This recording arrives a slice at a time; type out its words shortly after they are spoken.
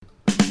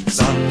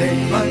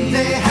Sunday,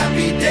 Monday,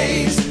 happy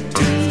days.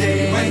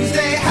 Tuesday,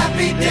 Wednesday,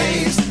 happy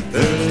days.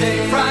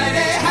 Thursday,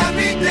 Friday,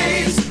 happy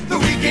days. The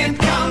weekend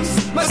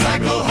comes, my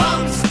cycle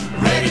hums,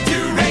 ready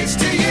to race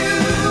to you.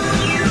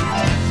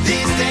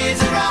 These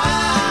days are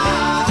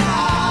ours.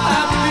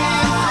 Happy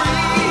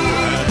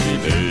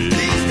and free.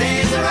 These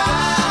days are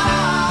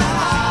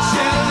ours.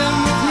 Share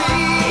them with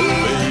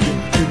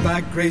me.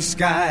 Goodbye, gray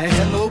sky,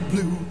 hello,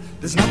 blue.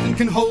 There's nothing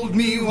can hold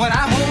me when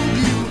I hold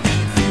you.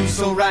 Feels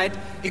so right,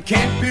 it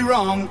can't be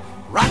wrong.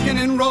 Rocking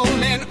and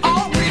rolling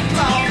all week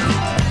long.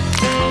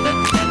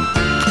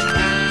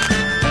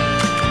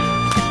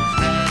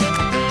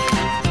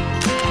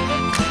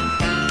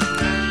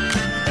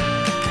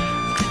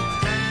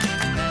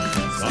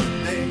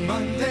 Sunday,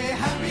 Monday,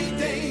 happy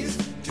days.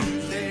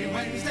 Tuesday,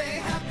 Wednesday,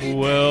 happy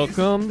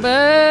Welcome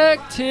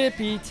back,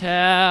 Tippy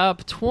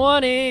Tap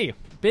 20.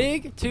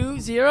 Big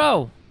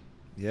 2-0.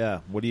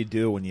 Yeah, what do you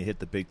do when you hit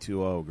the big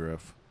 2-0,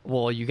 Griff?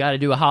 Well, you got to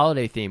do a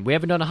holiday theme. We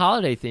haven't done a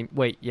holiday theme.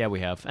 Wait, yeah, we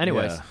have.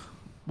 Anyways. Yeah.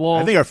 Well,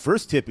 I think our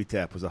first Tippy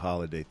Tap was a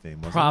holiday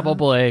theme, wasn't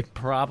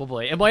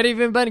Probably. It might have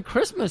even been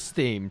Christmas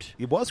themed.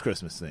 It was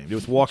Christmas themed. It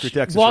was Walker,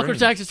 Texas Walker, Ranger.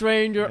 Texas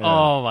Ranger. Yeah.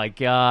 Oh, my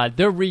God.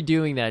 They're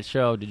redoing that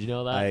show. Did you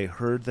know that? I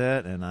heard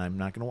that, and I'm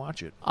not going to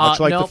watch it. Much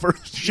like nope, the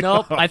first show.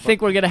 Nope. I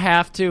think we're going to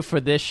have to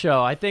for this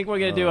show. I think we're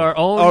going to do our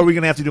own. Oh, are we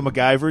going to have to do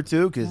MacGyver,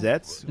 too? Because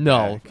that's...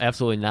 No, back.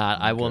 absolutely not.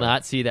 I will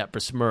not see that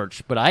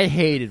besmirched. But I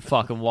hated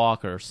fucking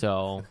Walker,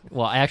 so...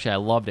 Well, actually, I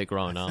loved it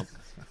growing up.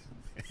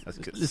 I was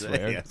going to It's say,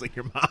 weird. yeah, it's like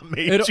your mom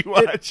made you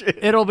watch it.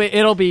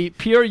 It'll be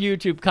pure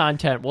YouTube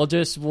content.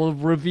 We'll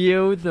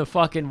review the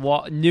fucking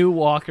new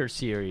Walker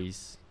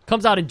series.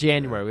 Comes out in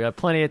January. We have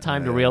plenty of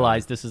time to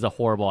realize this is a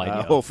horrible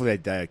idea. Hopefully I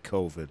die of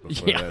COVID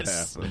before that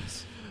Yes.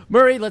 happens.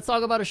 Murray, let's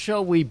talk about a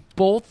show we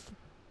both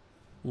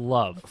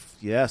love.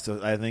 Yeah, so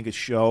I think a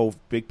show,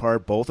 big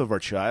part, both of our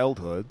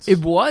childhoods.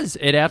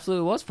 It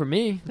absolutely was for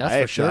me. That's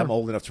for sure. I'm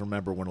old enough to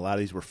remember when a lot of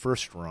these were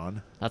first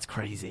run. That's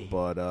crazy.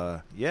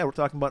 But, yeah, we're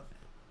talking about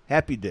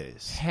Happy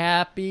Days.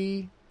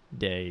 Happy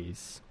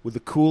Days. With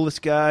the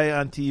coolest guy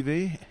on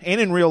TV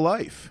and in real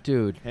life.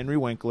 Dude. Henry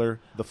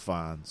Winkler, the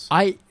Fonz.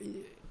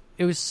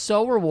 It was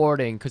so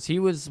rewarding because he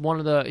was one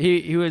of the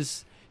he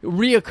was a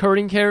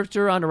reoccurring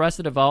character on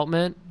Arrested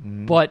Development,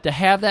 but to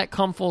have that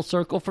come full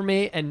circle for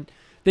me, and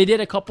they did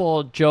a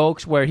couple of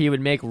jokes where he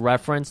would make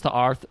reference to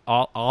Arthur.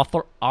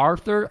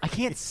 I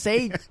can't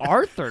say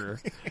Arthur.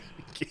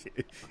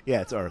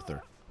 Yeah, it's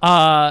Arthur.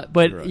 But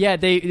right. yeah,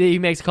 he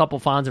makes a couple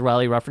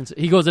Fonzarelli references.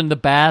 He goes into the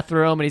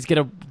bathroom and he's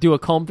gonna do a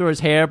comb through his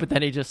hair, but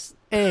then he just,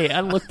 hey,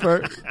 I look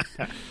for.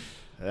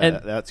 And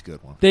that's a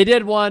good one. They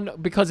did one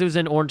because it was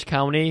in Orange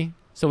County,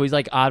 so he's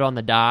like out on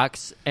the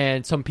docks,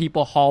 and some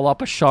people haul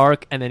up a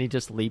shark, and then he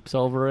just leaps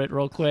over it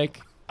real quick.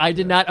 I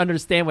did not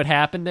understand what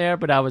happened there,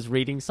 but I was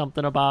reading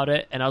something about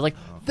it, and I was like,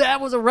 that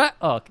was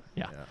a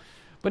yeah.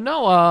 But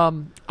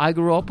no, I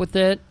grew up with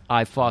it.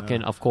 I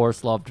fucking, of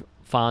course, loved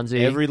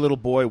Fonzie. Every little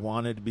boy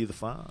wanted to be the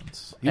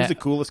Fonz. He was the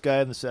coolest guy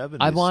in the 70s.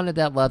 I wanted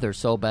that leather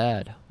so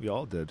bad. We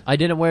all did. I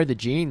didn't wear the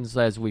jeans,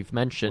 as we've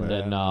mentioned,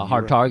 in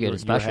Hard Target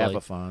especially. You were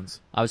half a Fonz.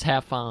 I was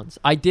half Fonz.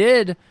 I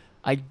did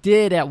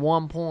at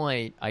one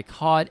point, I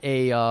caught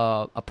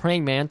a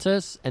praying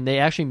mantis, and they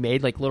actually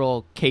made like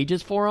little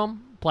cages for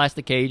them,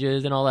 plastic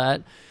cages and all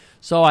that.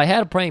 So I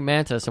had a praying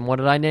mantis, and what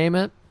did I name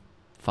it?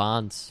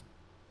 Fonz.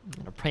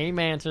 A praying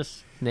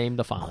mantis named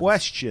the Fonz.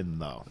 Question,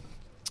 though.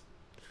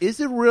 Is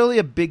it really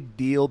a big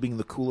deal being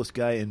the coolest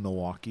guy in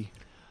Milwaukee?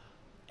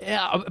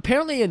 Yeah,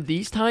 apparently in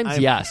these times,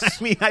 yes.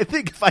 I mean, I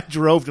think if I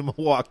drove to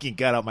Milwaukee and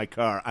got out my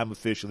car, I'm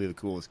officially the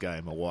coolest guy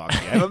in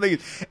Milwaukee. I don't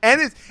think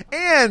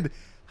and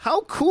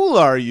how cool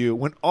are you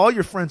when all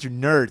your friends are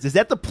nerds? Is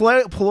that the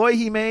ploy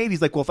he made?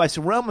 What if I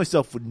surround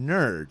myself with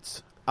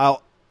nerds,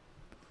 I'll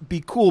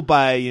be cool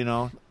by,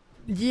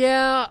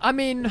 Yeah, I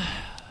mean... how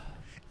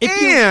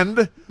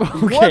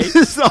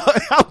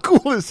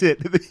cool is it?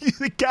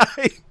 The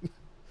guy...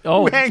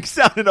 Oh. Who hangs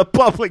out in a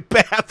public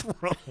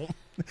bathroom,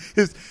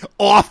 his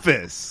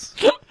office.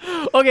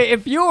 Okay,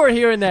 if you were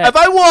hearing that, if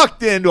I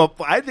walked into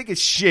I think it's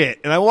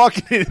shit, and I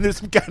walk in and there's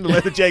some guy in the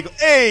leather jacket,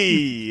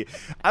 hey,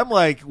 I'm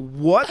like,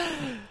 what?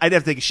 I'd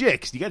have to take a shit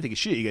because you got to take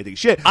a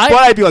shit. But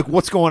I'd be like,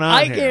 what's going on?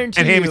 I here?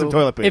 guarantee and hand me some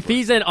toilet paper. If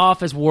he's in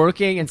office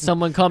working and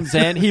someone comes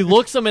in, he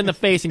looks him in the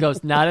face and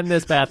goes, "Not in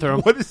this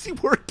bathroom." What is he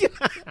working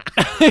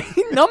on?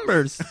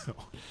 Numbers.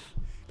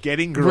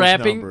 Getting girls'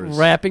 numbers.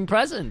 Wrapping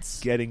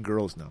presents. Getting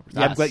girls' numbers.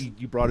 Yes. I'm glad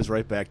you brought us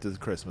right back to the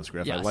Christmas,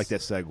 Griff. Yes. I like that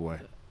segue.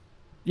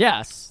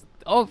 Yes.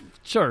 Oh,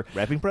 sure.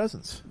 Wrapping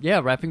presents. Yeah,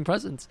 wrapping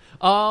presents.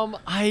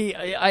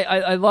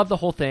 I love the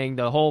whole thing,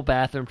 the whole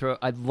bathroom tour.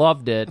 I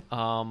loved it.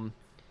 What?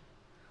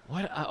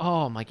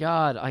 Oh my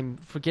God! I'm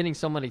forgetting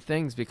so many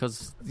things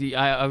because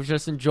I was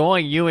just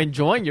enjoying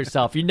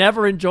yourself. You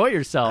never enjoy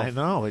yourself. I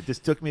know. It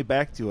just took me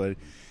back to a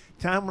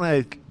time when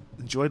I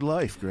enjoyed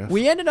life, Griff.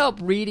 We ended up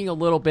reading a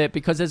little bit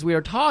because as we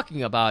were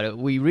talking about it,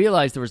 we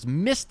realized there was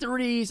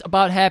mysteries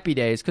about Happy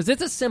Days because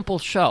it's a simple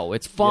show.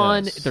 It's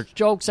fun. Yes. There's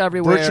jokes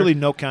everywhere. Virtually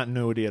no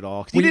continuity at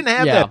all. We didn't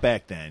have that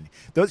back then.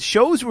 Those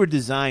shows were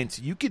designed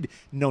so you could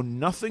know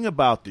nothing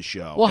about the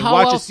show Well, and how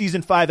watch a else-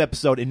 season 5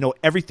 episode and know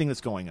everything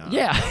that's going on.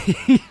 Yeah.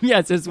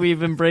 Yes, as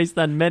we've embraced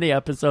on many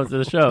episodes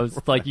of the shows.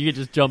 It's like you could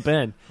just jump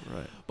in.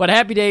 Right. But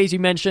Happy Days, you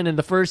mentioned in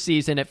the first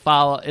season, it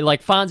followed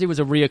like Fonzie was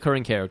a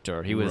reoccurring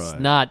character. He was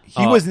Right. not.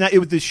 He was not. It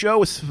was, the show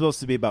was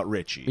supposed to be about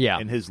Richie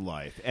and his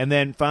life, and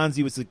then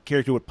Fonzie was the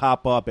character who would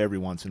pop up every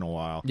once in a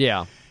while.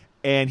 Yeah.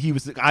 And he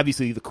was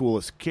obviously the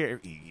coolest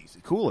character. He's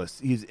the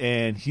coolest.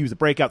 He was a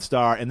breakout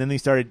star, and then they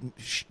started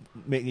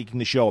making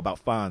the show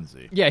about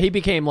Fonzie. Yeah, he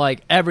became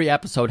like every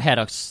episode had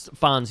a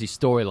Fonzie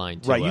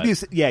storyline to Right.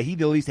 it.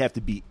 He'd at least have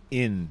to be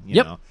in. You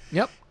Yep. know.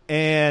 Yep.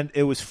 And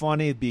it was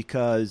funny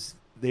because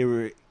they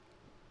were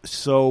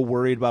so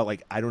worried about,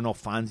 like, I don't know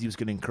if Fonzie was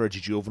going to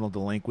encourage juvenile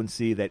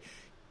delinquency, that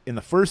in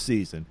the first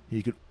season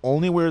he could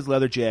only wear his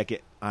leather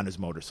jacket on his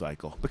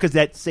motorcycle because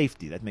that's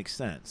safety. That makes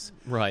sense.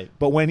 Right.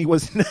 But when he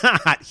was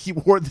not, he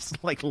wore this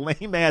like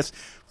lame ass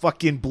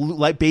fucking blue,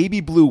 like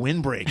baby blue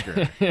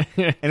windbreaker,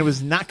 and it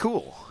was not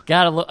cool.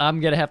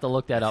 I'm gonna have to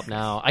look that up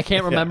now. I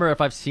can't remember if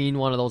I've seen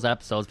one of those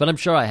episodes, but I'm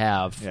sure I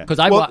have Yeah. because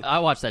Well, I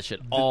watch that shit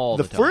all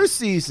the The time. first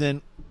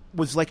season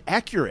was like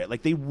accurate.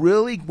 Like they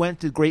really went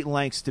to great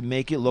lengths to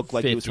make it look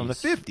like it was from the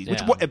 50s, which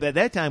Yeah. at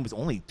that time was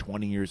only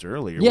 20 years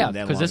earlier. It yeah, wasn't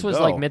that because this long was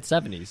ago. like mid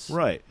 70s.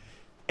 Right.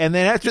 And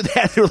then after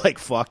that, they were like,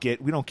 fuck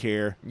it. We don't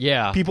care.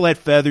 Yeah. People had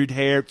feathered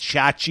hair.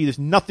 Chachi. There's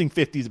nothing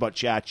 50s about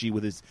Chachi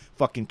with his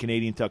fucking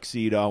Canadian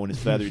tuxedo and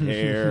his feathered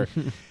hair.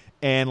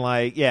 And,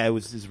 like, yeah, it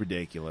was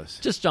ridiculous.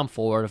 Just jump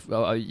forward,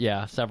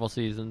 several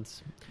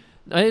seasons.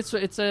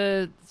 It's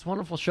a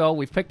wonderful show.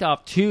 We've picked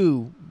off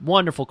 2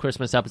 wonderful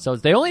Christmas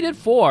episodes. They only did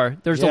 4.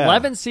 There's Yeah.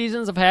 11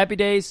 seasons of Happy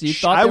Days. So you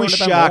thought I there was would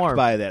have been shocked more.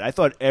 by that. I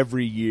thought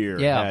every year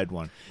Yeah. had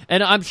one.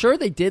 And I'm sure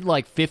they did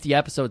like 50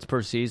 episodes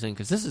per season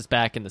because this is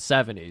back in the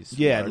 70s.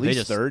 Yeah, where at they least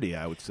just, 30,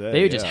 I would say.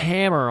 They would just yeah.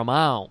 hammer them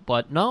out.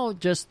 But no,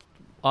 just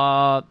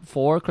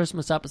 4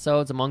 Christmas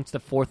episodes amongst the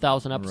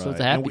 4,000 episodes Right.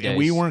 of Happy and Days.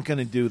 we weren't going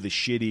to do the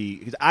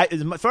shitty. Cause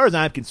as far as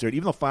I'm concerned,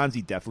 even though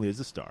Fonzie definitely is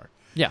a star,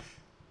 Yeah.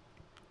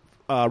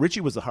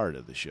 Richie was the heart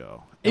of the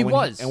show. He And when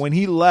was. and when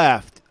he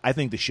left, I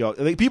think the show.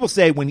 Like, people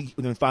say when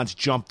Fonz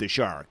jumped the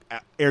shark,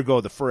 ergo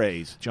the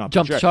phrase "jump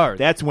Jumped the the shark." shark.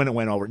 That's when it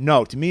went over.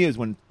 No, to me, it was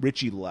when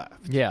Richie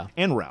left. Yeah.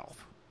 and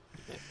Ralph.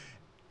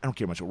 I don't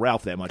care much about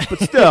Ralph that much, but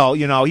still,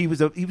 he was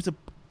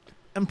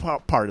a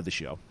part of the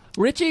show.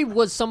 Richie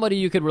was somebody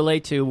you could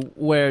relate to,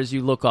 whereas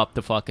you look up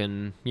to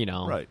fucking,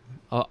 Right.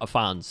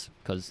 Fonz,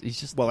 because he's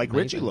just Well, like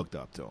amazing. Richie looked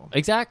up to him.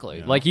 Exactly.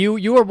 Yeah. Like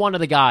you were one of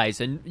the guys,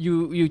 and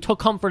you took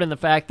comfort in the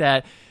fact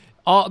that,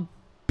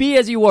 be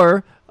as you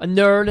were, a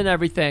nerd and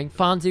everything,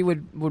 Fonzie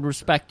would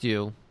respect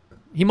you.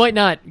 He might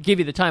not give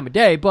you the time of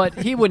day, but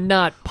he would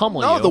not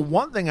pummel No, you. the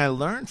one thing I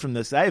learned from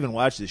this, I haven't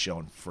watched this show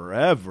in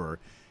forever,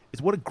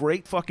 is what a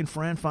great fucking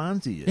friend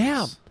Fonzie is.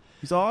 Yeah.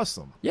 He's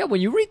awesome. Yeah,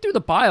 when you read through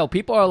the bio,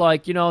 people are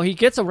like, he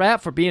gets a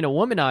rap for being a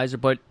womanizer,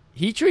 but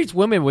he treats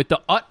women with the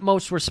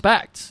utmost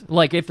respect.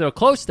 Like, if they're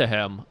close to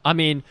him, I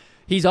mean,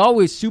 he's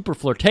always super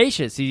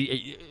flirtatious.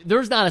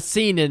 There's not a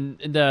scene in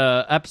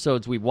the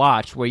episodes we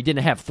watched where he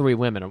didn't have 3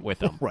 women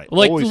with him. Right,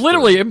 Like, always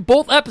literally, 3. in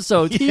both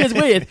episodes, he is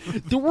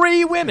with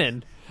 3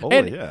 women. Oh,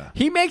 and yeah.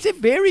 he makes it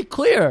very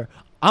clear.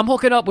 I'm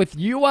hooking up with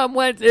you on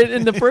Wednesday.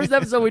 In the first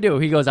episode we do,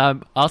 he goes,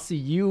 I'll see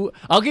you.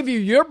 I'll give you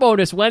your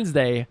bonus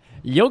Wednesday.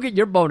 You'll get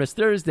your bonus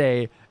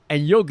Thursday.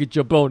 And you'll get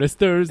your bonus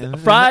Thursday,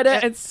 Friday,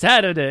 and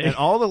Saturday. And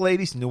all the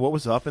ladies knew what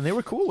was up, and they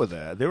were cool with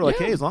that. They were like,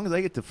 Yeah. hey, as long as I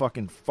get to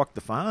fucking fuck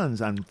the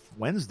Fonz on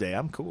Wednesday,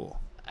 I'm cool.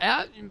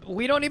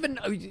 We don't even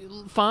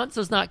Fonz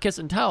does not kiss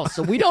and tell,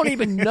 so we don't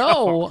even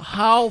know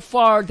how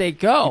far they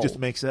go. He just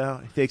makes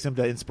out. He takes him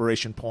to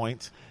Inspiration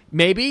Point.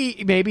 Maybe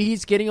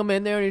he's getting them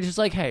in there, and he's just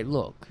like, "Hey,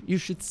 look, you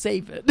should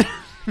save it."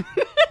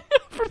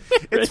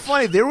 It's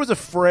funny. There was a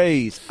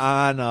phrase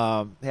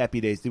on Happy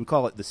Days. They would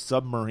call it the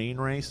submarine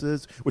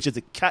races, which as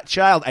a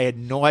child, I had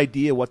no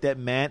idea what that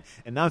meant.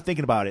 And now I'm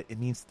thinking about it. It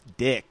means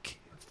dick.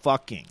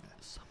 Fucking.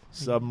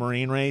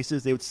 Submarine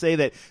races. They would say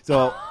that.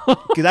 So,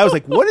 because I was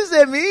like, what does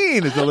that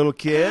mean as a little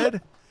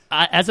kid?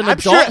 As an I'm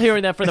adult sure-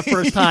 hearing that for the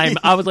first time,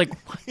 I was like,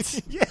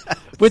 "What?" Yeah.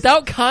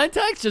 Without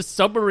context, just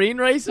submarine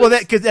races. Well,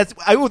 because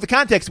the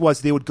context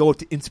was they would go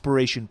to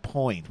Inspiration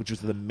Point, which was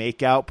the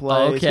makeout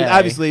place. Okay.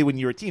 Obviously, when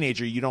you're a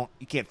teenager, you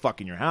can't fuck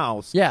in your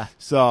house. Yeah.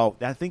 So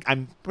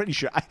I'm pretty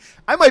sure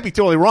I might be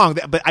totally wrong,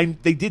 but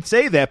they did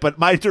say that, but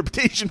my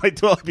interpretation might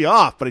totally be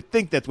off. But I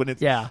think that's when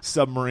it's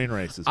submarine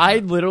races. I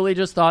literally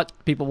just thought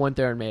people went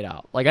there and made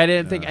out. Like, I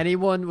didn't think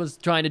anyone was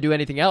trying to do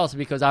anything else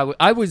because I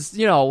was,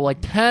 like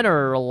 10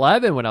 or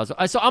 11 when I was.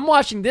 So I'm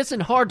watching this in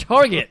hard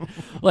target.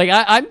 Like,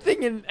 I'm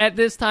thinking at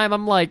this time,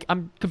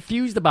 I'm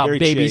confused about Very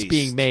babies chaste.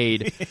 being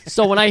made.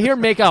 So when I hear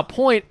make out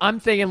point, I'm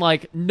thinking,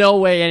 like, no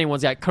way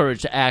anyone's got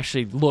courage to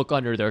actually look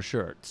under their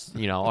shirts,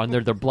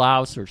 under their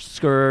blouse or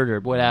skirt or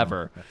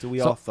whatever. That's what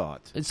we all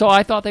thought. So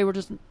I thought they were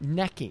just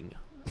necking.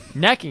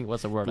 Necking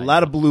was the word. A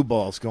lot of blue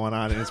balls going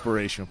on at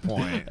Inspiration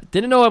Point.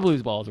 Didn't know what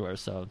blues balls were,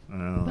 so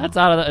that's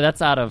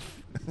out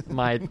of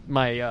my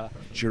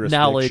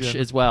knowledge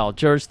as well.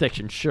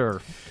 Jurisdiction,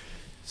 sure.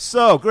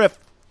 So, Griff,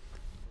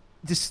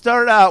 to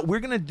start out, we're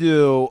going to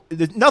do...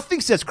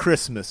 Nothing says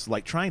Christmas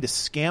like trying to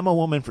scam a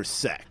woman for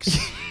sex.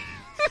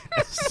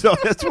 So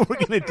that's what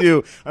we're going to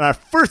do on our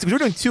first... Because we're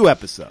doing 2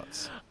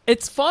 episodes.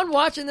 It's fun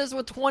watching this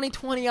with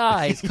 20/20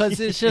 eyes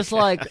because it's just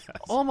like,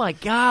 oh my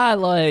God,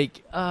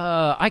 like,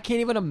 I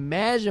can't even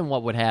imagine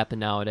what would happen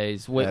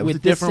nowadays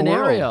with this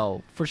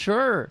scenario, for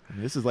sure.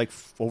 And this is like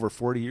over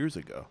 40 years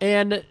ago.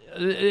 And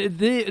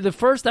the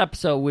first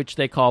episode, which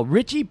they call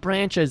Richie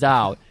Branches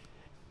Out,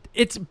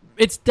 it's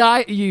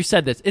you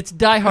said this, it's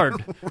Die Hard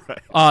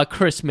Right.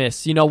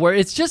 Christmas, where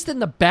it's just in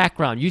the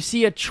background. You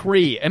see a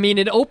tree. I mean,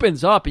 it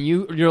opens up and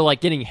you're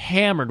like getting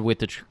hammered with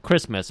the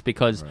Christmas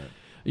because... Right.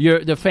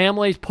 The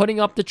family's putting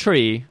up the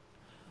tree,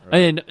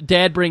 and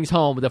Dad brings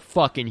home the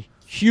fucking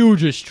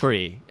hugest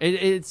tree.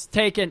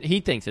 He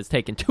thinks it's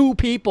taken 2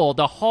 people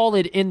to haul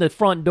it in the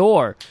front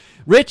door.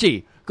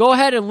 Richie, go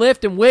ahead and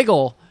lift and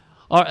wiggle.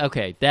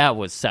 Okay, that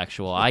was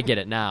sexual. I get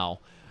it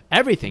now.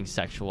 Everything's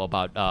sexual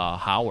about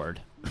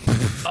Howard.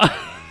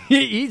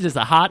 He's just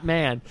a hot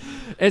man.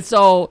 And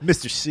so...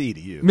 Mr. C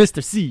to you.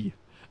 Mr. C.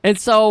 And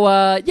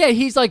so,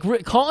 he's like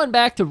calling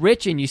back to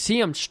Richie, and you see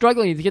him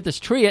struggling to get this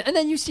tree, and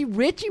then you see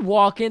Richie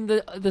walk in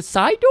the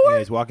side door. Yeah,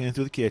 he's walking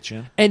into the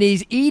kitchen. And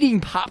he's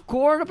eating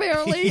popcorn,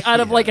 apparently,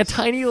 out of like a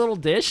tiny little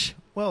dish.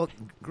 Well,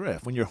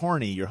 Griff, when you're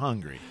horny, you're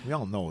hungry. We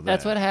all know that.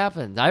 That's what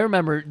happens. I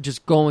remember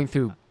just going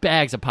through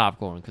bags of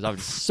popcorn because I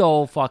was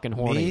so fucking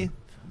horny. Me?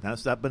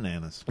 Non-stop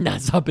bananas.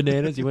 Non-stop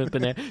bananas. He went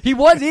banana. He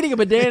was eating a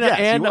banana, Yes,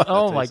 he and was.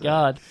 oh my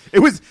God, it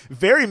was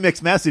very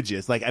mixed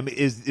messages. Like, I mean,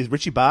 is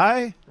Richie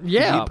bi?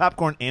 Yeah. Does he eat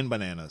popcorn and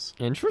bananas.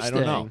 Interesting. I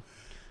don't know.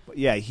 But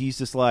yeah, he's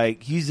just.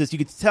 You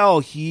could tell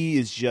he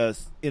is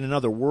just in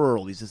another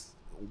world. He's just,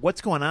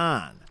 what's going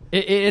on?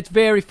 It's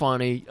very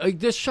funny.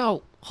 This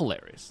show,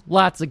 hilarious.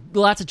 Lots of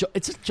jokes.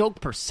 It's a joke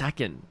per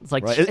second. It's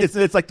like Right.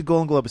 It's like the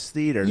Golden Globes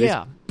theater.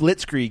 Yeah. They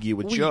blitzkrieg you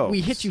with jokes.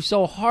 We hit you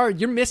so hard.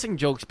 You're missing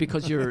jokes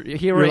because you're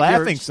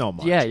laughing so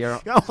much. Yeah,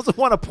 I also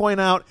want to point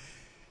out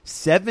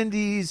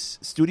 70s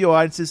studio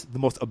audiences, the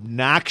most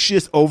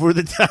obnoxious,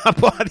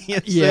 over-the-top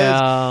audiences.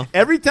 Yeah.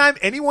 Every time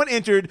anyone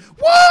entered,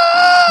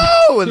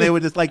 whoa! And they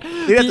would just they'd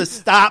have to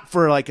stop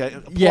for like a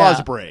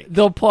applause break.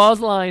 The applause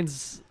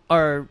lines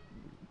are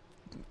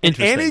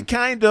interesting. Any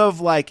kind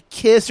of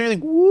kiss or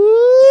anything,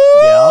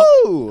 woo!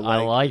 Yep.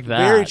 I like that.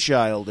 Very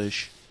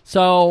childish.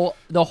 So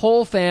the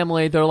whole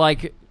family, they're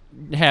like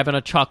having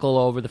a chuckle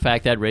over the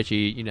fact that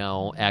Richie,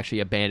 actually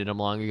abandoned him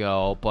long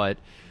ago. But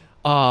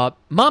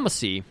Mama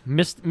C,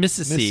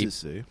 Mrs.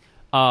 C,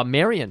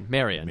 Marion,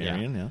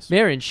 yes.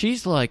 Marion,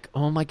 she's like,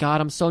 oh my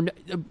God,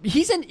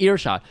 he's in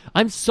earshot.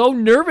 I'm so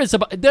nervous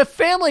about the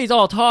family's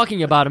all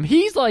talking about him.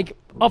 He's like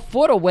a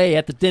foot away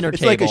at the dinner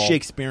table. It's like a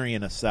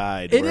Shakespearean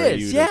aside. It where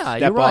is, you yeah,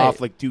 step you're right.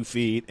 off 2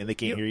 feet and they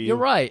can't hear you. You're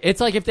right.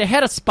 It's like if they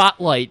had a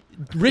spotlight,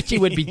 Richie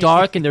would be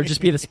dark and there'd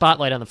just be the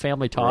spotlight on the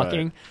family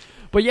talking. Right.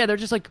 But yeah, they're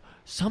just like,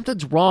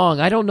 something's wrong.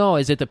 I don't know.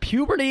 Is it the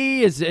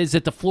puberty? Is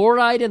it the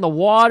fluoride in the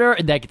water?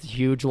 And that gets a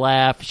huge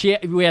laugh.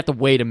 We have to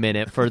wait a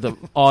minute for the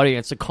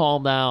audience to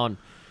calm down.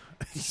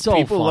 So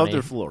People funny. love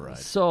their fluoride.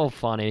 So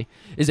funny.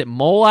 Is it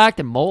Moloch?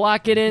 Did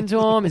Moloch get into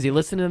him? Is he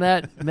listening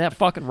to that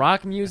fucking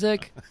rock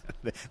music?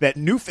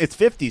 It's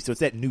 50s, so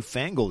it's that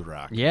newfangled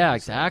rock. Yeah,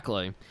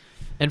 exactly.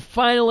 And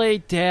finally,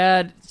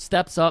 Dad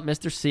steps up,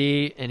 Mr.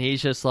 C, and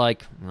he's just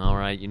like, all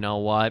right, you know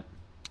what?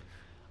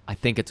 I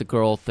think it's a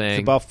girl thing.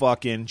 It's about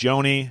fucking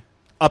Joni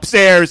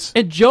upstairs.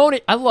 And Joni,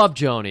 I love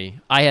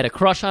Joni. I had a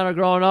crush on her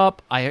growing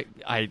up.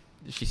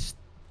 She's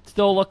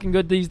still looking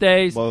good these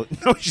days. Well,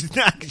 no, she's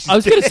not. I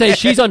was going to say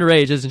she's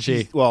underage, isn't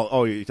she?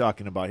 You're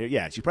talking about here.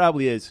 Yeah, she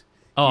probably is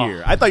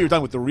here. I thought you were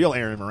talking with the real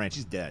Erin Moran.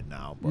 She's dead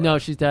now. But. No,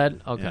 she's dead?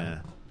 Okay.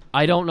 Yeah.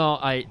 I don't know.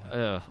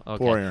 Okay.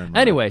 Poor Erin Moran.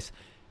 Anyways,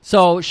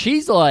 so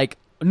she's like,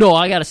 no,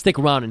 I got to stick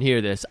around and hear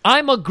this.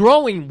 I'm a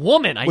growing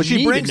woman.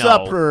 She brings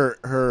up her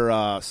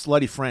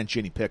slutty friend,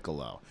 Jenny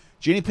Piccolo.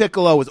 Jenny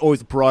Piccolo was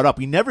always brought up.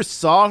 We never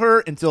saw her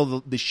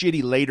until the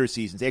shitty later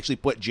seasons. They actually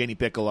put Jenny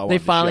Piccolo on the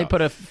finally show.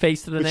 put a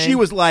face to the name. She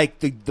was like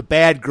the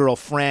bad girl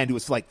friend who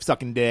was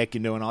sucking dick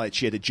and doing all that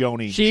shit that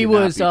Joni She should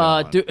was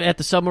not be doing. at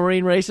the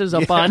submarine races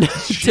up on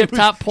Tip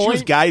Top Point. She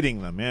was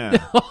guiding them,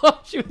 yeah.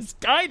 She was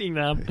guiding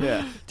them.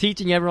 Yeah.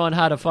 Teaching everyone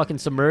how to fucking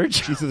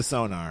submerge. She's the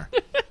sonar.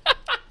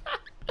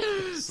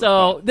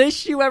 So they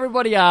shoo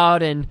everybody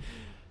out, and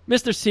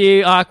Mr.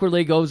 C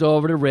awkwardly goes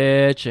over to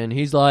Rich, and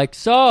he's like,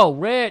 so,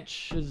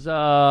 Rich,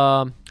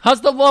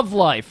 how's the love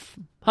life?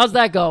 How's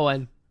that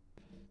going?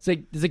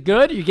 Is it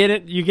good? You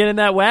getting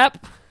that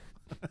WAP?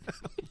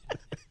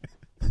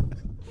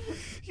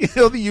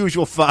 The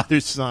usual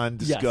father-son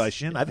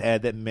discussion. Yes. I've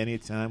had that many a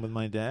time with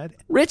my dad.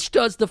 Rich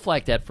does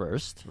deflect at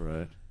first.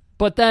 Right.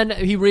 But then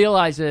he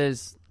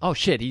realizes, oh,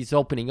 shit, he's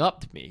opening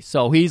up to me.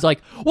 So he's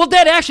like, well,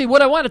 Dad, actually,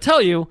 what I want to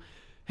tell you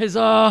is,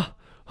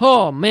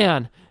 oh,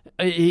 man,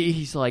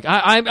 he's like,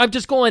 I'm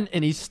just going,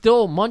 and he's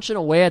still munching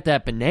away at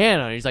that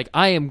banana. And he's like,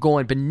 I am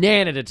going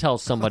banana to tell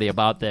somebody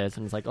about this.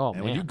 And he's like, oh, And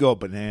man. when you go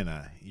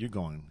banana, you're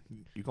going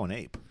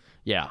ape.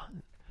 Yeah.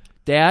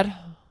 Dad,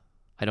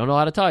 I don't know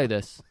how to tell you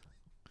this.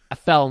 I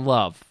fell in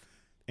love.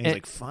 And he's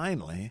like,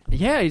 finally.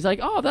 Yeah, he's like,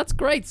 oh, that's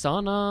great,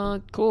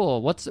 son.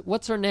 Cool.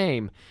 What's her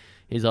name?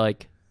 He's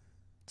like,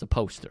 it's a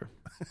poster.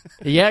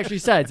 He actually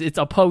says it's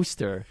a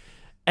poster.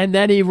 And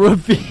then he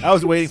reveals. I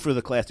was waiting for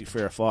the classic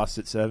Farrah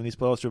Fawcett 70s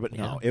poster, but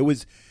no. It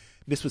was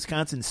Miss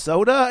Wisconsin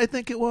Soda, I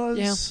think it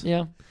was.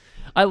 Yeah.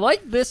 I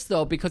like this,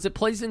 though, because it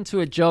plays into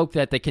a joke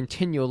that they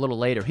continue a little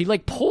later. He,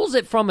 like, pulls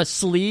it from a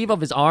sleeve of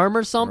his arm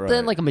or something,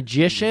 Right. like a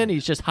magician.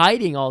 He's just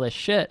hiding all this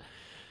shit.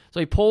 So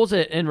he pulls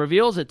it and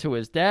reveals it to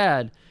his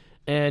dad.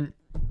 And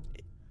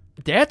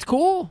Dad's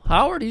cool.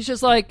 Howard, he's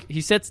just like, he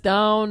sits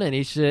down and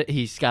he's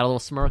got a little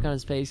smirk on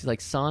his face. He's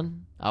like,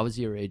 son, I was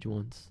your age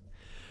once.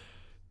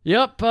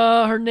 Yep,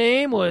 her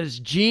name was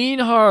Jean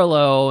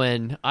Harlow,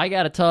 and I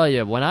gotta tell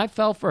you, when I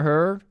fell for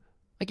her,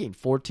 I gained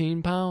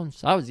 14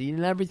 pounds. I was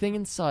eating everything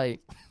in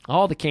sight.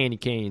 All the candy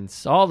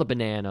canes, all the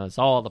bananas,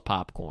 all the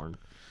popcorn.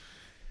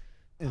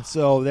 And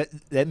so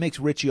that makes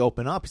Richie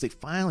open up. He's like,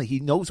 finally, he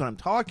knows what I'm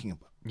talking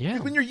about. Yeah.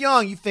 When you're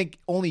young, you think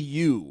only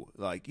you're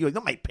like,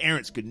 no, my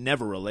parents could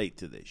never relate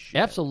to this shit.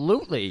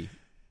 Absolutely.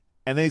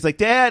 And then he's like,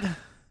 Dad,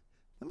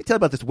 let me tell you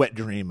about this wet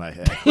dream I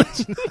had.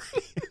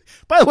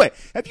 By the way,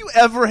 have you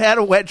ever had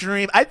a wet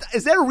dream?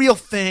 Is that a real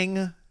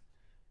thing?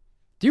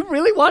 Do you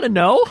really want to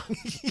know?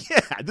 Yeah,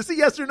 just a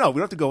yes or no. We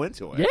don't have to go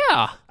into it.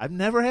 Yeah. I've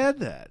never had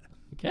that.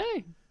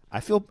 Okay. I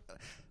don't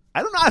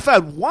know if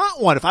I'd want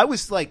one. If I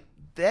was like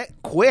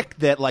that quick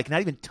that like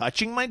not even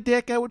touching my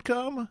dick, I would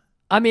come.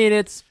 I mean,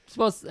 it's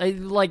supposed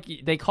like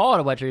they call it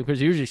a wet dream because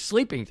you're usually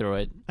sleeping through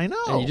it. I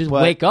know. And you just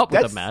but wake up with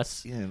a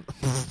that's- mess.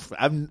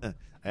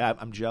 Yeah,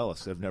 I'm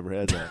jealous. I've never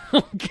had that.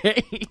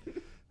 Okay.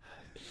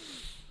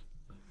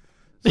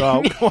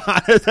 So go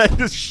on. I'm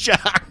just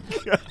shocked.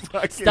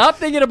 Stop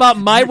thinking about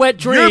my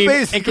wet You're dream and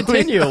basically-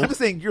 continue. I'm just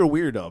saying you're a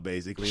weirdo,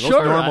 basically. Sure,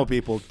 Most normal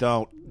people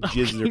don't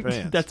jizz in their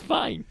pants. That's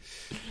fine.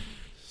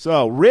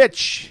 So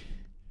Rich,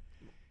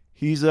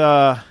 he's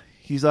like,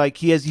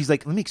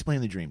 let me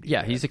explain the dream to you.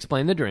 Yeah, he's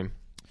explained the dream.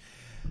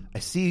 I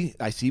see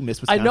Miss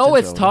Wisconsin. I know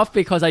it's Soda. tough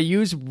because I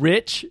use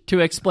Rich to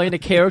explain a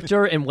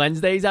character in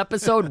Wednesday's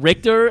episode,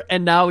 Richter,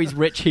 and now he's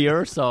Rich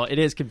here, so it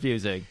is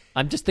confusing.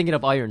 I'm just thinking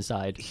of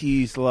Ironside.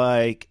 He's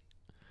like,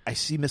 I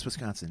see Miss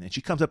Wisconsin, and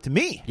she comes up to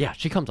me. Yeah,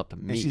 she comes up to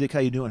And me. she's like, how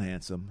you doing,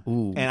 handsome?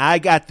 Ooh. And I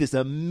got this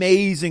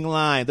amazing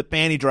line, the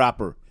panty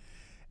dropper.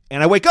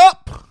 And I wake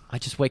up. I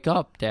just wake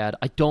up, Dad.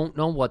 I don't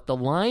know what the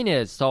line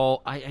is,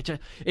 so I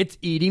just, it's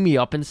eating me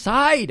up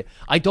inside.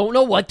 I don't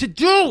know what to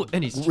do.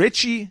 And he's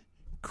Richie,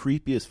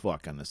 creepy as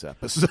fuck on this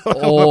episode.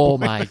 oh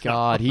my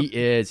God, he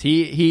is.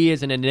 He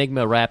is an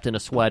enigma wrapped in a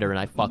sweater, and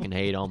I fucking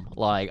hate him.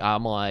 Like,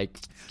 I'm like,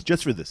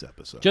 Just for this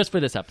episode. just for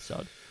this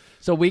episode.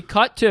 So we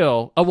cut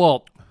to,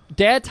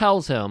 Dad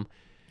tells him,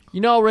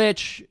 you know,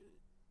 Rich,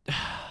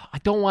 I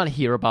don't want to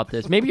hear about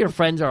this. Maybe your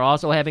friends are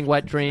also having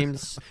wet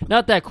dreams.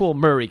 Not that cool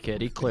Murray kid.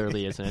 He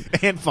clearly isn't.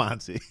 And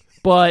Fonzie.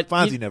 But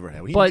Fonzie never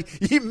had. but-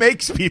 He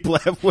makes people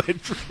have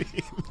wet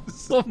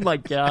dreams. oh my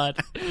God,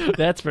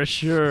 that's for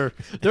sure.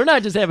 They're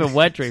not just having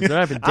wet dreams. They're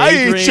having I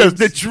ain't daydreams.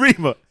 just a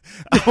dreamer.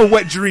 I'm a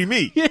wet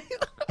dreamy.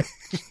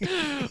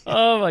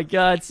 Oh my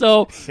God.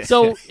 So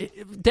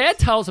Dad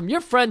tells him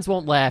your friends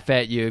won't laugh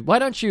at you. Why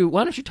don't you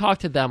talk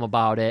to them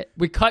about it?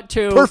 We cut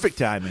to Perfect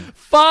timing.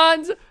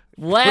 Fonz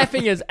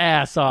laughing his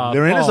ass off.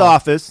 They're in his Oh.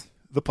 office,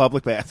 the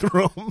public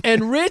bathroom.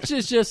 And Rich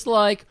is just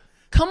like,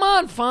 come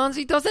on,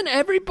 Fonzie, doesn't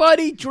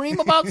everybody dream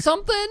about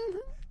something?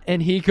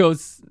 And he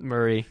goes,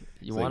 Murray,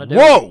 you want to do it?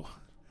 Whoa!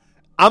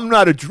 I'm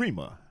not a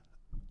dreamer.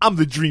 I'm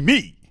the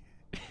dreamy.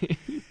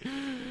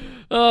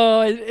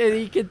 Oh, and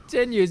he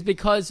continues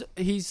because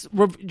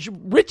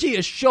Richie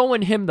is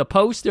showing him the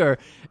poster,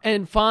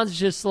 and Fonz is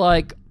just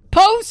like,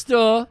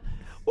 poster?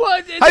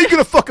 What? How you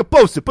gonna fuck a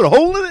poster? Put a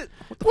hole in it?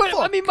 What the What, fuck?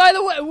 I mean, by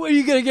the way, are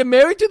you going to get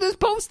married to this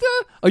poster?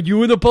 Are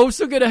you and the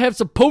poster going to have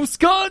some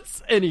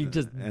postcards? And he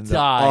just and the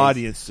dies.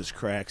 audience just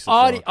cracks. the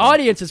fuck up.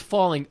 Audience is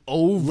falling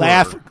over.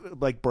 Laugh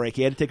like break.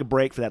 He had to take a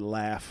break for that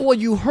laugh. Well,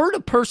 you heard a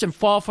person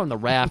fall from the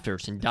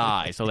rafters and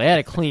die, so they had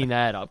to clean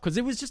that up because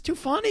it was just too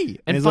funny.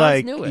 And he's Fonz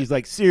like, knew it. he's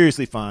like,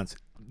 seriously, Fonz,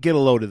 get a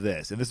load of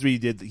this. And this is what he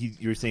did.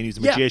 You were saying he's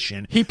a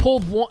magician. He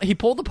pulled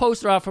the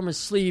poster out from his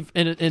sleeve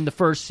in the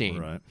first scene.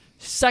 Right.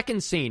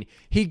 Second scene,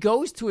 he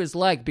goes to his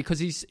leg because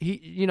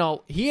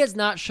he has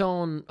not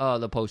shown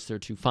the poster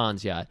to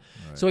Fonz yet.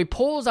 Right. So he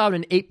pulls out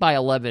an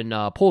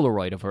 8x11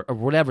 Polaroid of her, or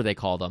whatever they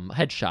call them,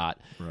 headshot.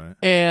 Right.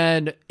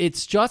 And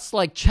it's just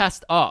like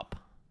chest up.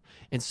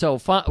 And so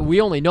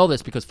we only know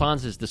this because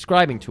Fonz is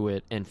describing to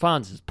it, and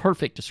Fonz is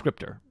perfect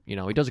descriptor. You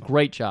know, he does a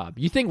great job.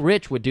 You think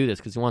Rich would do this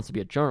because he wants to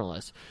be a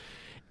journalist.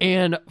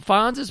 And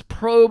Fonz is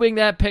probing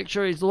that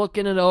picture. He's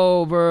looking it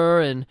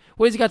over, and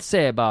what has he got to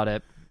say about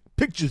it?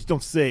 Pictures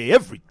don't say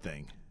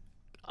everything.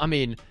 I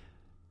mean,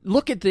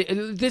 look at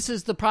this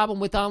is the problem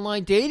with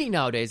online dating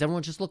nowadays.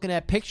 Everyone's just looking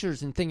at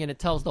pictures and thinking it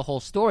tells the whole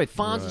story.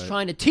 Fonz is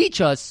trying to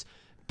teach us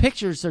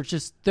pictures are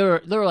just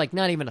they're like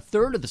not even a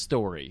third of the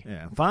story.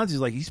 Yeah, Fonzie's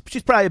like,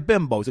 she's probably a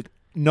bimbo. He's like,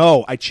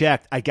 no, I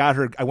checked. I got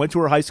her. I went to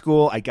her high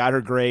school. I got her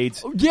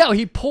grades. Yeah,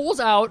 he pulls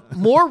out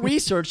more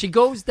research. He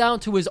goes down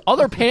to his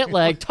other pant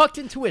leg, tucked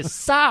into his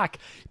sock,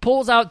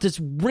 pulls out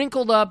this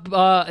wrinkled up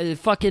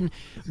fucking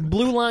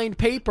blue-lined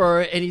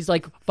paper, and he's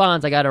like,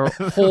 Fonz, I got a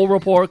whole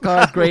report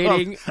card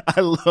grading. I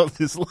love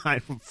this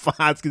line from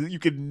Fonz because you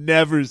could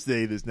never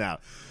say this now.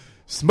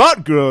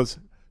 Smart girls,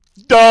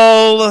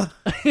 dull.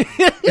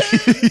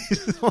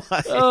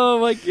 Like, Oh,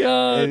 my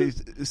God. and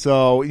he's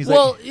like,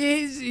 Well,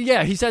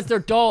 he says they're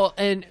dull,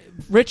 and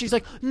Richie's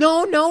like,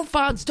 no,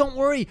 Fonz, don't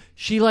worry.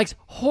 She likes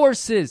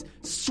horses,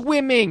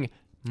 swimming,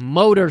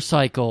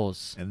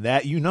 motorcycles. and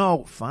that,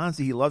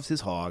 Fonzie, he loves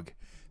his hog.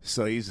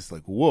 So he's just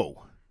like,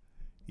 whoa,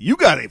 you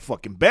gotta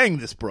fucking bang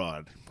this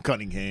broad,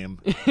 Cunningham.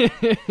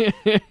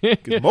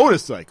 'Cause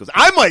motorcycles,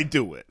 I might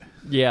do it.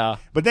 Yeah.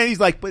 But then he's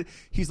like, but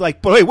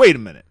wait a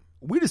minute.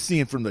 We're just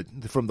seeing from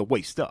the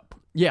waist up.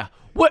 Yeah.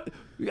 What?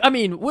 I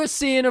mean, we're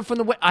seeing her from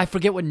the way. I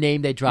forget what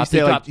name they dropped.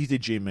 He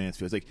said Jane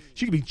Mansfield. It's like,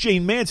 she could be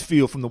Jane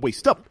Mansfield from the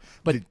waist up,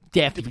 But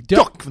Daffy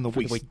Duck from the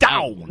waist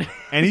down.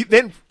 And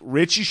then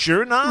Richie,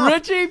 sure enough.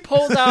 Richie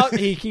pulls out.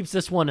 He keeps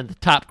this one in the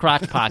top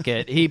crotch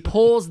pocket. He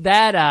pulls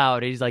that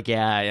out. He's like,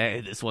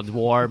 yeah, this one's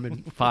warm.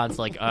 And Fonz's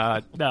like,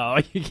 no,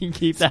 you can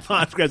keep that.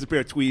 Fonz grabs a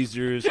pair of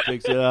tweezers,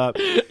 picks it up,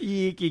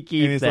 You can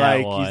keep and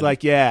that one. he's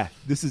like, yeah,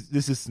 this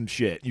is some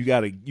shit. You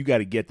gotta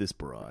get this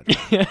broad.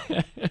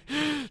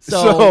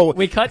 So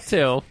we cut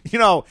to.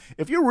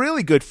 If you're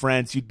really good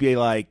friends, you'd be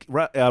like,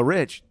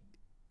 Rich,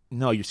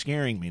 no, you're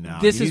scaring me now.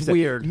 This You is said,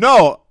 weird.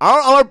 No,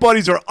 all our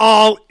buddies are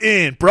all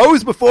in.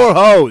 Bros before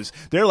hoes.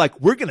 They're like,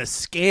 we're going to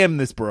scam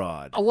this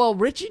broad. Well,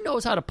 Richie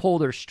knows how to pull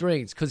their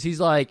strings because he's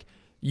like,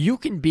 you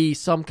can be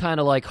some kind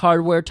of like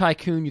hardware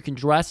tycoon. You can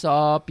dress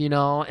up,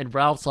 and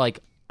Ralph's like,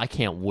 I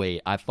can't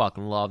wait. I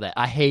fucking love that.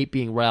 I hate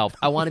being Ralph.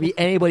 I want to be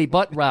anybody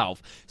but Ralph.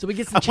 So he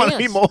gets the I chance.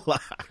 want to be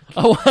Moloch.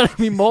 I want to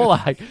be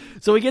Moloch.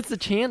 So he gets the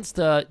chance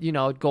to,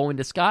 go in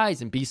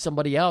disguise and be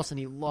somebody else, and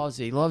he loves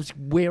it. He loves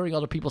wearing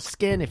other people's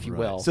skin, if you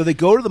will. So they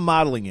go to the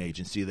modeling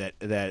agency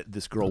that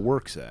this girl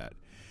works at,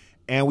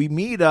 and we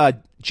meet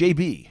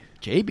JB.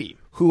 JB.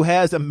 Who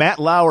has a Matt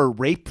Lauer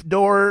rape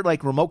door,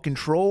 like remote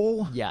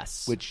control.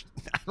 Yes. Which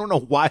I don't know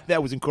why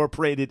that was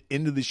incorporated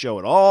into the show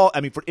at all. I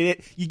mean,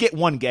 you get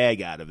one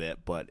gag out of it,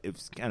 but it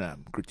was kind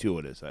of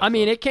gratuitous. I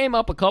mean, it came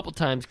up a couple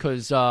times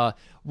because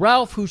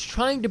Ralph, who's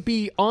trying to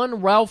be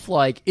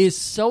un-Ralph-like, is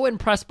so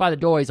impressed by the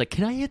door. He's like,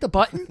 can I hit the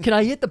button? Can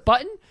I hit the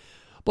button?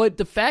 But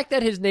the fact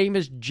that his name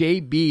is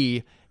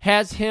JB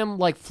has him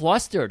like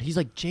flustered. He's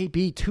like,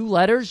 JB, 2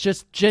 letters,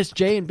 just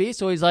J and B.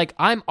 So he's like,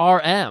 I'm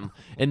RM,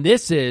 and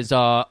this is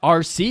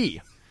RC.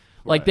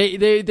 Like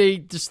they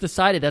just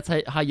decided that's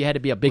how you had to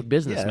be a big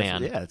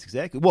businessman. That's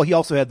exactly. Well, he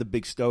also had the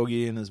big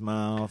stogie in his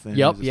mouth. And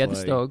Yep, he had the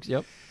stogies.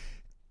 Yep.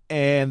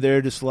 And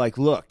they're just like,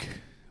 look,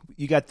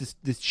 you got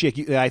this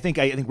chick. I think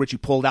Richie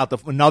pulled out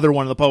another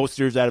one of the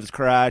posters out of his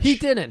crotch. He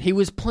didn't. He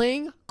was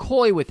playing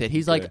coy with it.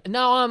 He's like,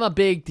 now I'm a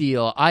big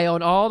deal. I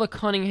own all the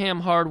Cunningham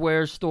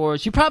hardware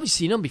stores. You've probably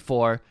seen them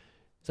before.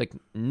 It's like,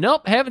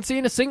 nope, haven't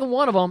seen a single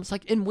one of them. It's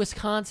like, in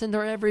Wisconsin,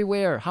 they're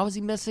everywhere. How is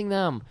he missing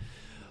them?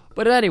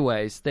 But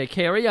anyways, they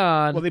carry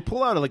on. Well, they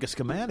pull out like a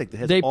schematic that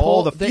has They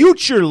all pull- the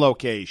future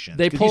locations.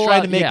 they 'Cause pull he's trying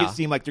out- to make yeah. it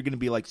seem like they're going to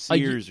be like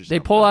Sears or something. They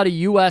pull out a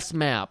U.S.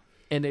 map,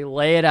 and they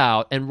lay it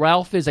out, and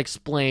Ralph is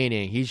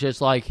explaining. He's just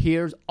like,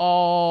 here's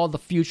all the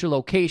future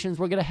locations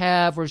we're going to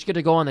have. We're just going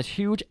to go on this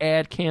huge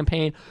ad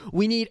campaign.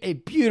 We need a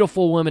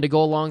beautiful woman to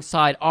go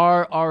alongside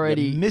our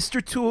already...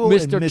 Mr. Tool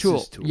Mr. and Tool.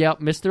 Mrs. Tool. Yep,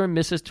 Mr. and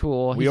Mrs.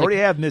 Tool. We He's already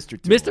like, have Mr.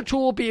 Tool. Mr.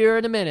 Tool will be here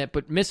in a minute,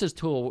 but Mrs.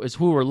 Tool is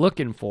who we're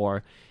looking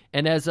for.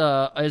 And as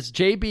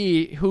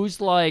JB, who's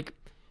like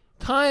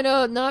kind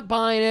of not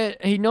buying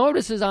it, he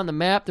notices on the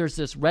map there's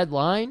this red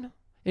line.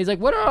 He's like,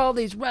 what are all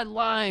these red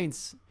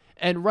lines?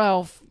 And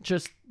Ralph,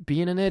 just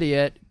being an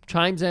idiot,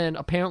 chimes in.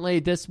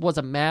 Apparently, this was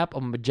a map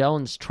of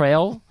Magellan's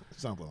Trail.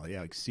 Something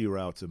like sea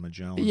routes of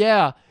Magellan.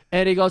 Yeah.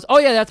 And he goes, oh,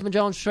 yeah, that's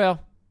Magellan's Trail.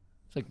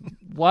 It's like,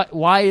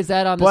 why is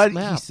that on But this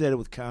map? he said it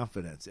with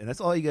confidence, and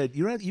that's all you got.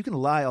 You can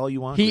lie all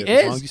you want. He Chris, as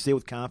is. long as you say it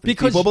with confidence.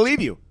 Because- People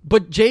believe you.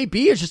 But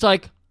JB is just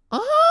like,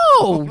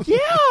 oh,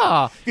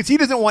 yeah. Because he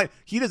doesn't want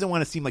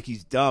to seem like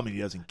he's dumb and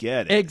he doesn't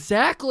get it.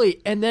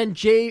 Exactly. And then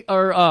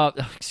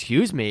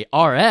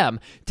RM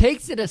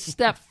takes it a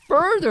step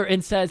further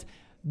and says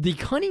the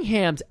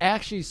Cunninghams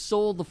actually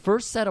sold the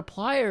first set of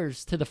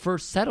pliers to the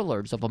first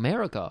settlers of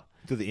America.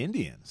 To the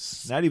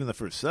Indians, not even the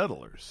first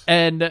settlers.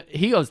 And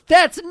he goes,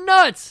 that's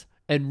nuts.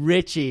 And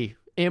Richie,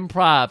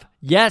 improv,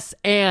 yes,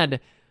 and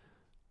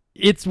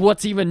it's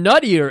what's even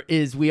nuttier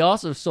is we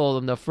also sold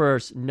them the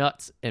first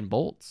nuts and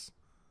bolts.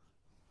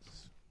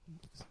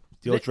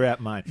 Steel trap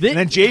mine. the- And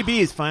then JB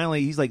is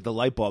finally, he's like, the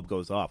light bulb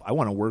goes off. I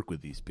want to work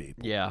with these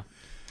people. Yeah.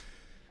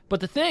 But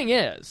the thing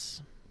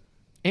is,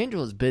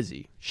 Angela's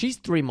busy. She's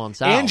 3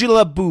 months out.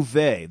 Angela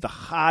Bouvet, the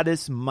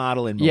hottest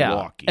model in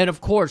Milwaukee. And of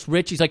course,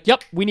 Richie's like,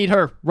 yep, we need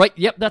her. Right,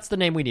 yep, that's the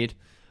name we need.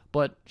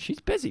 but she's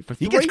busy for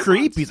 3 He gets months.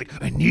 creepy. He's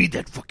like, I need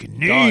that fucking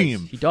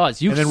name. He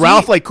does. And then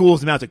Ralph like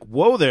cools him out. It's like,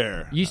 whoa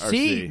there. You RC.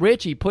 see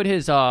Richie put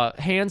his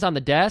hands on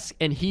the desk,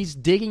 and he's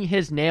digging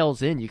his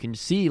nails in. You can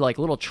see like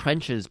little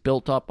trenches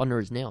built up under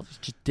his nails. He's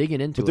just digging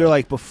into But it. they're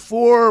like,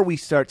 before we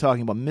start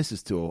talking about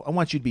Mrs. Toole, I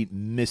want you to be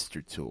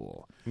Mr.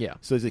 Toole. Yeah.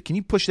 So he's like, can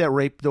you push that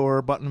rape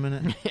door button a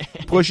minute?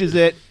 Pushes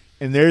it,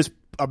 and there's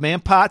a man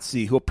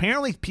Potsy, who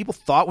apparently people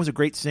thought was a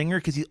great singer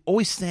because he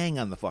always sang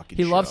on the fucking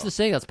He show. loves to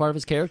sing. That's part of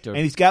his character.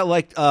 And he's got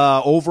like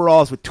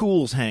overalls with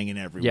tools hanging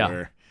everywhere.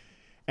 Yeah.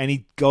 And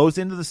he goes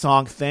into the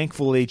song.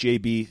 Thankfully,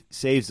 JB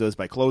saves us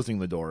by closing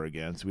the door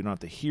again, so we don't have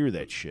to hear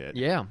that shit.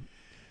 Yeah.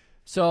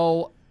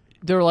 So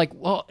they're like,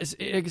 well,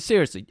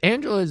 seriously,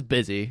 Angela is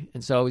busy,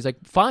 and so he's like,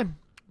 fine,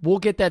 we'll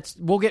get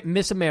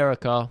Miss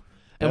America,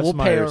 and Bess we'll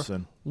pay her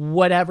Meyerson.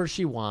 whatever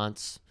she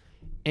wants.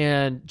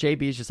 And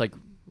JB is just like,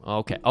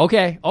 okay,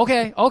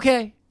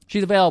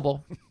 she's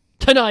available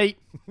tonight,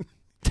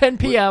 10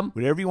 p.m.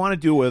 Whatever you want to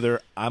do with her,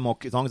 I'm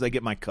okay as long as I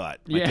get my cut,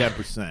 my Yeah.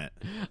 10%.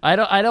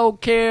 I don't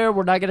care.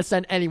 We're not gonna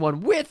send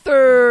anyone with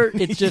her.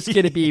 It's just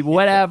gonna be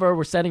whatever.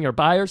 We're sending her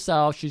by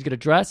herself. She's gonna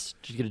dress.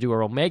 She's gonna do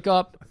her own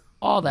makeup.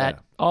 All that,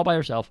 all by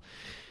herself.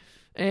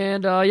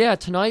 And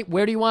tonight,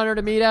 where do you want her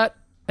to meet at?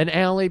 An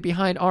alley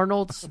behind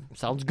Arnold's.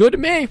 Sounds good to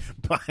me.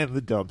 Behind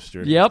the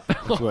dumpster. Yep.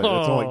 That's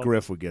only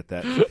Griff would get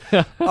that.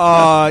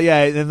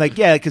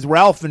 Because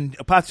Ralph and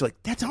Potsy are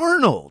like, that's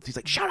Arnold. He's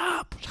like, shut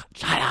up.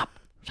 Shut up.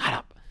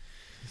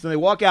 So they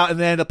walk out, and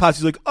then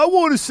Potsy's like, I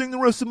want to sing the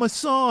rest of my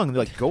song. And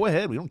they're like, go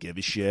ahead. We don't give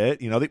a shit.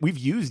 We've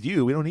used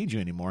you. We don't need you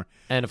anymore.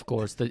 And of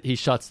course, he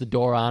shuts the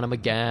door on him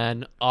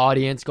again.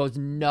 Audience goes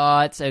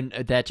nuts, and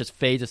that just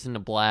fades us into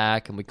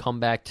black. And we come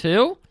back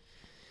to,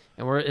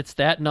 and it's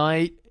that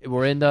night.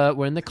 We're in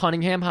the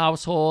Cunningham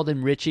household,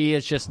 and Richie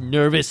is just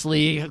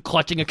nervously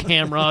clutching a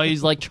camera.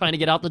 He's like trying to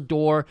get out the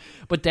door,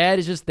 but Dad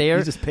is just there.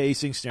 He's just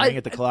pacing, staring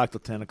at the clock till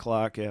 10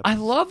 o'clock. Yeah. I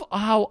love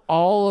how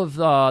all of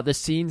the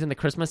scenes in the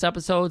Christmas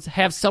episodes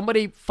have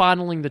somebody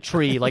fondling the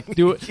tree. Like,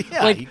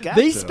 Yeah, you got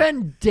they to.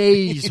 spend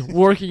days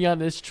working on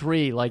this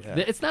tree. Like,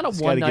 it's not a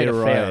gotta one-night get it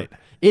affair. right.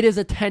 It is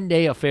a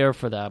 10-day affair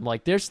for them.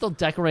 Like, they're still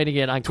decorating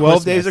it on 12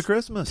 Christmas. days of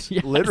Christmas.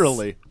 Yes.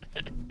 Literally.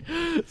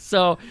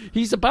 So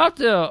he's about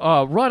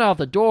to run out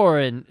the door,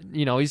 and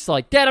he's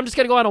like, Dad, I'm just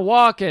gonna go on a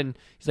walk. And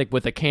he's like,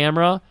 with a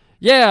camera?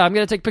 Yeah, I'm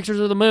gonna take pictures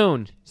of the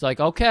moon. He's like,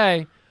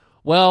 okay.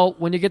 Well,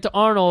 when you get to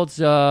Arnold's,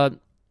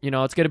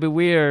 it's gonna be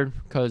weird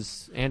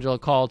because Angela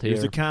called here.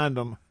 Here's a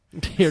condom.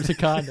 Here's a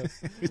condom.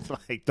 It's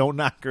like, don't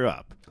knock her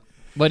up.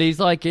 But he's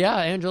like, yeah,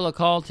 Angela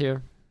called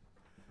here.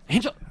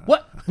 Angela?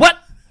 What?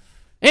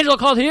 Angela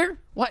called here?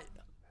 What?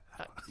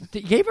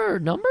 He gave her a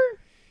number?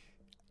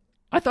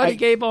 I thought he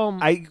gave him.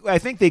 I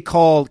think they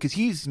called because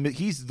he's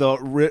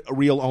the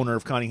real owner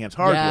of Cunningham's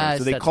Hardware. Yes,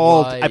 so they that's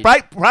called.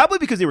 right. Probably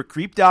because they were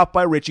creeped out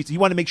by Richie. So he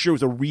wanted to make sure it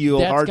was a real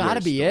That's hardware. got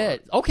to be store.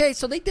 it. Okay,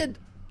 so they did.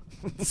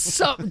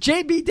 So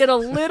JB did a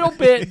little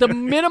bit, the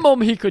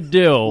minimum he could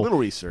do, little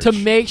research to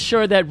make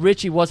sure that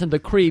Richie wasn't the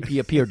creep he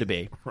appeared to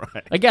be.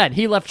 Right. Again,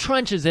 he left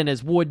trenches in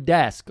his wood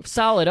desk,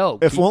 solid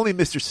oak. If only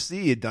Mr.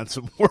 C had done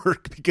some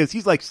work, because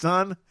he's like,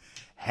 son,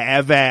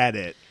 have at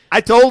it.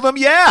 I told him,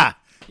 we're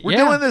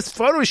Yeah. doing this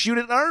photo shoot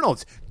at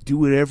Arnold's. Do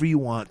whatever you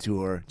want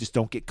to her. Just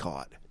don't get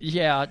caught.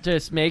 Yeah,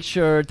 just make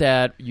sure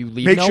that you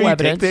leave Make no sure you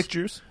evidence. take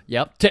pictures.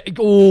 Yep.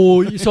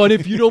 Son,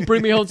 if you don't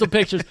bring me home some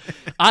pictures.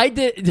 I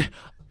did,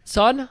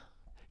 son,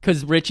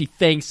 because Richie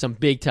thanks him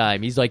big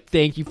time. He's like,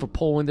 thank you for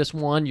pulling this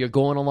one. You're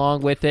going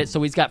along with it.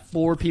 So he's got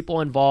 4 people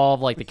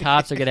involved. Like, the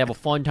cops are going to have a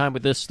fun time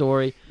with this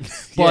story.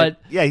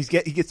 But he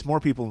gets more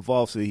people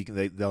involved so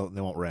they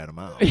won't rat him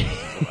out.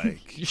 Like,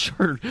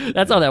 sure,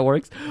 that's how that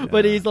works.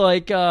 But he's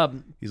like,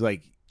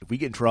 if we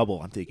get in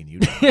trouble, I'm taking you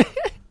down.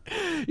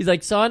 he's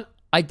like, son,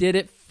 I did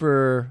it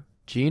for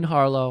Jean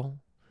Harlow,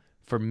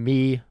 for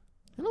me,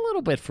 and a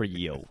little bit for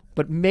you.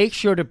 But make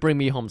sure to bring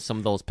me home some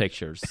of those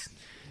pictures.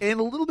 And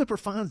a little bit for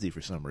Fonzie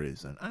for some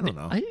reason. I don't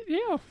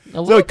know.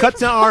 So it cuts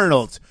to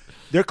Arnold's.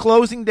 They're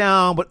closing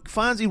down, but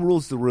Fonzie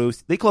rules the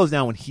roost. They close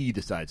down when he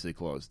decides they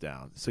close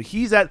down. So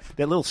he's at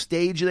that little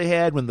stage they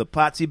had when the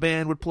Potsy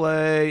band would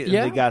play, and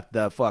Yeah. they got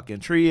the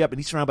fucking tree up, and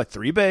he's surrounded by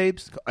 3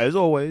 babes, as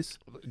always.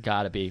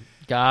 Gotta be.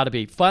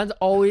 Fonz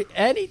always.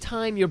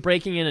 Anytime you're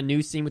breaking in a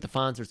new scene with the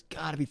Fonz, there's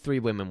gotta be 3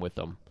 women with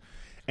them.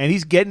 And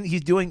he's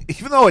doing,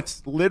 even though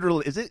it's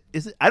literally, is it?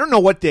 I don't know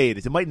what day it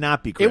is. It might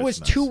not be Christmas. It was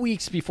 2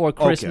 weeks before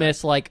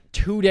Christmas, like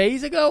 2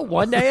 days ago,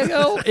 1 day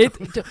ago.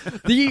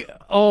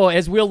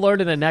 As we'll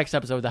learn in the next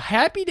episode, the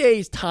Happy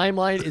Days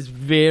timeline is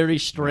very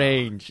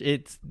strange.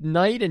 It's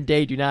night and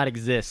day do not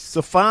exist.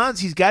 So Fonz,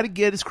 he's got to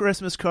get his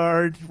Christmas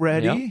card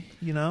ready.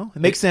 Yep. It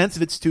makes sense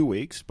if it's 2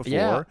 weeks before.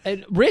 Yeah,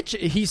 and Rich,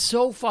 he's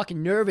so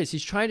fucking nervous.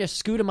 He's trying to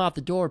scoot him out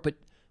the door, but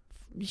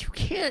you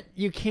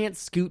can't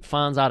scoot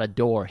Fonz out a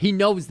door. He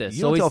knows this.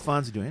 You so don't tell he's-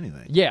 Fonz to do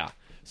anything. Yeah.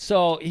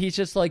 So he's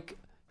just like,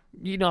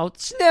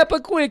 snap a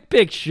quick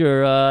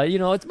picture.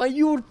 It's my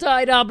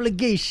Yuletide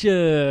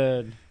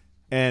obligation.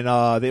 And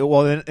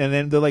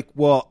then they're like,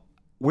 well,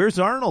 where's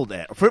Arnold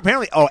at?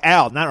 Apparently,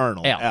 Al, not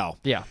Arnold. Al.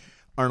 Yeah.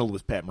 Arnold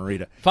was Pat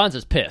Morita. Fonz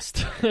is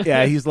pissed.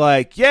 Yeah, he's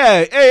like,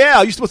 yeah, hey,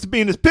 Al, you're supposed to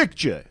be in this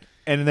picture.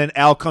 And then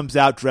Al comes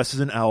out dressed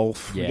as an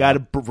elf. Yeah. You got a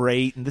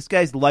beret, and this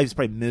guy's life is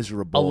probably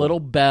miserable. A little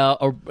bell,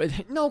 or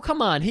no,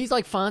 come on. He's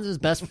like Fonz's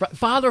best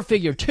father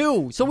figure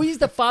too. So he's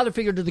the father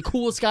figure to the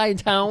coolest guy in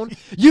town.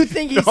 You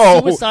think he's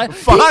suicidal?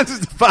 Fonz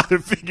is the father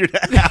figure to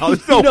Al.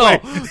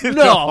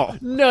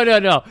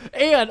 No.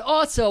 And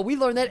also, we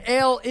learned that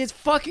Al is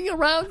fucking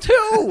around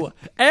too.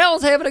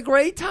 Al's having a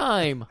great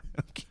time.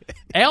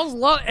 Al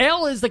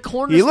is the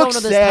cornerstone He looks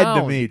of this sad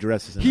town. to me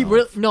dressed as an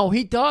elf. No,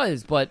 he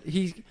does, but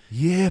he.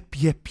 Yep.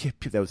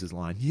 That was his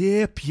line.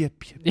 Yep.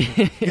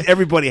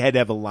 Everybody had to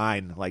have a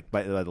line like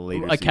by the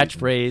later A season.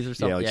 catchphrase or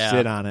something. Yeah, like Yeah.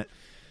 sit on it.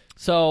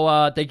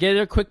 So they get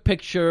a quick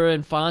picture,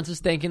 and Fonz is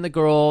thanking the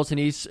girls, and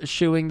he's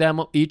shooing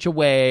them each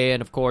away.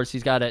 And of course,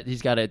 he's got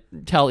to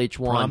tell each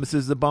one.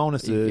 Promises the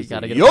bonuses. You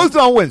gotta get yours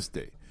on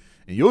Wednesday,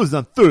 and yours is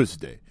on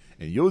Thursday,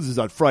 and yours is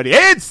on Friday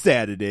and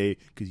Saturday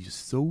because you're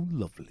so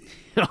lovely.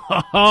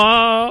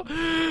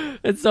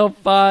 It's so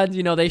fun.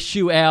 You know, they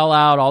shoo Al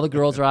out. All the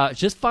girls are out. It's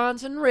just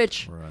Fonz and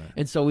Rich. Right.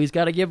 And so he's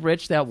got to give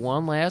Rich that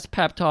one last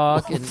pep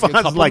talk and a Fonz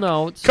couple is like,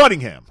 notes.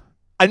 Cunningham,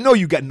 I know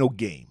you got no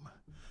game,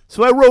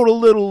 so I wrote a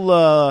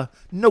little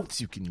notes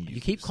you can use.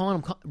 You keep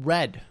calling him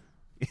Red.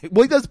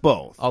 Well, he does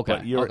both. Okay,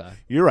 but you're okay.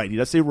 right. He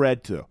does say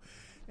red too,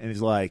 and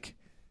he's like,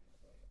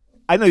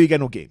 I know you got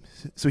no game,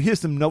 so here's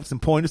some notes, some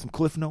pointers, some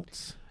cliff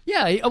notes.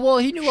 Yeah, he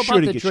knew Sure about to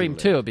the get you dream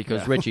there. too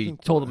because Richie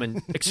told him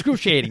in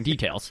excruciating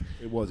details.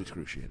 It was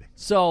excruciating.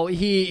 So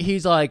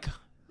he's like,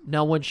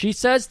 now when she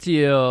says to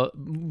you,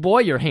 boy,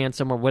 you're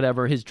handsome or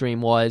whatever his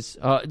dream was,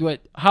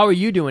 how are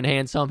you doing,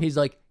 handsome? He's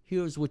like,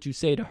 here's what you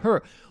say to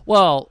her.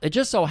 Well, it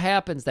just so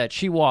happens that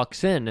she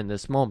walks in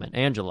this moment,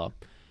 Angela,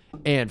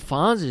 and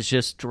Fonz is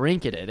just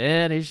drinking it,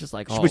 and he's just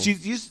like, oh. But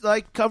she's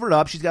like covered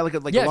up. She's got like a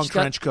long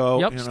trench coat.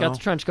 Yep, you she's know? got the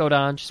trench coat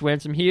on. She's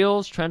wearing some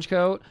heels, trench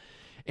coat,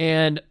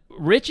 and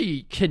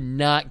Richie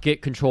cannot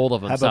get control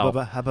of himself.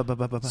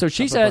 So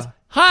she says,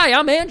 hi,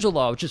 I'm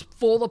Angelo, just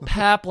full of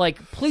pep,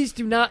 like, please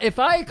do not, if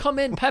I come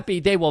in peppy,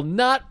 they will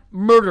not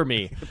murder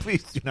me.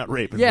 Please do not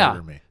rape and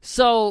murder me.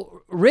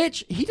 So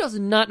Rich, he does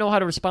not know how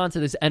to respond to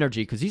this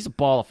energy because he's a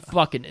ball of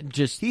fucking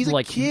just He's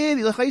like a kid.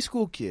 He's a high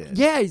school kid.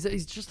 Yeah,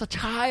 he's just a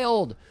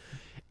child.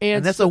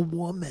 And that's a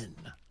woman.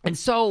 And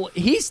so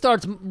he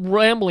starts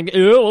rambling.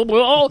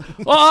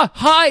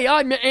 Hi,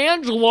 I'm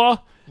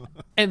Angela.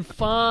 And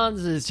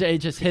Fonz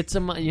just hits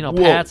him,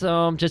 pats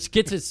him, just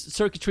gets his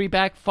circuitry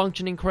back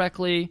functioning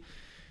correctly.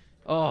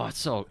 Oh,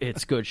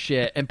 it's good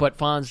shit. But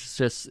Fonz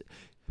just,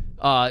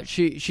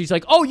 she's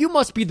like, oh, you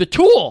must be the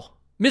Tool,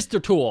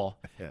 Mr. Tool.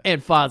 Yeah.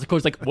 And Fonz, of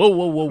course, like,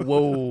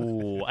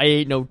 whoa, I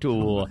ain't no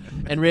tool.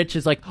 And Rich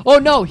is like, oh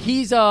no,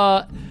 he's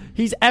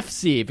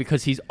FC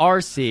because he's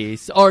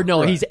RC, or no,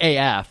 right. He's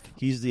AF.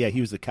 He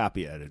was the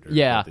copy editor.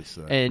 Yeah,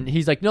 and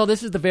he's like, no,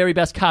 this is the very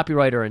best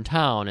copywriter in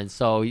town, and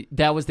so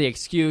that was the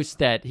excuse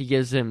that he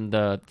gives him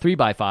the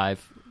 3x5.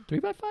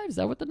 3x5? Is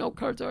that what the note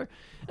cards are?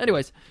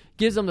 Anyways,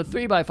 gives him the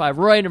 3x5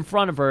 right in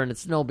front of her, and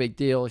it's no big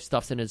deal. He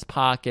stuffs it in his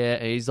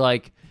pocket, and he's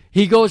like,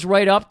 he goes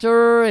right up to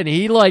her, and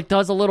he like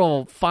does a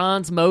little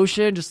Fonz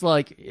motion, just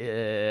like,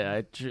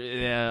 I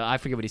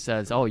forget what he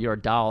says. Oh, you're a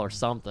doll or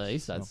something. He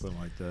says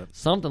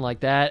something like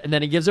that. And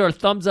then he gives her a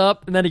thumbs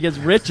up, and then he gives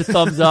Rich a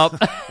thumbs up.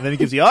 And then he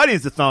gives the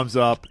audience a thumbs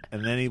up,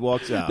 and then he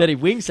walks out. Then he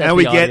winks at and the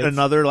we audience. get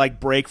another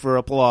like break for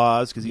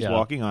applause because he's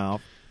walking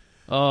off.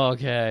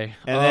 Okay.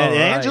 And then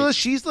Angela,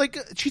 she's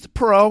a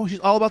pro. She's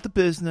all about the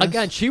business.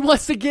 Again, she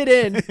wants to get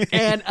in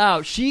and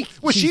out. She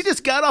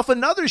just got off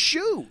another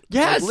shoot.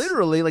 Yes. Like,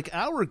 literally, like an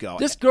hour ago.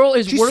 This girl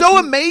is She's working. so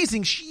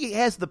amazing. She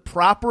has the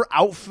proper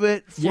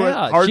outfit for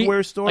a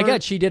hardware store. Again,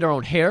 she did her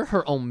own hair,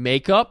 her own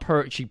makeup.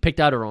 She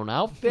picked out her own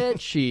outfit.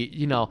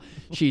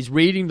 She's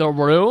reading the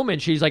room, and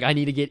she's like, I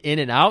need to get in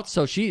and out.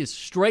 So she is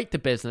straight to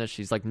business.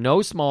 She's like,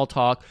 no small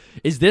talk.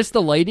 Is this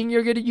the lighting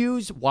you're going to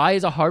use? Why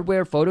is a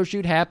hardware photo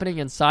shoot happening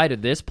inside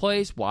of this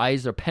place? Why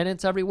is there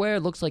pennants everywhere? It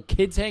looks like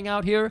kids hang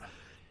out here.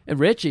 And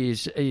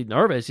Richie's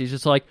nervous. He's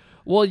just like,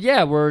 well,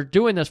 yeah, we're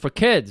doing this for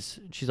kids.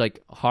 She's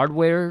like,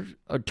 hardware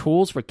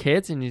tools for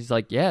kids? And he's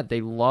like, yeah,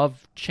 they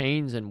love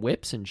chains and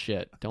whips and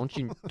shit. Don't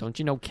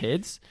you know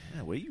kids?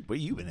 Yeah, where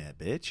you been at,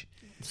 bitch?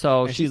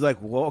 So she's like,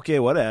 well, okay,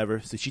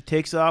 whatever. So she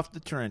takes off the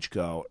trench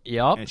coat.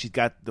 Yep. And she's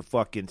got the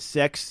fucking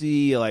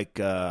sexy, like,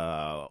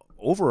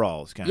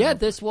 overalls kind of. Yeah,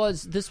 this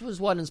was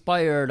what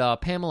inspired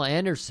Pamela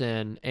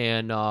Anderson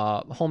and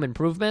Home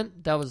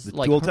Improvement. That was the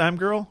like Tool Time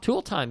Girl?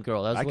 Tool Time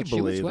Girl. That's what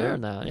she was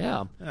wearing that.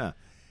 Yeah. Yeah.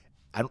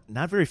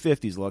 Not very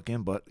 50s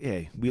looking, but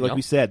hey,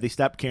 we said, they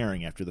stopped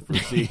caring after the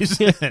first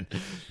season.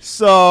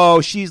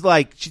 So she's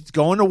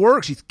going to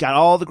work. She's got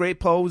all the great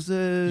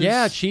poses.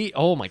 Yeah,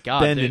 oh my God.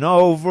 Bending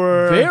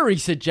over. Very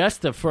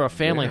suggestive for a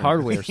family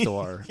hardware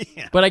store.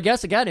 Yeah. But I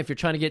guess, again, if you're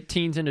trying to get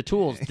teens into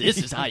tools, this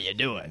is how you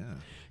do it.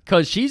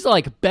 Because she's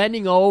like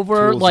bending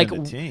over. Tools like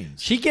into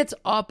teens. She gets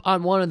up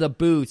on one of the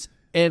boots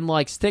and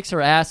like sticks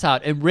her ass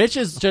out. And Rich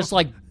is just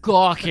like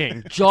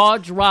gawking, jaw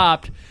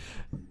dropped.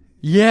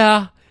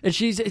 Yeah. And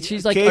she's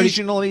like,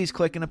 occasionally he's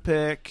clicking a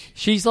pic.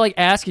 she's like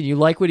asking, you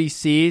like what he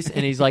sees?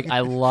 And he's like, I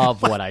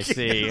love what I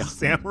see.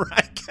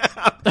 Samurai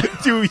Cop.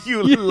 Do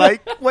you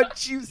like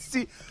what you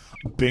see?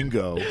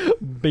 Bingo.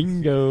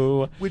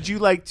 Bingo. Would you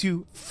like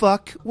to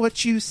fuck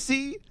what you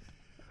see?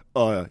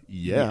 Yeah.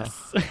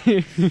 Yes.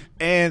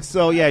 And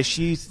so yeah,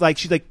 she's like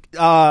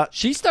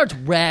She starts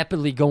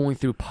rapidly going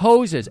through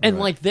poses and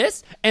like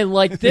this and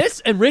like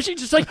this, and Richie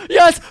just like,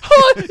 yes,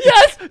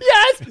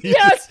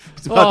 yes.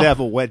 he's about to have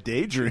a wet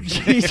daydream.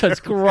 Jesus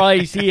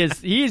Christ, he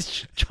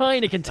is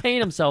trying to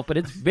contain himself, but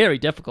it's very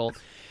difficult.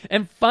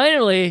 And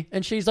finally,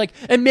 and she's like,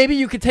 and maybe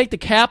you could take the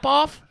cap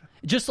off.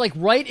 Just like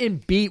right in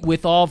beat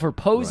with all of her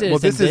poses. Well,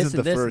 this and isn't and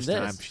the this first and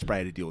time this. she's probably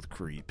had to deal with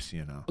creeps,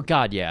 you know.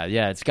 God, yeah,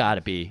 it's got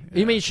to be.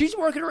 I mean, she's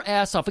working her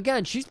ass off.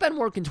 Again, she's been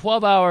working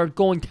 12 hours,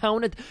 going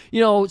down at,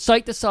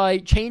 site to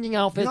site, changing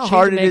outfits, You know how changing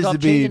hard it is makeup, to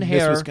be changing Miss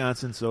hair.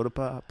 Wisconsin Soda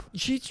Pop?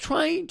 She's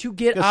trying to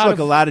get Just out like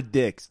of. a lot of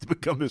dicks to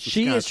become Miss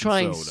She Wisconsin is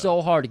trying Soda.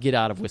 so hard to get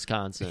out of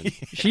Wisconsin.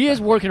 She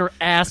is working her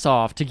ass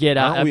off to get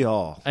out. Aren't we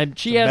all? And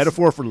she It's a has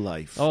metaphor for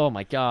life. Oh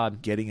my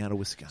God. Getting out of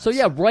Wisconsin. So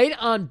yeah, right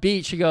on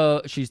beat,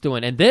 she's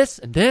doing and this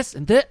and this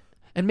and this,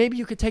 and maybe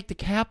you could take the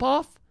cap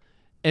off.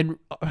 And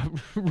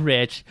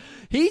Rich,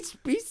 he's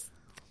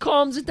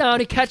calms it down.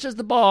 He catches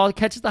the ball,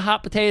 catches the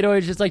hot potato.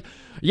 He's just like,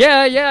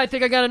 yeah, I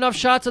think I got enough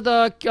shots of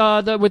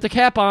the with the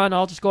cap on.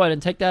 I'll just go ahead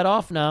and take that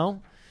off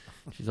now.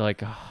 She's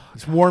like, oh.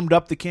 It's warmed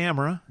up the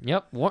camera.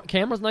 Yep,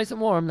 camera's nice and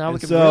warm. Now we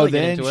can So really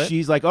then get into it.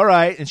 she's like, all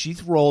right, and she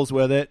rolls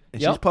with it,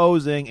 and she's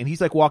posing, and he's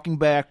like walking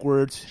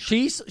backwards.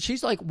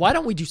 She's like, why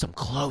don't we do some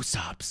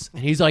close-ups?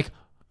 And he's like,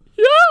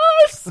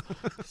 yes!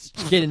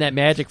 Getting that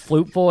magic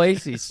flute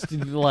voice. He's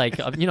like,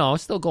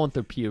 still going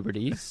through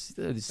puberty. He's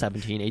a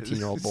 17,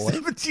 18-year-old boy.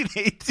 17,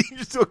 18,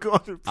 you're still going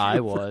through puberty. I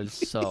was,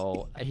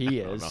 so he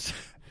is.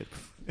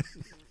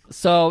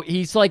 So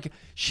he's like,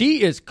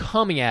 she is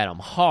coming at him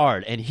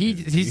hard, and he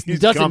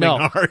doesn't coming know.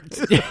 hard.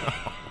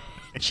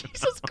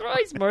 Jesus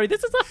Christ, Murray,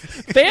 this is a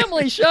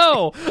family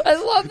show. I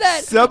love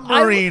that.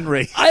 Submarine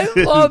race. I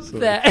love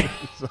that.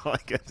 That's all I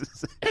got to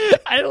say.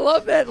 I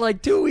love that.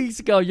 Like 2 weeks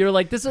ago, you're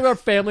like, "This is our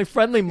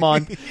family-friendly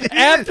month."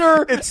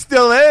 After it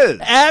still is.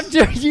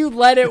 After you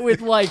led it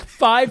with like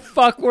 5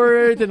 fuck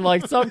words and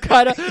like some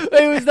kind of,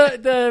 it was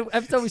the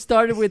episode we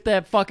started with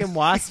that fucking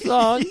Wasp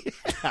song.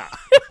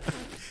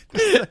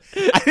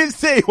 I didn't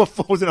say it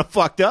wasn't a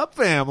fucked up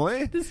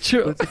family. It's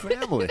true. It's a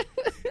family.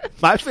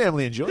 My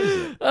family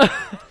enjoys it.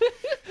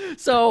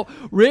 So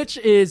Rich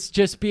is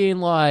just being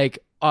like,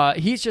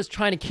 he's just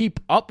trying to keep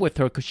up with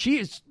her because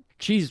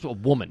she's a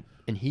woman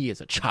and he is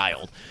a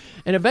child.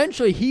 And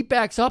eventually he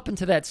backs up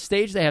into that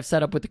stage they have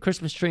set up with the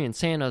Christmas tree and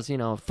Santa's,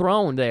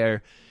 throne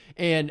there,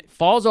 and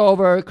falls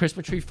over.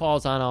 Christmas tree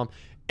falls on him.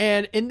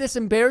 And in this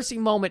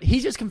embarrassing moment, he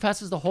just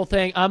confesses the whole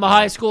thing. I'm a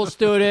high school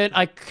student.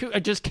 I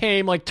just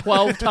came like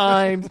 12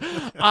 times.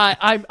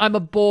 I'm a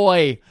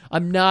boy.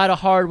 I'm not a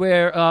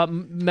hardware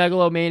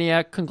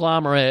megalomaniac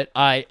conglomerate.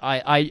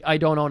 I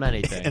don't own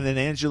anything. And then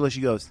Angela,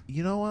 she goes,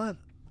 you know what?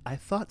 I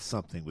thought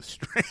something was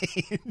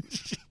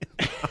strange.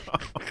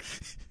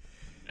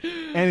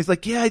 And he's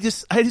like, yeah, I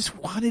just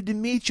wanted to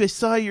meet you. I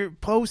saw your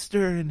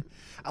poster, and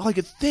all I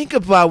could think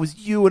about was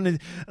you, and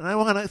I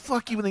want to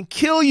fuck you and then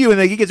kill you. And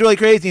then he gets really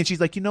crazy, and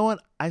she's like, you know what?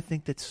 I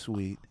think that's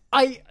sweet.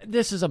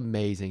 This is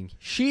amazing.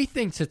 She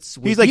thinks it's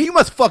sweet. He's like, you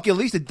must fuck at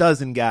least a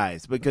dozen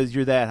guys because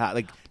you're that hot.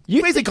 Like,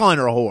 you're basically calling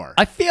her a whore.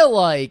 I feel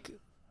like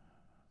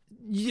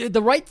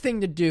the right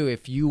thing to do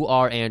if you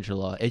are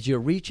Angela is you're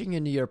reaching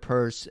into your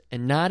purse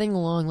and nodding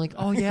along like,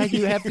 oh yeah,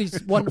 you have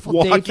these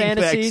wonderful day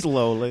fantasies. Back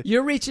slowly.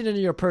 You're reaching into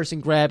your purse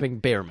and grabbing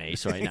bear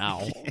mace right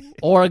now.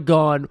 Or a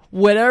gun,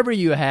 whatever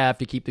you have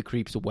to keep the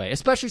creeps away.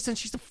 Especially since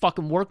she's a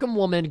fucking working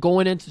woman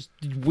going into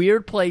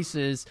weird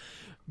places.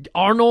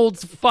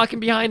 Arnold's fucking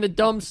behind the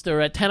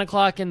dumpster at 10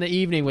 o'clock in the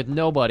evening with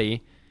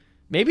nobody.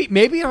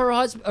 Maybe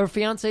her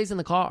fiance's in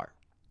the car.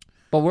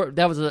 But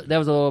that was a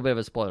little bit of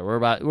a spoiler.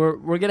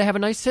 We're gonna have a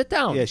nice sit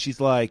down. Yeah,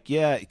 she's like,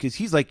 yeah, because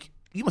he's like,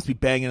 you must be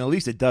banging at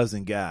least a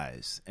dozen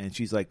guys, and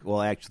she's like,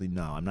 well, actually,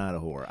 no, I'm not a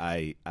whore.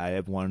 I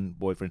have one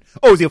boyfriend.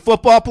 Oh, is he a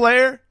football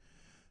player?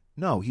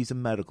 No, he's a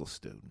medical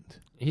student.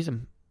 He's a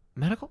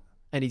medical,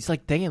 and he's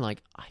like thinking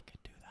like, I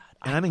could do that.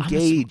 And I'm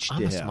engaged.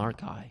 I'm a to him. smart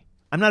guy.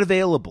 I'm not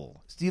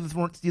available. See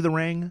the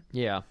ring?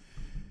 Yeah.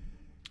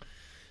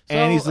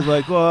 And he's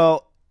like,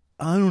 well,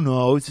 I don't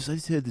know. It's just I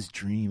just had this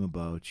dream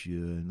about you,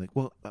 and like,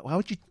 well, why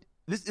would you?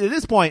 At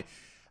this point,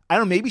 I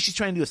don't know. Maybe she's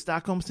trying to do a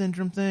Stockholm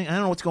syndrome thing. I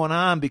don't know what's going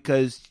on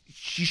because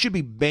she should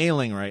be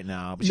bailing right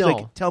now. But she's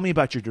like, tell me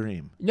about your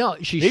dream. No,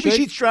 maybe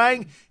she's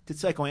trying to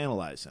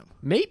psychoanalyze him.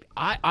 Maybe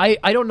I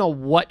don't know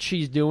what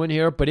she's doing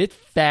here, but it's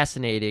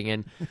fascinating.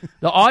 And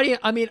the audience,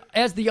 I mean,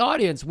 as the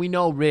audience, we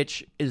know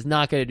Rich is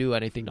not going to do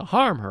anything to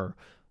harm her.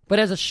 But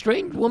as a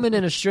strange woman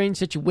in a strange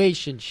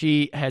situation,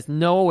 she has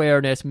no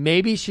awareness.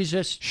 Maybe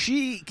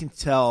she can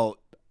tell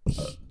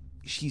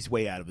she's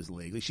way out of his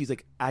league. Like, she's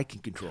like, I can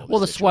control. Well,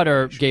 the this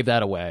sweater situation. gave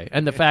that away,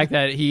 and the fact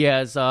that he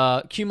has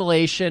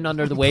accumulation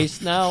under the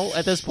waist now.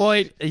 At this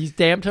point, he's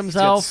damned That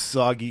himself.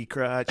 soggy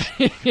crotch,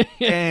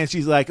 and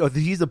she's like, "Oh,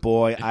 he's a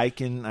boy. I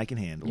can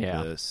handle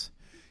Yeah. this."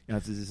 You know,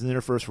 this isn't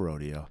her first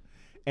rodeo,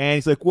 and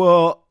he's like,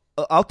 "Well,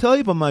 I'll tell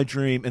you about my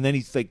dream." And then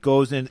he's like,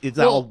 goes in. It's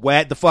all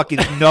wet. The fucking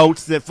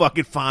notes that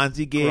fucking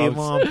Fonzie gave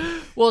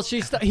him. Well,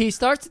 he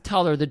starts to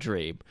tell her the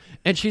dream,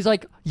 and she's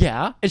like,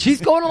 "Yeah," and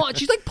she's going along.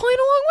 She's like playing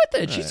along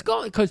with it. She's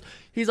going because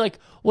he's like,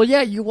 "Well,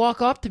 yeah." You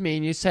walk up to me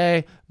and you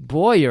say,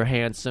 "Boy, you're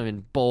handsome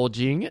and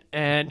bulging,"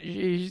 and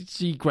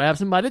she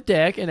grabs him by the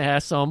dick and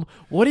asks him,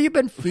 "What have you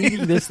been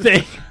feeding this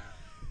thing?"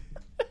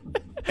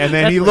 And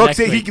then That's he for looks next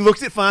at week. he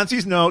looks at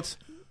Fonzie's notes.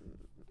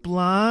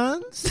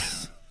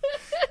 Blondes.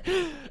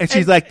 And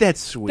she's like, "That's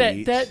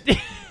sweet."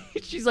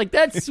 She's like,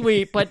 "That's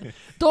sweet, but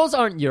those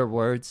aren't your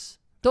words.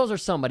 Those are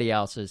somebody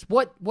else's.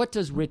 What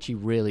does Richie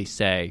really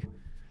say?"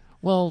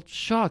 "Well,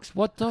 shucks,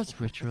 what does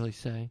Rich really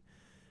say?"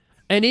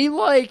 And he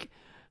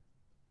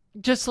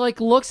just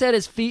looks at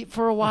his feet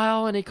for a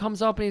while, and he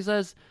comes up and he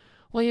says,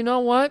 "Well, you know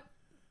what?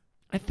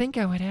 I think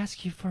I would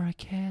ask you for a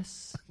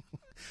kiss."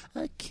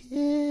 A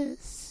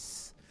kiss.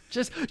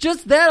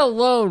 Just that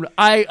alone,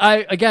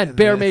 I again,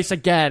 Bear Mace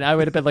again. I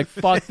would have been like,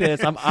 "Fuck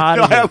this, I'm out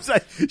No, of I here." was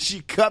like, she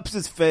cups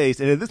his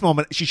face, and at this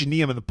moment, she should knee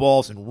him in the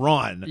balls and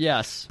run.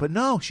 Yes, But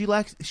no, she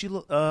puts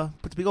a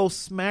big old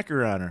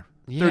smacker on her.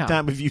 Yeah. Third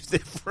time we've used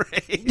that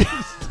phrase.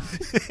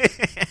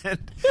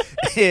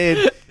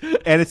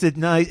 and it's a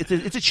nice,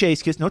 it's a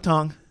chase kiss, no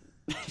tongue,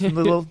 just a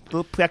little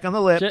peck on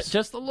the lips.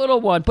 just a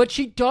little one, but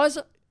she does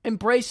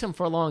embrace him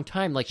for a long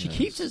time. Like she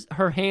keeps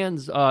her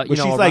hands, But she's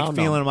like around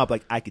feeling him. him up,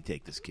 like I could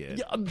take this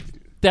kid.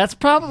 That's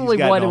probably He's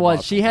got what no it was.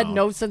 muscle She had now.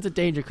 no sense of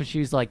danger because she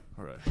was like,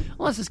 Right.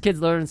 unless this kid's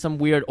learning some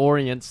weird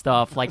Orient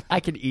stuff, like I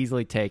could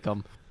easily take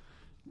him.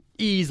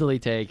 Easily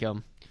take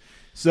him.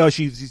 So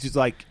she's just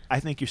like, I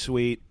think you're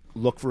sweet.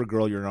 Look for a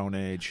girl your own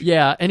age.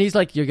 Yeah, and he's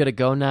like, "You're gonna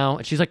go now?"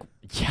 And she's like,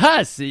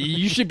 "Yes,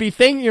 you should be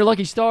thanking your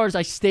lucky stars.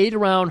 I stayed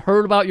around,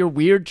 heard about your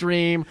weird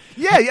dream."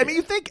 Yeah, I mean,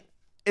 you think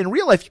in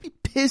real life you'd be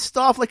pissed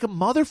off like a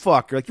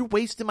motherfucker. Like, you're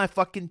wasting my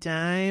fucking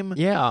time.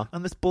 Yeah.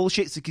 On this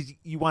bullshit because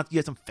you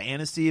had some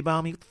fantasy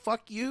about me.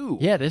 Fuck you.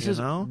 Yeah, this you is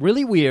know?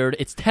 really weird.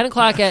 It's 10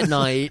 o'clock at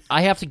night.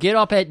 I have to get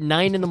up at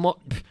 9 in the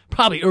morning,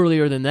 probably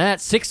earlier than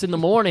that, 6 in the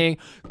morning,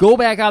 go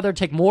back out there,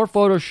 take more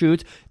photo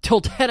shoots till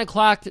 10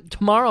 o'clock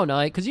tomorrow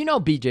night, because you know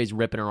BJ's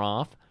ripping her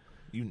off.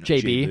 You know,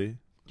 JB.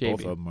 Both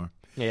of them are.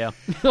 Yeah.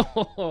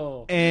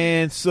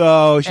 And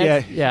so,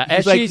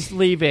 As like, she's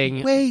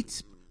leaving.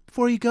 wait,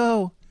 before you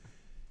go,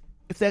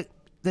 if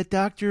that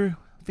doctor,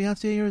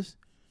 fiance of yours,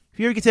 if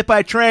he ever gets hit by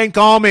a train,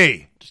 call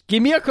me. Just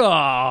give me a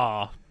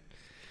call.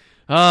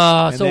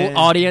 So then-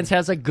 audience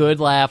has a good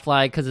laugh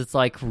line because it's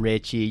like,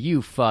 "Richie,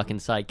 you fucking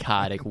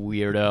psychotic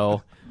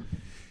weirdo."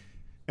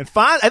 And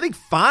I think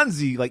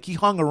Fonzie, like, he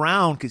hung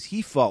around because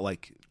he felt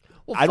like,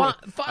 Well,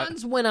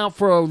 Fonz went out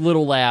for a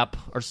little lap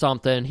or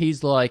something.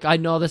 He's like, "I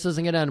know this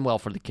isn't going to end well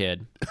for the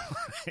kid."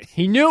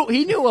 He knew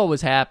what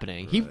was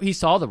happening. He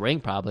saw the ring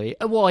probably.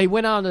 Well, he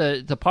went out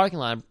to the parking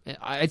lot.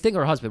 I think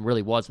her husband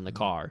really was in the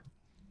car.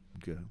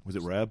 was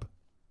it Reb?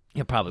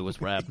 It probably was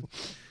Reb.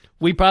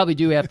 We probably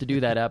do have to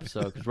do that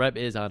episode because Reb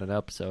is on an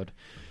episode.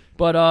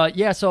 But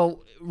yeah,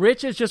 so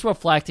Rich is just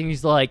reflecting.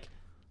 He's like,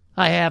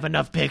 "I have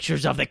enough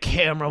pictures of the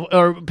camera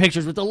or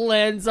pictures with the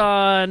lens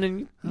on,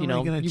 and you know,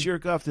 I'm gonna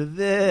jerk off to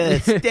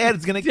this.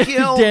 Dad's gonna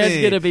kill Dad's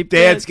me. gonna be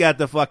Dad's pissed. got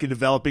the fucking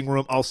developing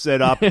room all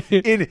set up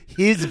in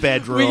his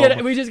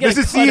bedroom. We just get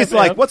a Mrs. C cut is of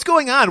like, him. "What's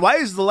going on? Why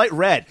is the light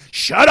red?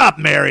 Shut up,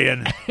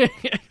 Marion."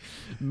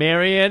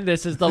 Marion,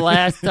 this is the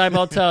last time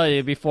I'll tell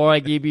you before I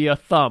give you a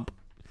thump.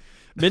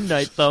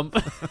 Midnight thump."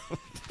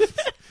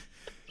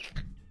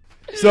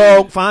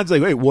 So Fonz's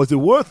like, "Wait, was it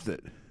worth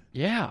it?"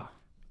 Yeah.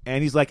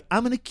 And he's like,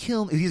 "I'm gonna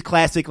kill." He's a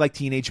classic like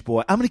teenage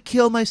boy. "I'm gonna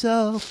kill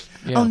myself.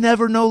 Yeah. I'll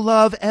never know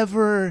love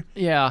ever."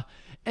 Yeah.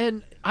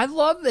 And I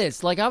love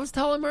this. Like, I was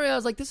telling Maria, I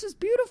was like, this is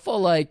beautiful.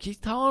 Like, he's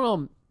telling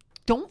him,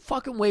 don't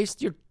fucking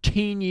waste your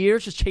teen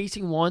years just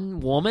chasing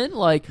one woman.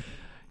 Like,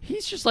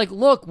 he's just like,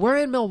 look, we're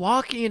in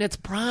Milwaukee and it's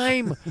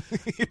prime.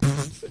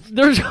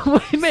 There's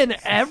women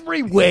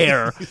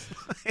everywhere.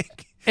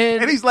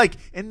 And he's like,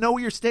 "And know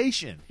your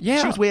station."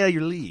 Yeah. She was way out of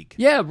your league.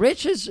 Yeah,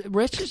 Rich is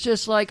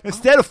just like,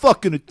 Instead of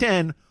fucking a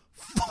 10,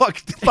 fuck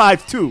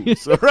 5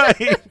 twos. All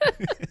right.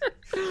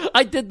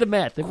 I did the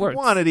math. It works.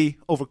 Quantity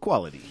over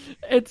quality.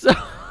 It's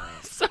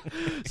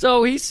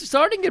so he's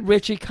starting to get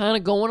Richie kind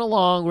of going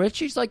along.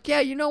 Richie's like,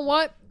 "Yeah, you know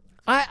what?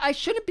 I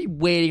shouldn't be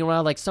waiting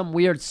around like some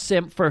weird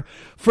simp for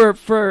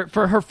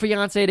her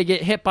fiance to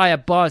get hit by a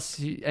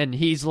bus." And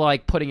he's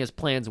like putting his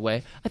plans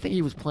away. I think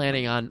he was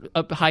planning on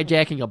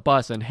hijacking a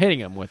bus and hitting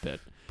him with it.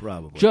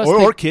 Probably.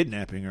 Or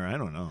kidnapping her. I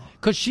don't know.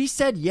 Because she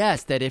said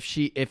yes, that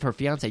if her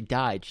fiance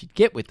died, she'd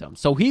get with him.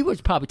 So he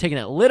was probably taking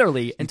it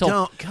literally until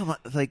Don't, come on.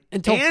 Like,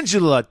 until-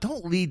 Angela,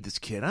 don't lead this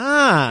kid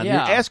on.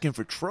 Yeah. You're asking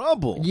for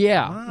trouble.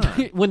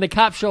 yeah. When the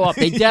cops show up,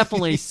 they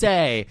definitely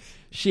say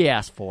she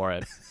asked for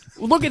it.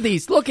 Look at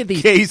these.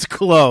 Case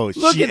closed.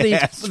 Look She at these.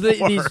 asked for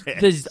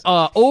it. These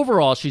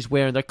overalls she's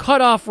wearing. They're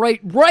cut off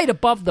right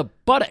above the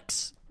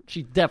buttocks.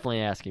 She's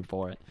definitely asking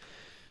for it.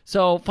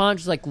 So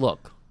Fonz's like,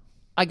 look,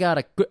 I got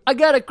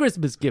a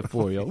Christmas gift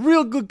for you.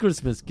 Real good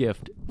Christmas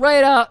gift.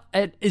 Right out,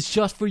 and it's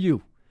just for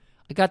you.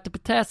 I got the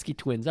Petoskey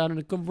twins out in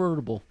a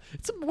convertible.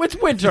 It's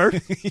winter.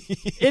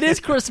 It is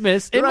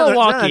Christmas in They're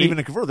Milwaukee. not even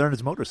a convertible. They're on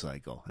his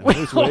motorcycle. And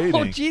he's waiting.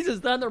 Oh, Jesus,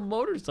 they're on their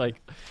motorcycle.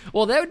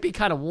 Well, that would be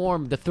kind of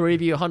warm, the three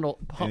of you And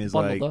he's bundled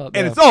like, up.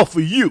 and yeah. it's all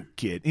for you,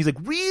 kid. And he's like,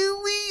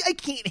 really? I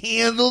can't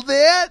handle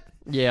that.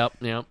 Yep.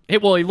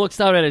 Well, he looks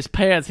down at his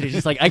pants, and he's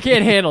just like, I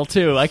can't handle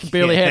two. I can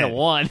barely Yeah. handle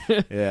one.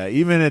 Yeah,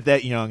 even at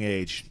that young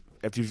age,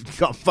 after you've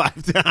come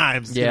 5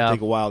 times, it's Yeah. going to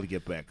take a while to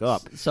get back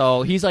up.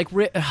 So he's like,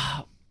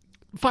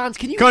 Fonz,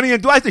 can you... Cunningham,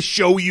 do I have to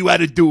show you how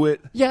to do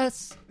it?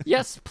 Yes,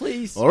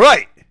 please. All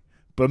right,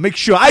 but make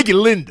sure I get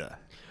Linda.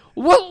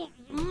 Well,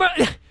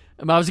 I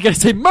was going to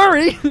say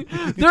Murray.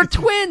 They're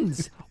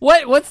twins.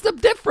 What's the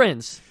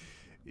difference?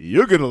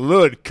 You're going to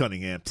learn,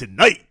 Cunningham,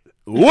 tonight.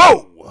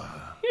 Whoa!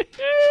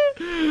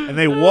 And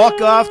they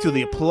walk off to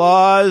the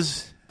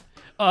applause.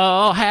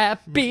 Oh,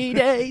 happy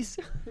days.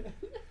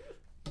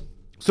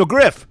 So,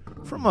 Griff,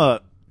 from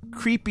a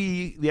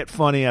creepy yet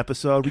funny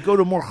episode, we go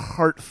to a more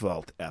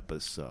heartfelt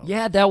episode.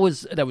 Yeah, that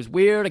was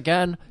weird.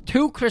 Again,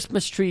 2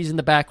 Christmas trees in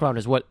the background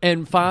is what,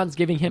 and Fonz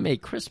giving him a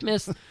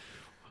Christmas.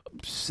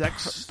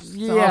 Sex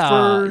Yeah,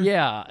 offer.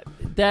 yeah.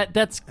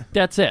 That's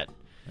it.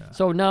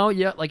 So now,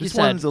 like This you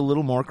said, one's a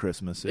little more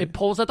Christmassy. it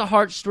pulls at the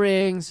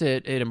heartstrings.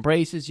 It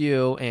embraces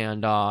you,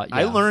 and yeah.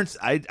 I learned.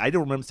 I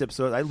don't remember this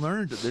episode. I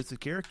learned that there's a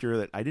character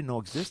that I didn't know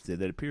existed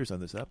that appears on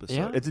this episode.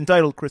 Yeah. It's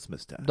entitled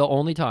Christmas Time. The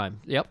only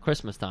time. Yep,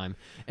 Christmas time.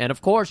 And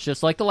of course,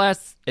 just like the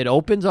last, it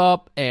opens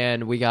up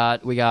and we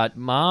got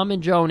Mom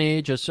and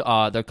Joni just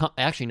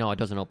actually no, it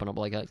doesn't open up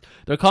like that.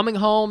 They're coming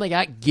home, they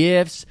got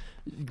gifts,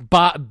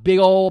 big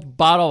old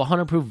bottle of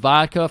 100 proof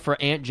vodka for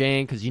Aunt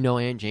Jane cuz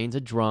Aunt Jane's a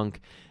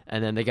drunk,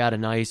 and then they got a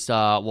nice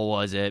what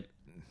was it?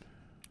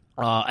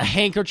 A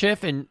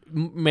handkerchief, and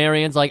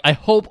Marian's like, I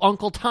hope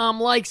Uncle Tom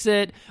likes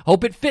it.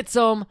 Hope it fits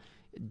him.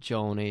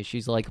 Joni,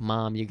 she's like,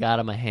 Mom, you got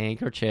him a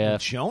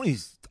handkerchief.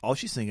 Joni's all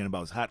she's thinking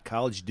about is hot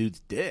college dudes'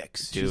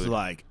 dicks. She's Dude.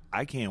 like,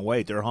 I can't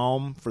wait. They're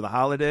home for the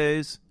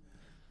holidays.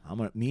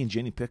 Me and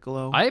Jenny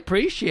Piccolo. I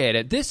appreciate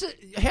it.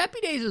 Happy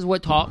Days is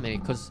what taught me,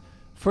 because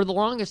for the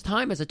longest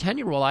time as a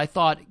 10-year-old, I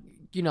thought,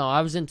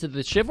 I was into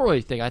the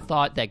chivalry thing. I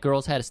thought that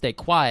girls had to stay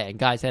quiet and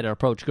guys had to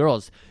approach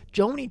girls.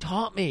 Joni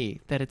taught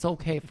me that it's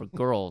okay for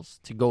girls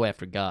to go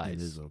after guys.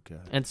 It is okay.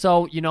 And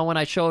so, when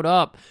I showed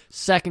up,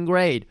 2nd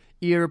grade,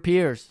 ear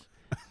pierced.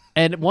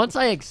 And once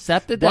I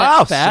accepted that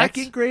Wow, fact,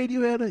 2nd grade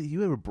you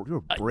were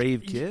a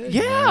brave kid.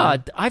 yeah,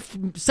 man. I've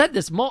said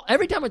this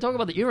every time I talk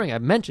about the earring. I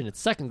mention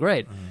it's 2nd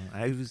grade.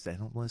 I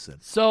don't listen.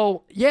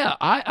 So yeah,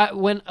 I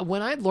when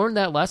I learned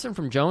that lesson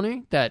from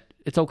Joni that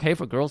it's okay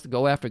for girls to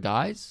go after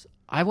guys,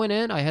 I went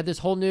in. I had this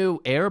whole new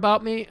air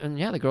about me, and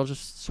yeah, the girls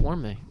just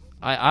swarmed me.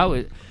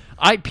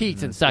 I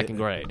peaked in 2nd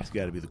grade. It's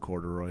got to be the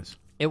corduroys.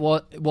 It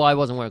was I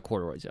wasn't wearing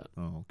corduroys yet.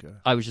 Oh, okay.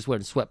 I was just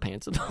wearing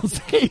sweatpants in those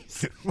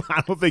days.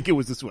 I don't think it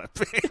was the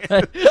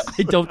sweatpants.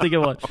 I don't think it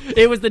was.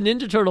 It was the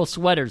Ninja Turtle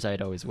sweaters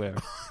I'd always wear.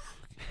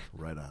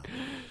 Right on.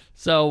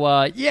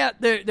 So, yeah,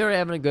 they're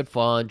having a good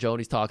fun.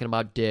 Joni's talking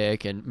about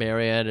Dick, and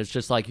Marianne is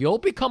just like, you'll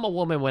become a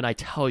woman when I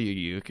tell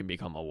you can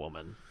become a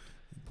woman.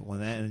 But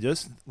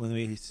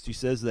when she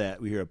says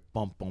that, we hear a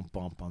bump, bump,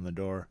 bump on the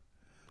door.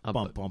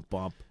 Bump, bump,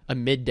 bump. A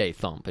midday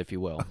thump, if you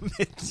will.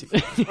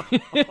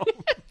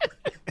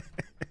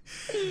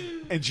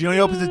 And Joni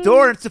opens the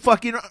door, and it's the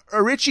fucking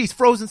Richie's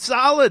frozen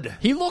solid.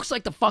 He looks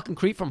like the fucking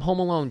creep from Home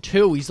Alone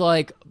 2. He's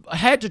like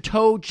head to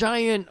toe,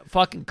 giant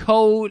fucking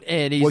coat,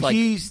 and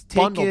he's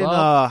taking bundled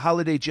up. a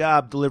holiday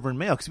job delivering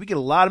mail because we get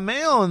a lot of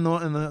mail in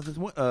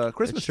the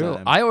Christmas It's true.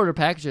 time. I ordered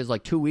packages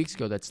like 2 weeks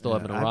ago that still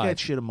haven't I've got arrived.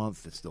 shit a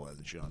month that still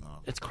hasn't shown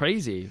up. It's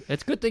crazy.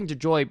 It's a good thing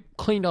Joy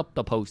cleaned up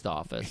the post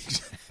office.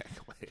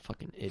 Exactly.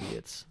 Fucking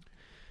idiots.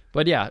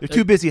 But yeah, They're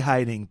too busy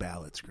hiding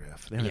ballots,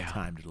 Griff. They don't have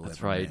time to deliver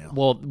that's right. mail.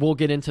 Well, we'll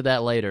get into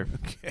that later.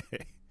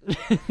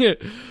 Okay.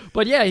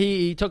 But yeah,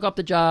 he took up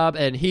the job,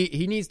 and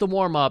he needs to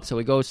warm up, so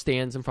he goes,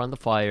 stands in front of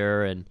the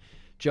fire, and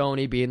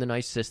Joni, being the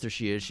nice sister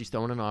she is, she's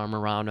throwing an arm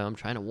around him,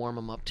 trying to warm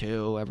him up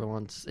too.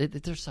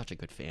 They're such a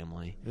good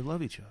family. They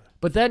love each other.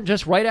 But then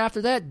just right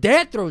after that,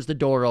 Dad throws the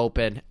door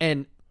open,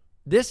 and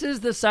this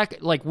is the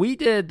second, like we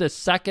did the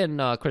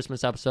second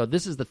Christmas episode.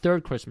 This is the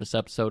 3rd Christmas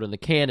episode in the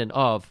canon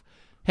of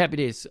Happy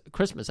Days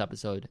Christmas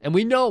episode. And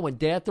we know when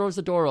Dad throws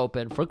the door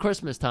open for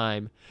Christmas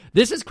time,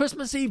 this is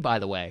Christmas Eve, by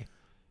the way.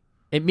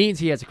 It means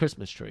he has a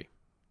Christmas tree.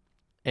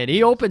 And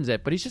he opens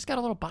it, but he's just got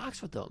a little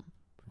box with him.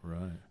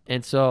 Right.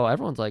 And so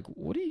everyone's like,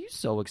 what are you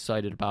so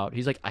excited about?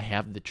 He's like, I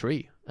have the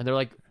tree. And they're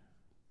like,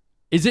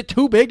 is it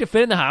too big to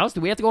fit in the house?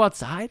 Do we have to go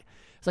outside?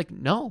 It's like,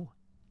 no,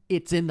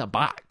 it's in the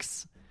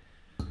box.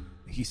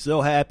 He's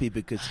so happy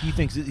because he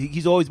thinks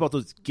he's always about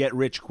those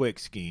get-rich-quick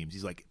schemes.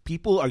 He's like,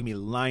 people are going to be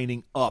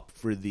lining up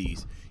for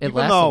these. It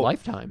lasts a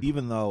lifetime.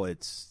 Even though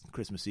it's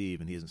Christmas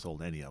Eve and he hasn't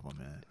sold any of them,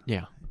 man.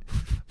 Yeah.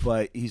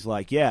 But he's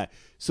like, yeah.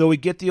 So we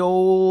get the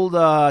old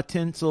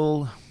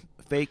tinsel,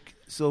 fake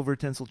silver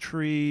tinsel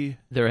tree.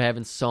 They're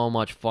having so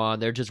much fun.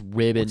 They're just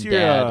ribbing What's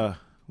Dad.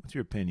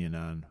 your opinion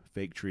on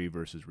fake tree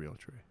versus real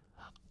tree?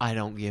 I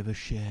don't give a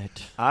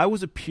shit. I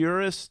was a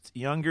purist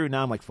younger.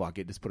 Now I'm like, fuck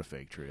it, just put a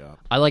fake tree up.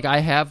 I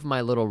have my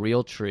little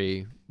real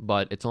tree,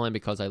 but it's only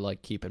because I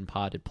like keeping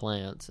potted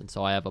plants, and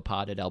so I have a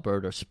potted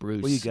Alberta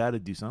spruce. Well, you got to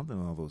do something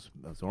with all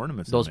those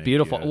ornaments. Those they make,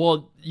 beautiful. yeah.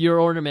 Well,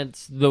 your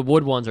ornaments, the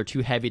wood ones are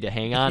too heavy to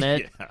hang on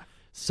it. Yeah.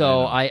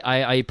 So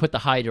I put the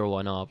Hydra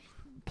one up.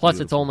 Plus, it's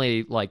Beautiful.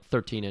 only like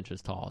 13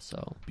 inches tall.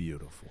 So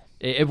Beautiful.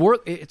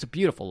 it's a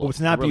beautiful look. What's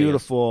not It really is.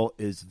 beautiful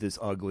is this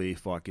ugly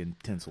fucking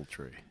tinsel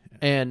tree.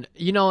 And,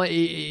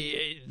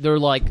 they're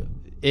like,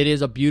 it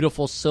is a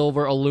beautiful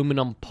silver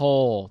aluminum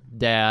pole,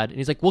 Dad. And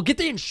he's like, well, get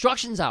the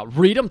instructions out.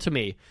 Read them to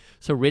me.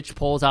 So Rich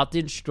pulls out the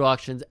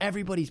instructions.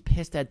 Everybody's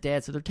pissed at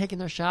Dad, so they're taking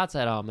their shots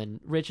at him. And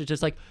Rich is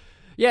just like,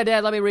 yeah,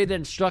 Dad, let me read the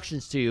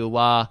instructions to you.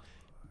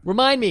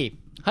 Remind me,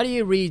 how do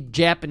you read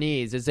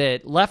Japanese? Is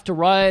it left to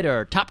right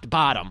or top to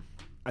bottom?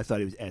 I thought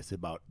he was asked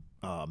about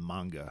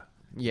manga.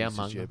 Yeah, This is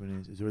manga.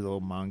 Japanese. Is there a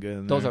little manga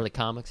in Those there? are the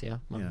comics, yeah.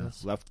 Yeah,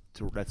 mangas. left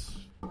to that's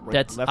right,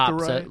 That's left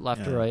opposite, to right.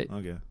 left to Yeah, right.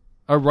 Okay,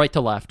 Or right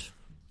to left.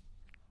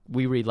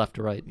 We read left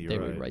to right. You're They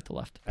right. read right to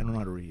left. I don't know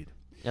how to read.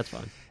 That's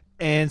fine.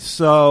 And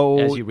so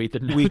As you read the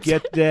we notes.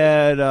 get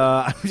that.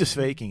 I'm just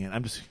faking it.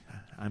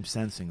 I'm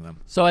sensing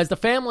them. So as the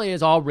family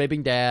is all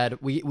ribbing Dad,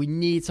 we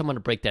need someone to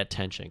break that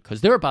tension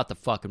because they're about to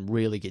fucking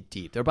really get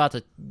deep. They're about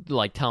to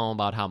like tell him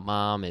about how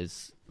Mom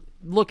is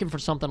looking for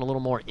something a little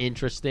more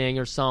interesting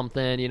or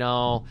something,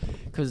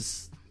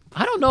 because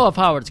I don't know if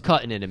Howard's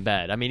cutting it in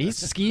bed. I mean, he's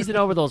skeezing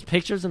over those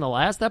pictures in the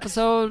last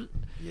episode.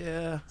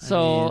 Yeah.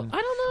 So, I don't know.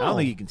 I don't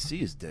think you can see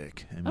his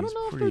dick. I don't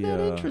know if they're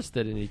that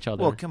interested in each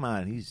other. Well, come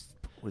on.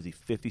 Was he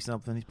 50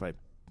 something? He's probably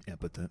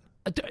impotent.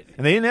 And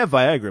they didn't have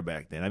Viagra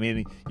back then. I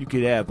mean, you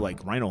could have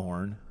like rhino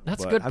horn.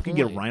 That's a but good How can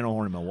you get point. rhino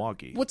horn in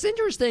Milwaukee? What's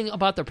interesting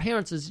about their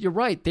parents is you're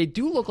right. They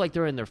do look like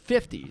they're in their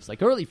 50s,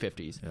 like early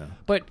 50s. Yeah.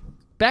 But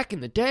back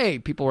in the day,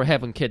 people were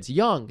having kids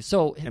young.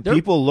 So And they're-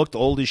 people looked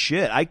old as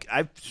shit.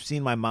 I've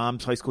seen my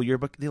mom's high school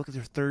yearbook. They look like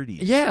they're 30s.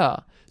 Yeah.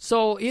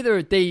 So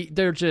either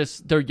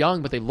they're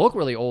young, but they look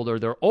really old, or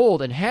they're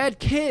old and had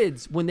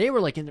kids when they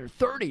were like in their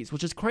 30s,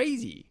 which is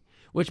crazy.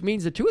 Which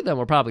means the two of them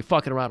were probably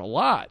fucking around a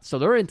lot. So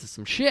they're into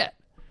some shit.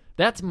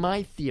 That's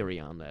my theory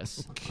on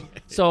this. Okay.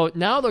 So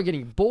now they're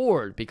getting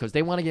bored because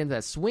they want to get into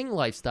that swing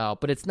lifestyle,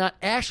 but it's not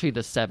actually the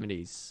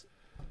 70s.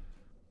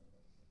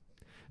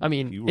 I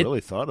mean, You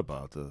really thought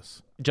about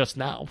this. just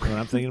now. When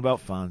I'm thinking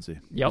about Fonzie.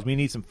 Yep. 'Cause we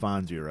need some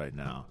Fonzie right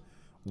now.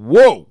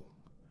 Whoa!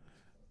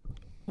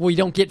 Well, you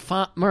don't get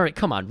Murray.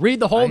 Come on, read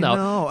the whole I note.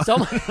 know.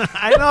 Some-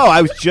 I know.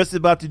 I was just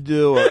about to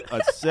do a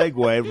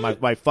segue,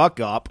 my fuck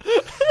up.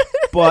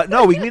 But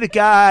no, we need a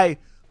guy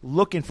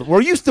looking for.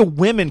 We're used to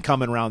women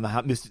coming around the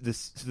house,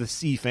 the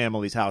C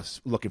family's house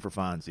looking for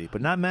Fonzie,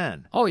 but not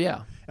men. Oh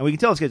yeah, And we can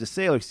tell this guy's a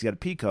sailor because he's got a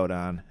pea coat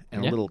on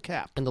and Yeah. a little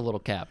cap, and the little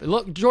cap.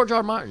 Look, George R.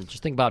 R. Martin.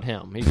 Just think about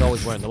him. He's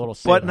always wearing the little.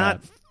 but sailor not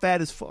hat.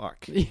 fat as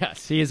fuck.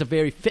 Yes, he is a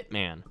very fit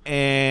man.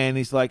 And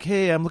he's like,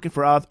 "Hey, I'm looking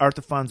for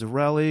Arthur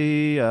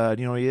Fonzarelli.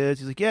 Do you know who he is?"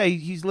 He's like, "Yeah,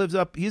 he lives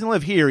up. He doesn't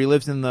live here. He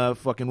lives in the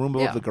fucking room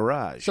above Yeah. the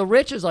garage." So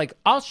Rich is like,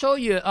 I'll show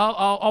you.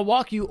 I'll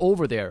walk you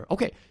over there.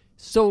 Okay.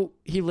 So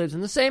he lives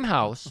in the same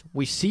house.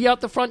 We see out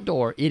the front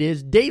door. It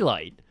is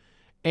daylight.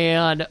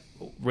 And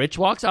Rich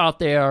walks out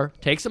there,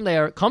 takes him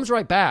there, comes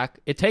right back.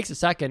 It takes a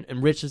second,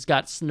 and Rich has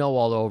got snow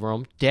all over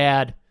him.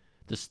 Dad,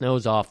 the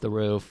snow's off the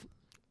roof.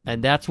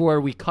 And that's where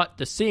we cut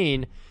the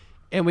scene.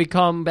 And we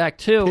come back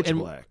to. Pitch and,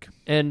 black.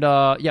 And,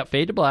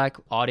 fade to black.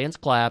 Audience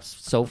claps.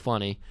 So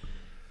funny.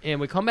 And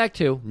we come back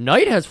to.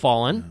 Night has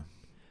fallen.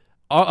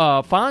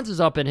 Fonz is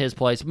up in his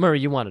place.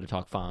 Murray, you wanted to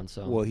talk Fonz,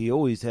 so. Well, he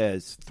always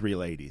has 3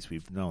 ladies.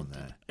 We've known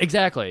that.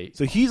 Exactly.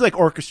 So he's like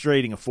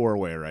orchestrating a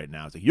 4-way right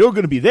now. It's like, you're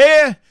going to be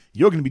there.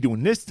 You're going to be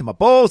doing this to my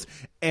balls.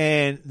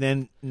 And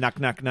then knock,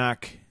 knock,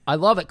 knock. I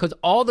love it because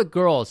all the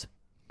girls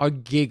are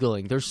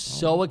giggling. They're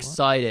so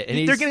excited.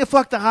 And They're going to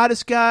fuck the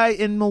hottest guy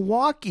in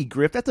Milwaukee,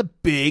 Griff. That's a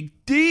big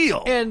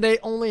deal. and they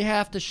only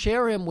have to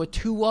share him with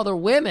 2 other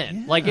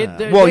women. Like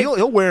Well,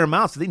 he'll wear him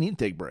out, so they need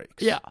to take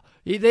breaks. Yeah.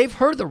 They've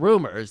heard the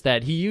rumors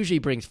that he usually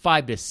brings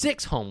 5 to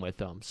 6 home with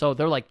him. So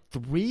they're like,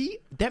 3?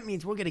 That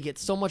means we're going to get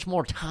so much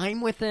more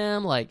time with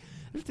him. Like,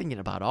 they're thinking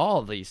about all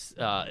of these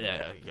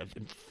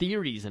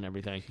theories and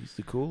everything. He's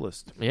the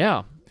coolest.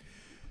 Yeah.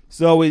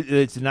 So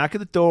it's a knock at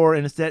the door,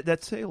 and it's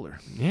that sailor.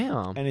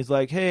 Yeah. And he's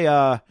like, "Hey,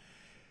 are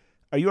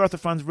you Arthur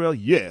Fonzarelli?"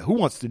 "Yeah, who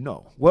wants to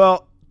know?"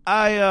 "Well,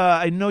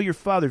 I know your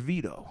father,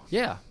 Vito."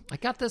 Yeah. I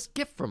got this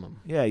gift from him.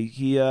 Yeah,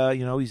 he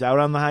he's out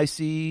on the high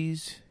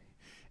seas,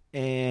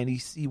 and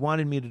he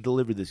wanted me to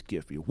deliver this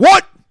gift for you.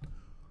 "What?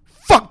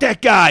 Fuck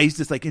that guy!" He's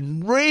just like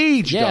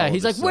enraged. Yeah. all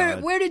He's of like, a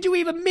sudden. where did you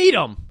even meet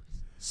him?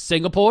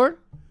 Singapore?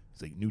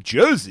 It's like New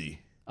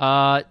Jersey.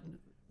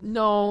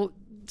 No.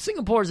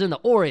 Singapore's in the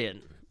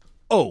Orient.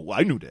 Oh,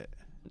 I knew that.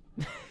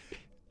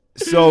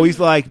 So he's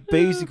like,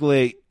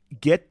 basically,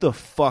 Get the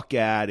fuck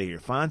out of here.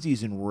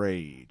 Fonzie's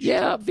enraged.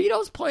 Yeah,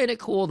 Vito's playing it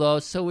cool though,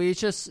 so he's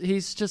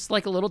just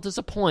like a little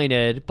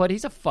disappointed, but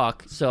he's a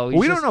fuck. So he's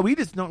We don't know. We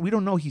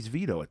don't know he's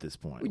Vito at this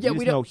point. Yeah, we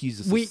just know he's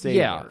a sailor.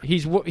 Yeah,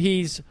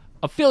 he's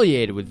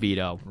affiliated with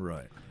Vito,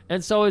 Right.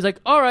 and so he's like,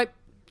 all right,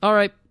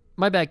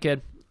 my bad,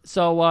 kid.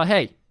 So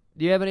hey,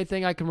 do you have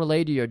anything I can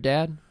relay to your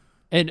dad?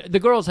 And the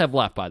girls have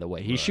left, by the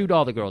way. He shoot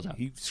all the girls out.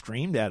 He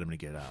screamed at him to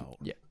get out.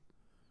 Yeah.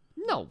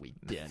 No, we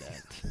didn't.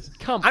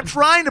 Come I'm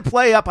trying to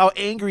play up how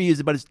angry he is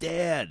about his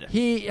dad.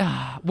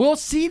 We'll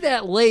see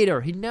that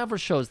later. He never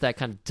shows that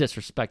kind of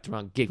disrespect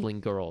around giggling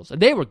girls.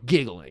 And they were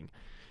giggling.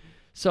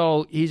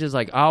 So he's just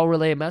like, I'll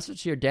relay a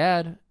message to your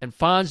dad. And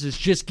Fonz is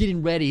just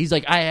getting ready. He's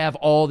like, I have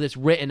all this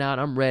written out.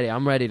 I'm ready.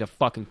 I'm ready to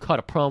fucking cut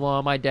a promo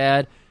on my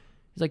dad.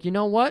 He's like, you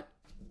know what?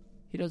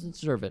 He doesn't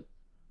deserve it.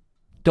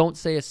 Don't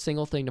say a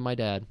single thing to my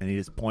dad. And he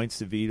just points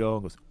to Vito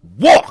and goes,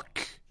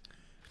 walk!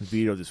 And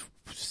Vito just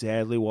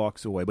sadly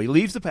walks away. But he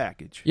leaves the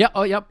package. Yeah,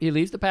 he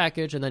leaves the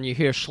package, and then you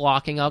hear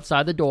schlocking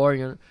outside the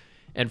door,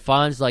 and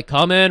Fonz like,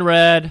 come in,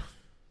 Red.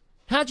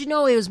 How'd you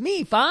know it was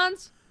me,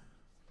 Fonz?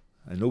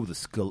 I know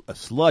the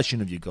slushing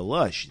of your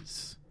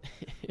galoshes.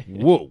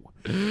 Whoa.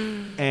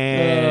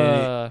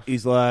 And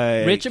he's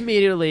like... Rich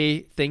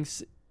immediately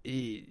thinks,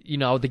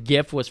 the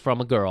gift was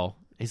from a girl.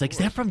 He's like, is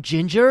that from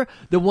Ginger?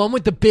 The one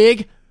with the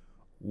big...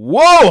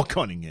 Whoa,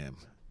 Cunningham.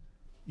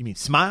 You mean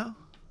Smile?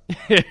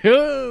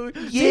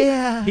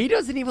 Yeah. He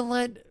doesn't even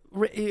let...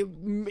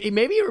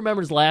 Maybe he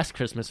remembers last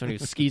Christmas when he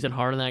was skeezing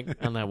hard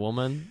on that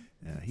woman.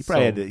 Yeah, he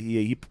probably had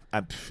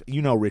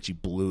to... Richie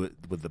blew it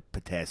with the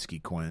Petoskey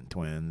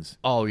twins.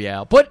 Oh,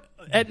 yeah. But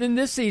in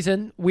this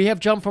season, we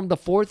have jumped from the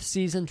 4th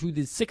season to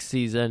the 6th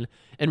season,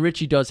 and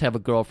Richie does have a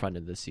girlfriend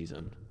in this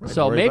season. Right,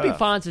 so maybe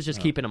Fonz is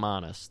just keeping him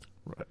honest.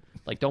 Right.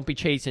 Like, don't be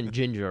chasing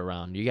Ginger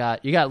around. You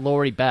got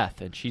Lori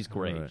Beth, and she's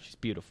great. Right. She's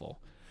beautiful.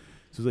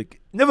 So he's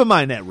like, never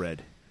mind that,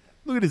 Red.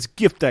 Look at this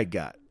gift I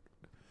got.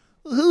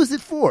 Well, who's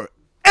it for?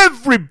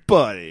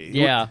 Everybody.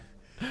 Yeah.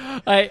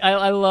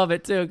 I love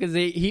it, too, because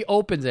he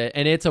opens it,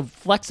 and it's a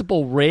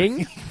flexible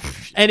ring,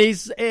 and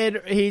he's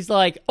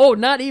like, oh,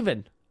 not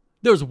even.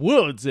 There's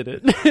words in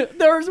it.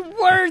 There's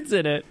words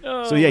in it.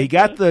 Oh, so, yeah, he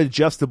got the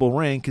adjustable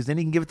ring, because then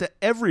he can give it to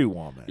every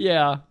woman.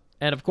 Yeah.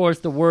 And, of course,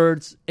 the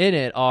words in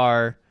it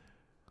are...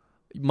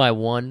 My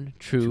one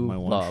true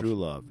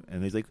love.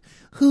 And he's like,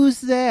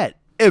 who's that?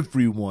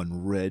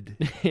 Everyone, Red.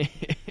 And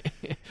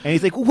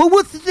he's like, well,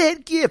 what's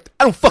that gift?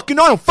 I don't fucking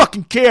know. I don't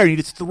fucking care. And he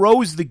just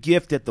throws the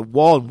gift at the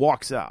wall and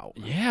walks out.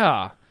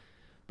 Yeah.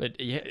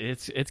 But yeah,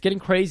 it's getting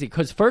crazy.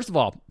 Because, first of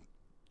all,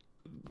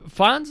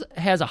 Fonz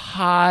has a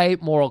high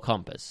moral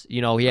compass.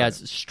 He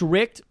has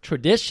strict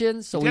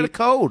traditions. So he's got a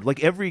code,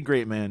 like every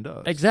great man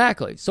does.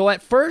 Exactly. So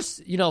at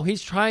first,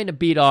 he's trying to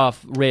beat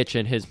off Rich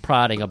and his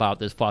prodding about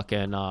this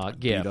fucking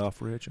gift. Beat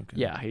off Rich? Okay.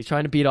 Yeah, he's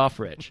trying to beat off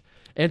Rich.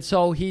 And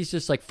so he's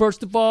just like,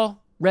 first of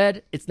all,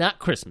 Red, it's not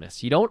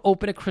Christmas. You don't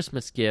open a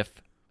Christmas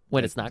gift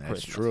when it's not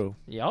Christmas. That's true.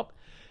 Yep.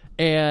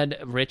 And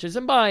Rich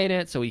isn't buying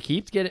it, so he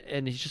keeps getting it.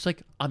 And he's just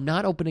like, I'm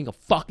not opening a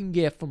fucking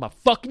gift from my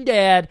fucking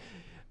dad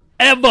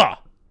ever.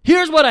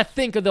 Here's what I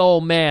think of the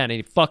old man, and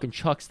he fucking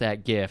chucks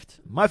that gift.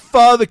 My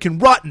father can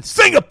rot in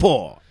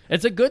Singapore.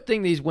 It's a good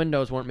thing these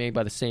windows weren't made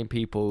by the same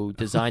people who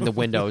designed the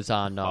windows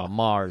on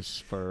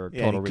Mars for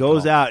Total Recall. He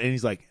goes out, and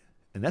he's like,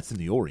 and that's in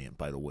the Orient,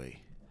 by the way.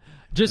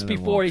 Just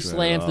before he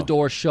slams the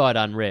door shut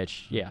on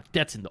Rich. Yeah,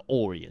 that's in the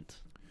Orient.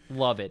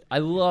 Love it. I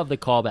love the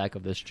callback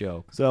of this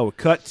joke. So we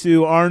cut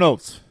to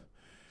Arnold's.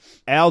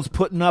 Al's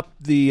putting up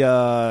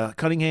the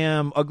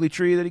Cunningham ugly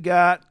tree that he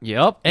got.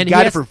 Yep. And he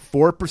got it for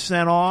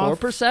 4% off.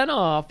 4%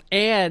 off.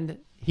 And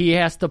he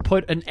has to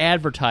put an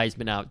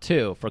advertisement out,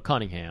 too, for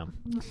Cunningham.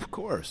 Of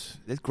course.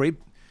 That's great.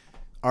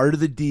 Art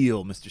of the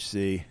deal, Mr.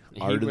 C.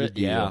 Art of the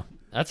deal. Yeah.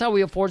 That's how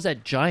he affords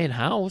that giant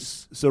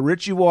house. So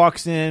Richie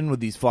walks in with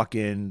these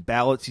fucking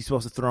ballots he's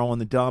supposed to throw in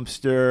the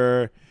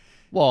dumpster.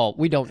 Well,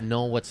 we don't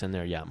know what's in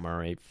there yet,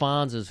 Murray.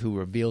 Fonz is who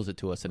reveals it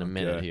to us in a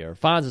minute here.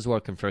 Fonz is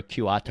working for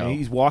Kyoto. And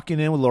he's walking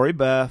in with Lori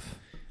Beth,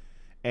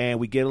 and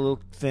we get a little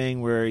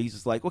thing where he's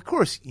just like, well, of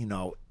course,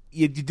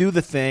 you do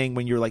the thing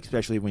when you're like,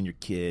 especially when you're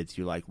kids,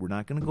 you're like, we're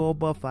not going to go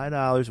above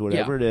 $5,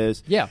 whatever it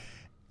is. Yeah.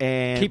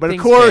 But of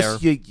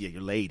course, you're a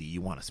lady.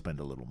 You want to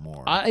spend a little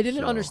more. I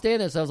didn't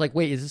understand this. I was like,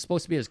 wait, is this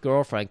supposed to be his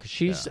girlfriend?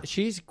 Because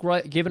she's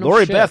giving him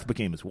Lori shit. Beth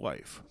became his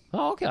wife.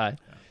 Oh, okay.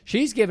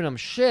 She's giving him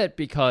shit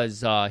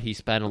because he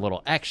spent a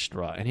little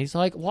extra. And he's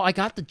like, well, I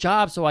got the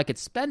job so I could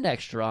spend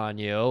extra on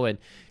you. And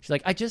she's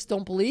like, I just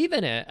don't believe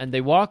in it. And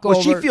they walk over.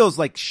 Well, she feels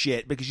like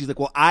shit because she's like,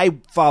 well, I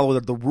follow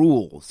the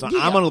rules. So I'm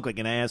going to look like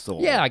an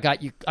asshole. Yeah, I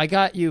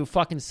got you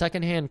fucking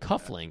secondhand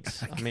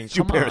cufflinks. I mean,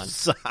 come pair on. Of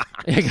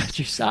socks. I got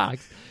you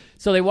socks.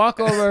 So they walk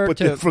over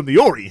from the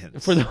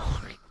Orient. From the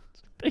Orient.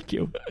 Thank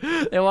you.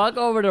 They walk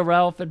over to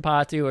Ralph and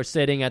Patu who are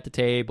sitting at the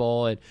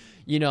table, and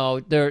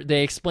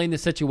they explain the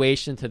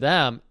situation to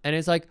them, and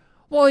it's like,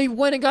 well, he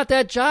went and got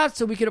that job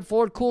so we could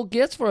afford cool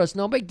gifts for us.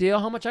 No big deal.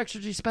 How much extra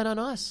did you spend on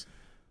us?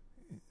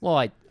 Well,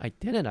 I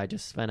didn't. I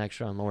just spent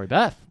extra on Lori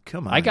Beth.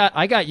 Come on. I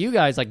got you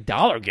guys like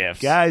dollar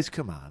gifts. Guys,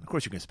 come on. Of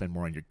course you're going to spend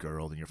more on your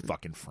girl than your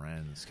fucking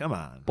friends. Come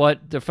on.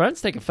 But the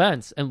friends take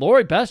offense. And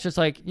Lori Beth's just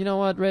like, you know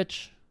what,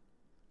 Rich?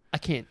 I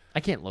can't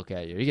look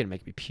at you. You're going to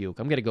make me puke.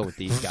 I'm going to go with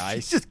these He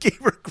guys. just gave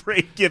her a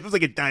great gift. It was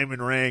like a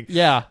diamond ring.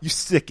 Yeah. You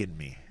sicken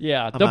me.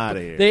 Yeah. I'm out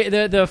of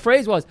here. The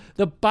phrase was,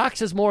 the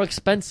box is more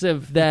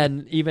expensive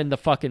than even the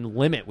fucking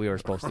limit we were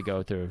supposed to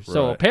go through.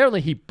 So Right. apparently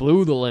he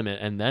blew the limit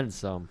and then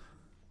some.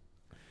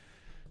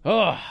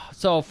 Oh,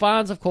 so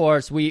Fonz, of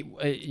course, Rich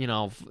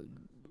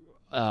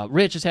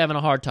is having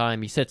a hard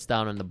time. He sits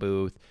down in the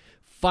booth.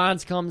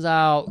 Fonz comes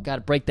out, got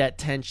to break that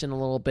tension a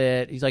little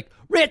bit. He's like,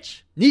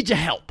 Rich, need your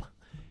help.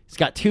 He's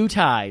got 2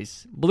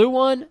 ties, blue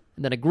one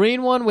and then a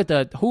green one with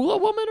a hula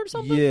woman or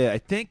something. Yeah, I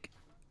think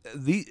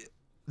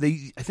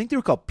I think they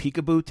were called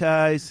peekaboo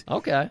ties.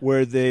 Okay.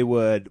 Where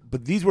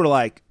but these were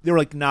like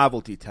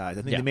novelty ties.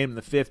 I think Yeah. they made them in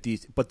the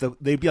 50s. But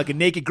they'd be like a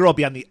naked girl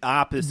be on the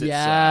opposite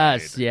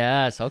side.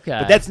 Yes, okay.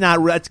 But that's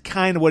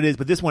kind of what it is.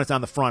 But this one, it's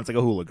on the front. It's like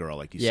a hula girl,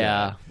 like you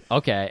yeah, said.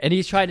 okay. And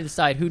he's trying to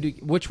decide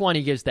which one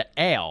he gives to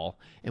Al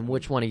and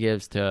which one he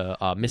gives to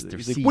Mr.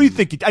 He's C. like, what do you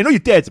think? I know your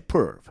dad's a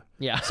perv.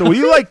 Yeah. So will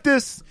you like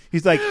this?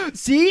 He's like,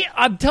 See,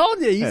 I'm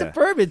telling you, he's Yeah. a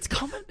perv. It's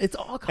coming. It's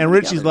all coming. and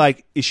Richie's together.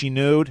 like, is she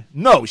nude?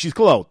 No, she's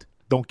clothed.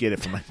 Don't get it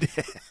from my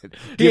dad.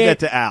 Give that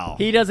to Al.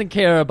 He doesn't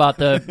care about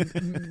the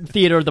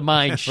theater of the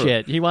mind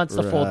shit. He wants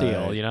the full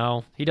deal, Right. you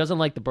know? He doesn't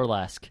like the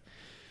burlesque.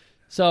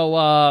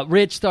 So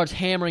Rich starts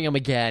hammering him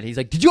again. He's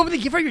like, did you open the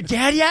gift for your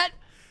dad yet?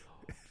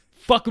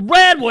 Fucking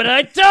Red, what did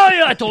I tell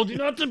you? I told you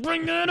not to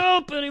bring that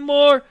up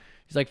anymore.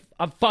 He's like,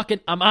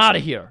 I'm out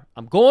of here.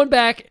 I'm going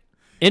back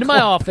into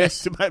my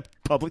office. to my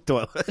public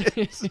toilet.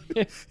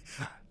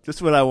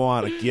 Just what I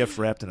want, a gift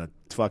wrapped in a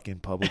fucking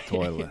public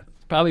toilet.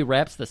 Probably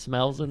wraps the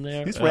smells in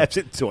there. He just wraps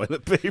it in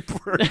toilet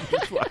paper.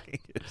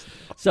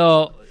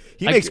 So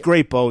He makes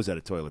great bows out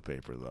of toilet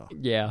paper, though.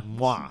 Yeah.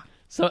 Mwah.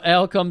 So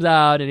Al comes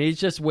out, and he's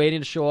just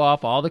waiting to show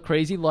off all the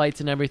crazy lights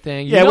and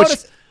everything. You Yeah, which-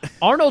 notice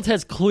Arnold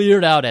has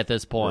cleared out at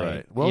this point.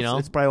 Right. Well, you know?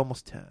 it's probably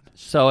almost 10.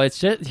 So it's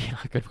just yeah,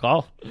 good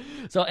call.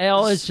 So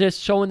Al is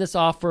just showing this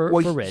off for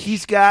Rich.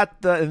 He's got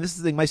and this is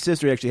the thing. My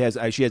sister actually has.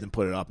 She hasn't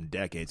put it up in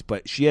decades,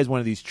 but she has one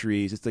of these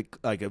trees. It's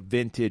like a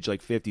vintage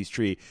 50s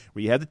tree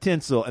where you have the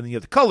tinsel and then you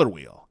have the color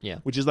wheel. Yeah.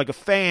 Which is like a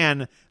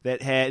fan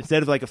that had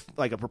instead of like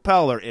a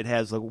propeller, it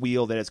has a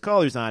wheel that has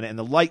colors on it, and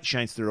the light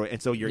shines through it,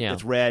 and so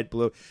it's red,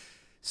 blue.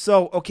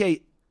 So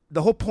okay,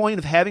 the whole point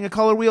of having a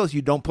color wheel is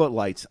you don't put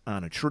lights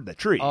on the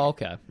tree. Oh,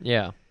 okay.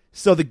 Yeah.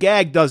 So the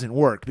gag doesn't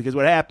work because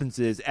what happens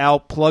is Al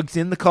plugs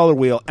in the color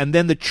wheel and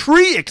then the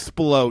tree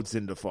explodes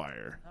into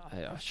fire.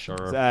 Yeah,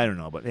 sure. So I don't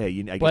know, but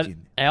hey, I But guess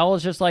Al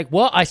is just like,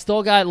 well, I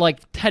still got like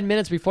 10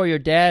 minutes before your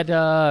dad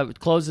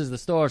closes the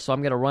store, so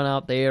I'm going to run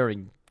out there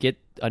and get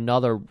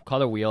another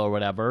color wheel or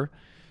whatever.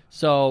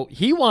 So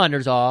he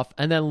wanders off,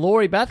 and then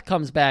Lori Beth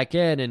comes back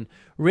in, and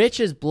Rich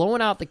is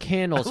blowing out the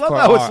candles I love for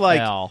how it's like,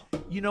 Al.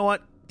 you know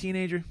what,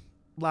 teenager,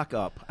 lock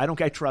up. I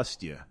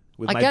trust you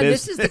with my Again,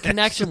 business. this is the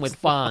connection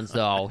with Fonz,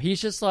 though. He's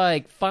just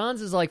like,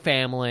 Fonz is like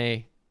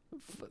family.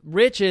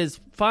 Rich is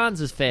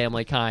Fonz's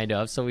family, kind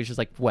of. So he's just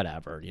like,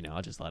 whatever,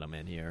 I'll just let him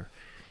in here.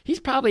 He's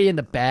probably in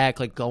the back,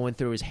 like, going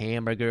through his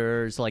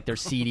hamburgers, like, their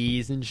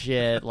CDs and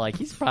shit. Like,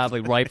 he's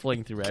probably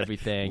rifling through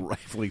everything.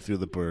 Rifling through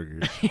the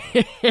burgers.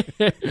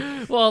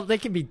 Well, they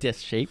can be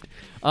disc-shaped.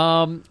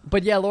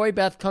 But, yeah, Lori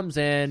Beth comes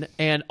in,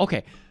 and,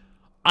 okay,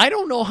 I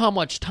don't know how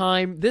much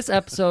time. This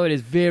episode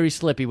is very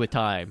slippy with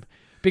time.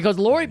 Because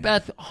Lori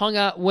Beth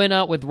went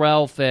out with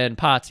Ralph and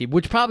Potsy,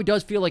 which probably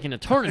does feel like an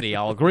eternity.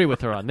 I'll agree with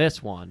her on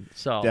this one.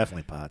 So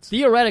Definitely Pots.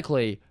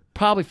 theoretically,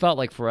 probably felt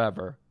like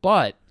forever.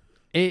 But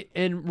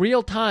in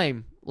real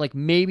time, like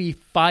maybe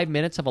 5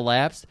 minutes have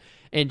elapsed,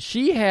 and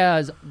she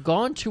has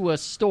gone to a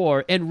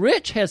store, and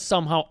Rich has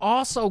somehow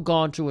also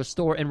gone to a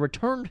store and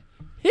returned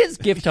his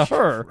gift to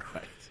her.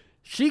 Right.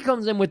 She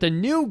comes in with a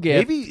new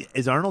gift. Maybe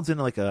is Arnold's in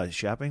like a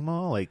shopping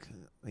mall, like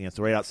it's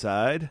right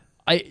outside.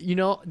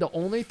 The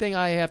only thing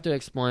I have to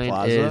explain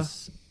Plaza?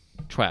 is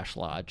Trash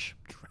Lodge.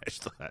 Trash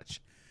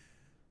Lodge.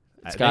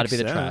 It's got to be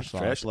the Trash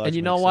Lodge. And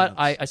you know what?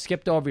 I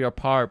skipped over your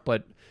part,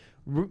 but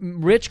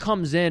Rich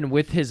comes in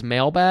with his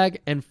mailbag,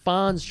 and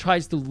Fonz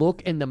tries to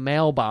look in the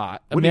mailbag.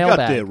 What do you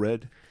got there,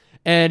 Red?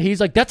 And he's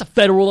like, that's a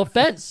federal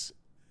offense.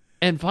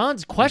 And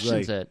Fonz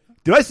questions like, it.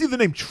 Did I see the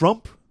name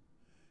Trump?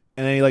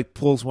 And then he like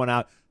pulls one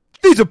out.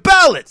 These are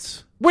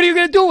ballots. What are you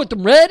going to do with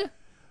them, Red?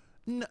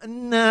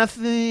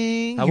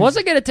 Nothing. I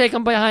wasn't going to take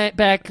them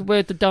back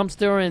with the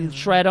dumpster and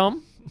shred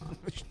them.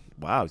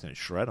 Wow, he's going to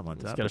shred them on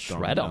top. gonna of the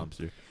shred 'em.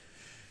 dumpster.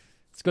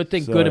 It's a good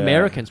thing So, good yeah.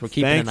 Americans were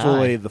keeping an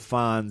Thankfully, eye. the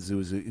Fonz,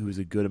 who was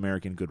a good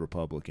American, good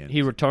Republican.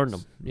 He returned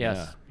them.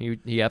 Yes. He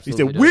He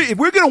absolutely said, did. if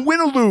we're going to win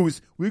or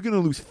lose, we're going to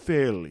lose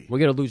fairly. We're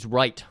going to lose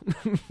right.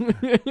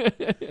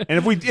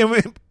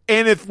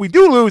 And if we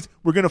do lose,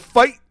 we're going to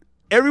fight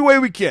every way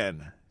we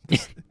can.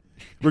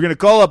 We're going to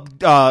call up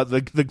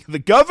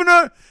the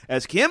governor,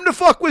 ask him to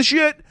fuck with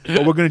shit,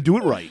 but we're going to do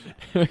it right.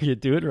 You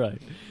do it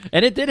right.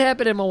 And it did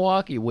happen in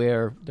Milwaukee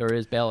where there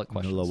is ballot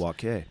questions.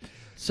 Milwaukee.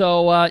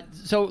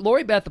 So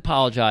Lori Beth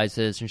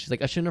apologizes, and she's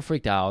like, I shouldn't have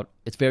freaked out.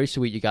 It's very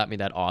sweet you got me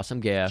that awesome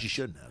gift. She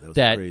shouldn't have. That was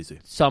that crazy.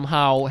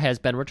 somehow has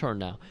been returned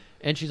now.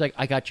 And she's like,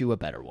 I got you a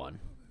better one.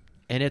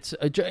 And it's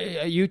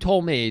you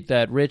told me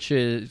that Rich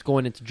is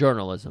going into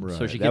journalism. Right.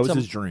 So she that gets was him,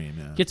 his dream,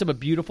 yeah. gets him a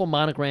beautiful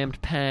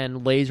monogrammed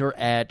pen, laser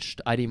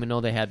etched. I didn't even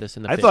know they had this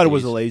in the I 50s. thought it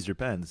was a laser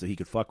pen so he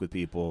could fuck with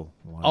people.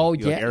 Oh,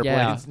 you know, yeah, airplanes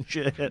yeah. and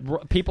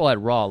shit. People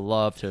at Raw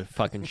love to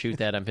fucking shoot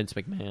that on Vince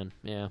McMahon.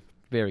 Yeah,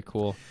 very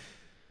cool.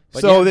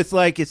 But So yeah. it's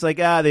like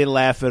they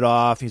laugh it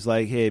off. He's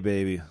like, hey,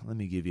 baby, let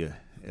me give you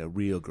a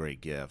real great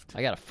gift.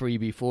 I got a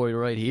freebie for you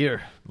right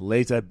here.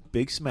 Lays a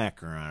big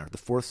smacker on her, the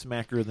fourth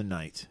smacker of the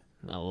night.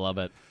 I love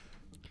it.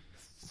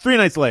 3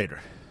 nights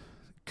later,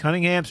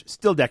 Cunningham's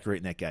still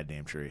decorating that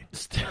goddamn tree.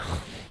 Still,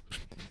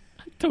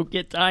 don't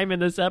get time in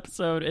this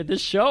episode, in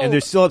this show. And they're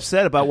still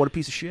upset about what a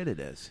piece of shit it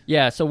is.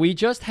 Yeah, so we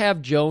just have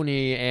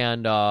Joni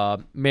and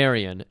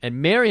Marion.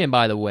 And Marion,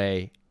 by the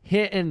way,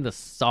 hitting the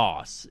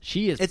sauce.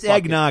 She is It's fucking,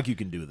 eggnog, you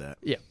can do that.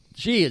 Yeah,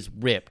 she is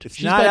ripped. It's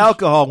She's not been-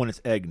 alcohol when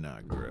it's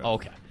eggnog, bro.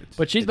 Okay.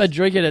 But she's been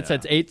drinking it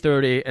since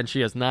 8:30, and she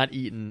has not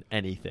eaten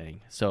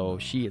anything. So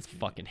she is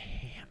fucking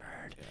hammered.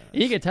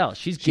 You can tell.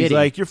 She's She's giddy.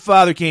 like, your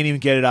father can't even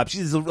get it up.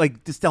 She's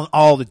like just telling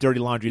all the dirty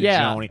laundry to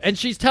yeah. Joni. And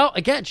she's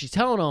telling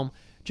him,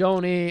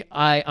 Joni,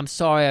 I'm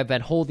sorry I've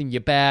been holding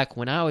you back.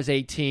 When I was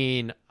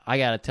 18, I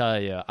got to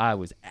tell you, I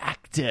was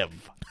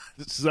active.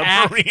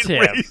 Submarine Active.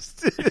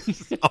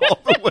 races all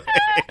the way.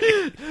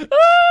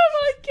 Oh,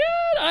 my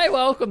God. I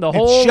welcome the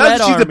whole And Red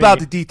just she's Army. about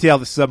to detail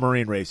the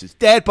submarine races.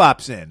 Dad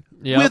pops in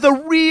Yep. with a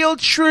real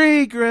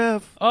tree,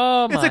 Griff.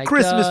 Oh, my It's a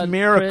Christmas God.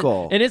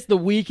 miracle. And it's the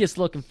weakest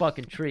looking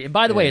fucking tree. And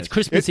by the way, it's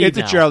Christmas It's Eve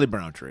a now. Charlie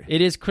Brown tree.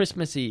 It is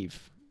Christmas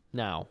Eve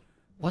now.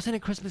 Wasn't it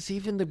Christmas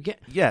Eve in the beginning?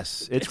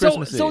 Yes, it's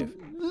Christmas Eve. So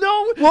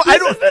no, Well, this I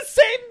don't- is the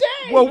same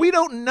day. Well, we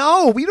don't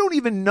know. We don't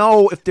even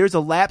know if there's a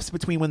lapse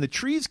between when the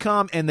trees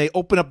come and they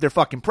open up their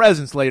fucking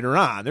presents later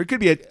on. There could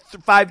be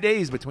 5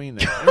 days between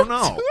them. I don't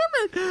know.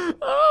 Damn it.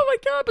 Oh my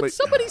God! But But-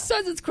 somebody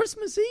says it's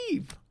Christmas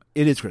Eve.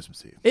 It is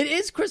Christmas Eve. It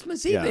is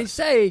Christmas Eve. Yes. They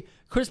say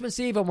Christmas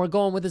Eve, and we're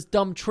going with this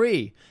dumb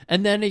tree.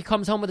 And then he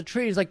comes home with a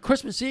tree. He's like,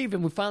 Christmas Eve,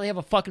 and we finally have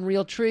a fucking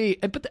real tree.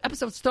 But the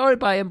episode started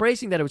by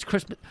embracing that it was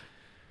Christmas.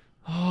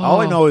 All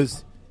I know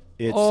is,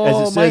 it's Oh,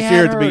 as it my says here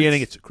head at the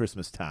beginning, hurts. it's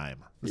Christmas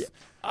time.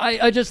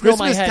 I just know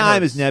my Christmas head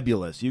time hurts. is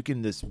nebulous. You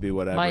can just be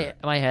whatever.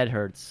 My head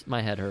hurts.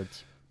 My head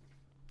hurts.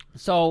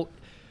 So,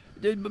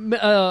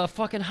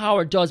 fucking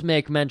Howard does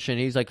make mention.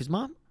 He's like, is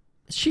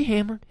she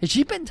hammered? Has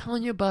she been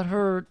telling you about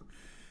her?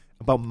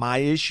 About my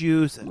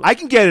issues, I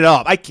can get it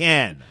up. I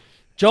can.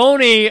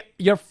 Joni,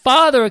 your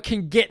father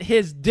can get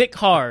his dick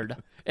hard,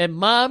 and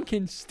Mom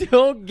can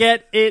still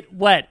get it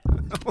wet.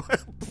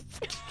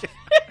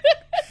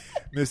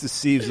 Mrs.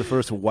 Seaves the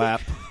first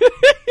whap.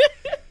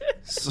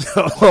 so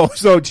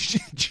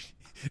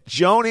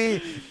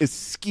Joni is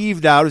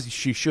skeeved out as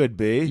she should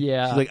be.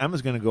 Yeah. She's like, I'm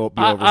just gonna go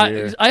be over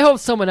here. I hope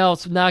someone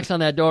else knocks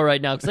on that door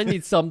right now because I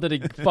need something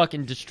to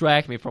fucking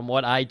distract me from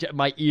what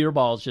my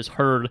earballs just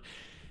heard.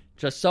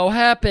 Just so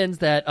happens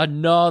that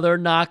another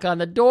knock on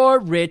the door.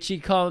 Richie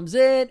comes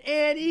in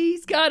and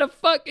he's got a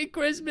fucking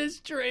Christmas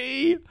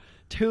tree.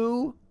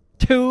 Two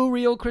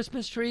real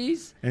Christmas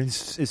trees. And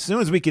as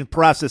soon as we can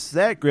process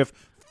that, Griff,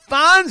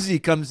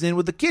 Fonzie comes in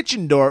with the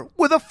kitchen door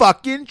with a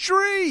fucking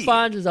tree.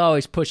 Fonz is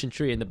always pushing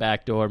tree in the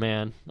back door,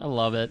 man. I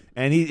love it.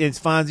 And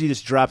Fonzie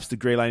just drops the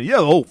gray line.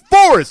 Yo,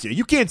 forest here.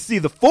 You can't see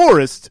the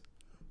forest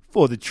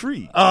for the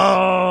tree.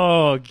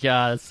 Oh,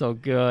 God, it's so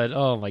good.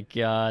 Oh, my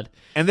God.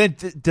 And then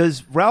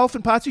does Ralph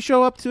and Patsy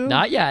show up too?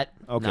 Not yet.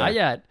 Okay. Not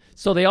yet.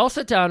 So they all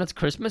sit down. It's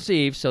Christmas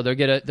Eve, so they're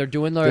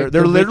doing their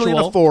They're literally in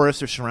ritual. a forest.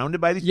 They're surrounded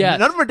by these. Yeah.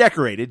 None of them are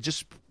decorated.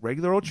 Just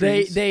regular old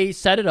trees. They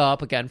set it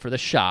up again for the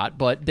shot,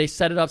 but they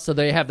set it up so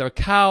they have their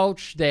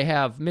couch. They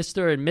have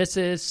Mr. and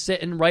Mrs.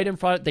 sitting right in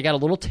front. They got a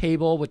little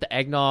table with the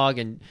eggnog,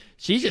 and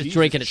she's just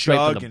drinking it straight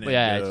from chugging the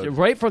it, dude.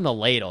 right from the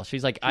ladle.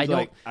 She's like, He's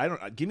like, I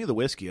don't. Give me the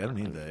whiskey. I don't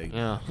need the egg.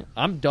 yeah,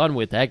 I'm done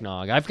with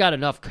eggnog. I've got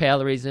enough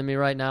calories in me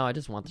right now. I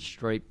just want the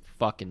straight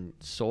fucking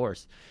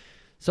source.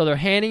 So they're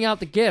handing out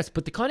the gifts,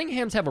 but the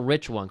Cunninghams have a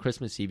ritual on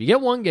Christmas Eve. You get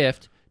one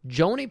gift,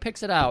 Joni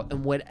picks it out,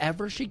 and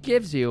whatever she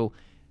gives you,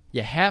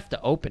 you have to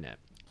open it.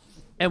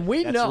 And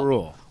we That's know the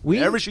rule.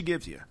 Whatever she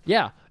gives you.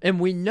 Yeah, and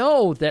we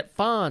know that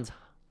Fonz,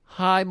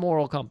 high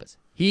moral compass.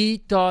 He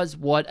does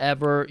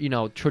whatever,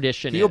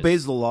 tradition He is.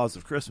 obeys the laws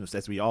of Christmas,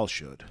 as we all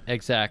should.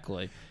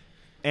 Exactly.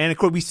 And of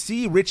course, we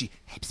see Richie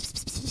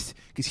because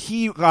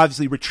he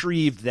obviously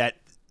retrieved that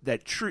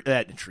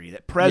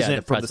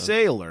present from the present.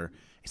 sailor.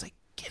 He's like,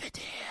 give it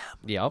to him.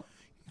 Yep.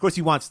 Of course,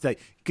 he wants to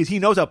because he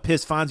knows how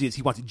pissed Fonzie is.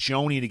 He wants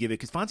Joni to give it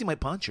because Fonzie might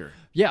punch her.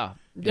 Yeah.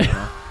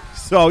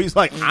 So he's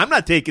like, I'm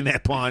not taking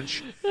that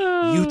punch.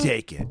 You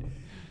take it.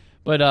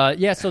 But,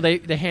 so they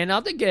hand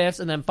out the gifts,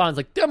 and then Fonz's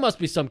like, there must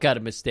be some kind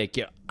of mistake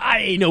here. I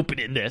ain't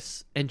opening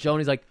this. And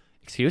Joni's like,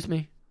 excuse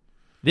me.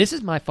 This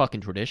is my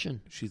fucking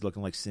tradition. She's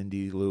looking like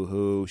Cindy Lou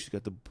Who. She's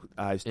got the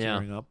eyes Yeah.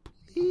 tearing up.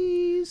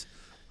 Please.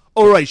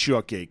 All right,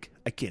 Shortcake.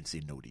 I can't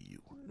say no to you.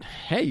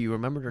 Hey, you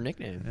remembered her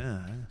nickname.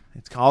 Yeah,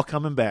 it's all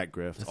coming back,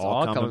 Griff. It's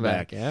all coming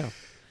back. Yeah.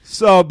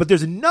 So, but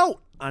there's a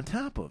note on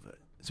top of it.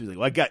 So he's like,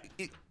 well, I got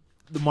it.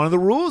 One of the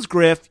rules,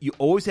 Griff, you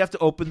always have to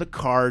open the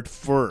card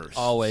first.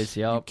 Always,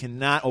 yep. You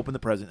cannot open the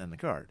present and the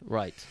card.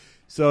 Right.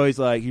 So he's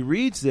like, he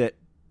reads it,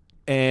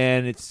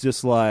 and it's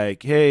just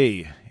like,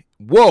 hey,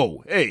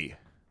 whoa, hey,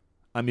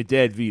 I'm your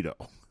dad, Vito.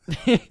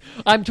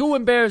 I'm too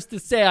embarrassed to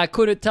say I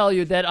couldn't tell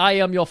you that I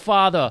am your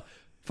father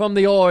from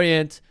the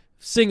Orient,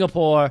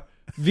 Singapore,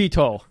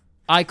 Vito.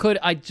 I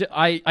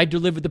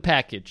delivered the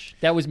package.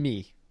 That was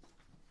me.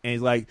 And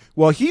he's like,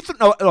 well,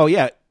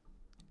 yeah.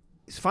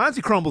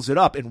 Fonzie crumbles it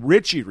up, and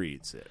Richie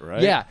reads it,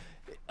 right? Yeah.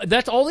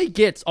 That's all he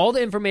gets. All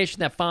the information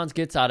that Fonz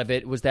gets out of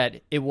it was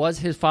that it was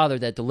his father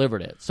that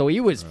delivered it. So he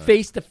was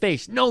face to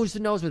face, nose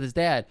to nose with his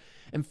dad.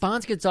 And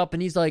Fonz gets up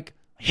and he's like,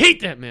 I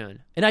hate that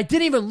man. And I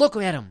didn't even look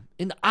at him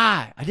in the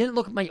eye. I didn't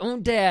look at my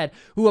own dad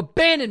who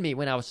abandoned me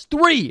when I was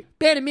 3.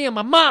 Abandoned me and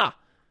my ma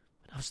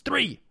when I was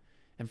 3.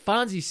 And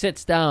Fonzie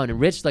sits down and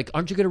Rich is like,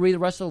 aren't you going to read the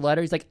rest of the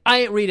letter? He's like,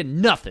 I ain't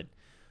reading nothing.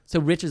 So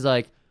Rich is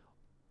like,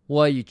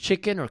 well, are you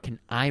chicken or can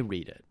I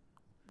read it?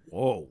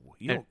 Whoa,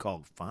 you don't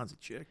call Fonzie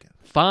chicken.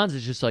 Fonz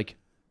is just like,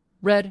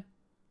 read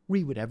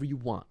whatever you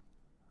want.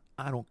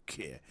 I don't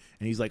care.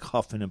 And he's like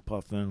huffing and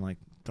puffing, like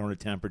throwing a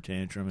temper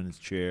tantrum in his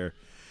chair.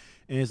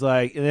 And he's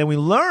like, and then we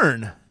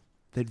learn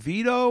that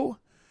Vito,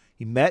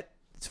 he met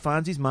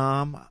Fonzie's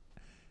mom.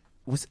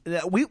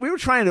 We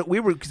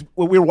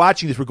were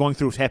watching this. We're going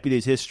through his Happy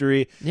Days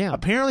history. Yeah.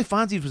 Apparently,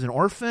 Fonzie was an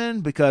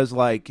orphan because,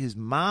 like, his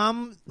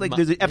mom. Like,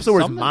 there's an episode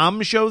where his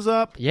mom shows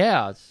up.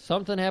 Yeah,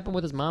 something happened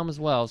with his mom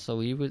as well. So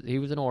he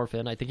was an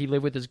orphan. I think he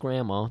lived with his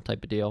grandma,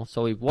 type of deal.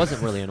 So he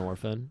wasn't really an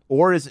orphan.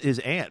 Or his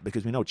aunt,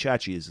 because we know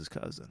Chachi is his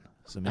cousin.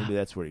 So maybe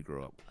that's where he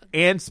grew up.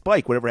 And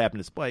Spike, whatever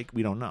happened to Spike,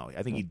 we don't know.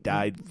 I think he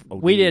died.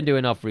 We didn't do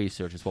enough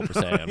research, is what we're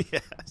saying.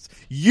 Yes,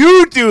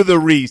 you do the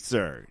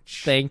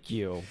research. Thank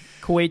you.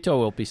 Cueto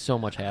will be so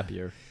much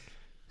happier.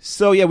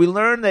 So yeah, we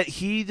learned that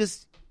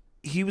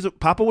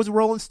Papa was a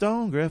Rolling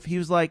Stone, Griff. He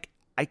was like,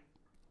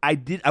 I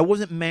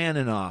wasn't man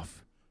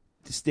enough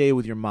to stay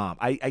with your mom.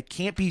 I'm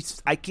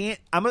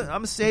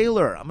a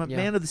sailor. I'm a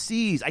man of the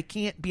seas. I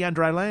can't be on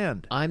dry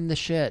land. I'm the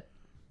shit.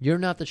 You're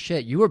not the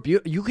shit. You were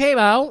beautiful. You came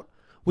out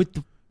with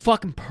the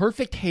fucking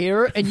perfect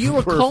hair, and you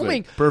were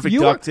combing perfect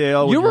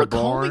ducktail. You were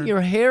combing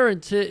your hair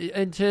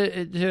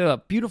into a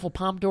beautiful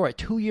pompadour at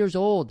 2 years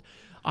old.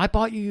 I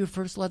bought you your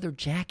first leather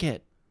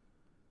jacket.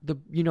 The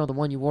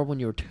one you wore when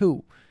you were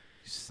 2.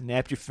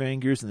 Snapped your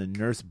fingers, and the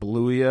nurse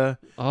blew you.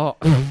 Oh,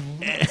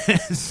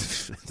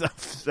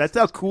 that's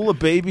how cool a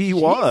baby he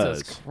was.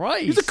 Jesus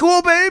Christ, he's a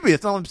cool baby.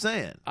 That's all I'm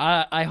saying.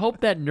 I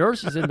hope that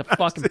nurse is in the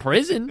fucking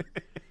prison.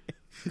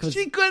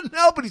 She couldn't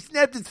help it. He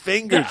snapped his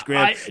fingers,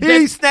 Graham.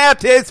 He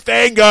snapped his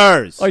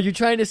fingers. Are you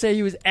trying to say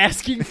he was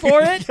asking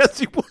for it? Yes,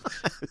 he was.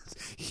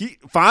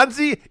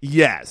 Fonzie,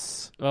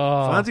 yes. Oh.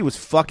 Fonzie was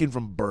fucking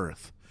from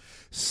birth.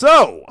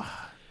 So,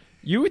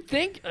 you would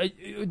think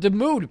the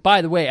mood,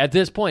 by the way, at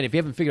this point, if you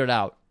haven't figured it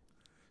out,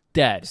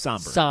 dead.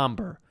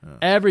 Somber. Yeah.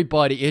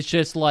 Everybody is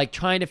just like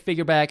trying to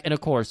figure back. And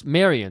of course,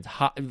 Marion's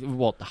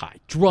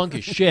drunk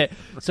as shit.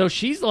 So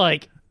she's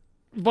like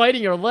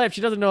biting her lip.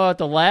 She doesn't know how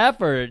to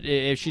laugh or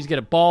if she's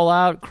going to bawl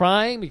out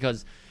crying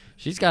because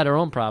she's got her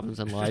own problems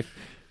in life.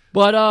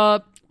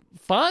 But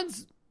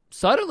Fonz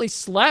suddenly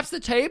slaps the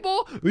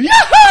table.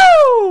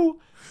 Yahoo!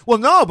 Well,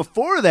 no,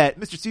 before that,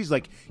 Mr. C's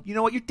like, you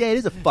know what? Your dad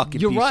is a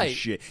fucking piece of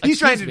shit. He's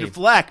trying to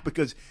deflect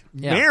because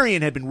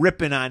Marion had been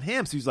ripping on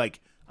him. So he's like,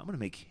 I'm going to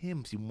make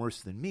him seem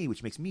worse than me,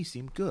 which makes me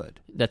seem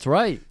good. That's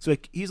right. So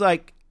he's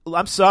like,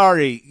 I'm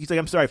sorry. He's like,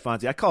 I'm sorry,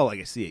 Fonzie. I call it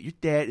like I see it. Your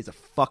dad is a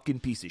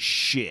fucking piece of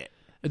shit.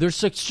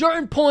 There's a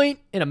certain point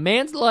in a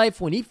man's life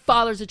when he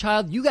fathers a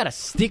child, you got to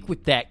stick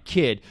with that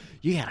kid.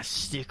 You got to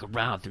stick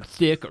around through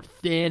thick or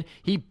thin.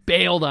 He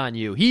bailed on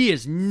you. He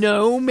is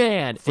no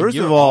man. First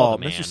of all,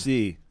 Mr.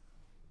 C,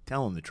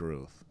 tell him the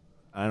truth.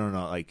 I don't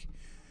know, like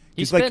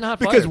he's spitting hot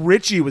because fire.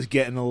 Richie was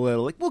getting a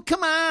little like, well,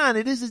 come on,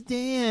 it is his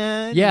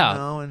dad. Yeah, you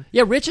know,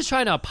 yeah. Rich is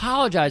trying to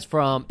apologize for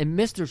him, and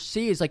Mr.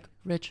 C is like,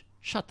 Rich,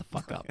 shut the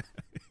fuck up.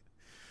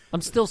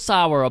 I'm still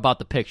sour about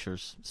the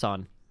pictures,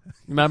 son.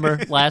 Remember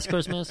last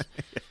Christmas?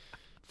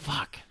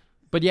 Fuck.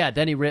 But yeah,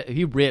 then he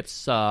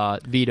rips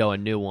Vito a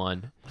new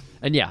one,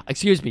 and yeah,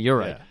 excuse me, you're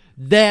right. Yeah.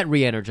 That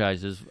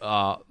re-energizes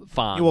Fonz.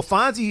 Yeah, well,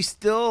 Fonzie's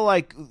still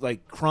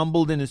like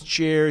crumbled in his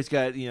chair. He's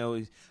got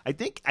I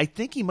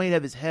think he might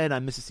have his head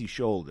on Mrs. C's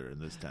shoulder in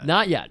this time.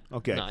 Not yet.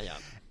 Okay. Not yet.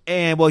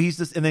 And well, he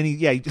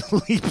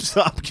leaps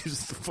up,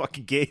 gives the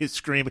fucking gayest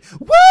scream.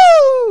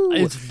 Woo!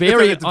 It's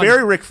very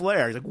Ric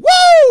Flair. He's like,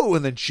 woo!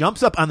 And then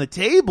jumps up on the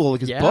table,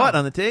 like his butt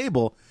on the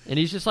table. And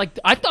he's just like,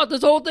 I thought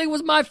this whole thing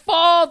was my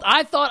fault.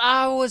 I thought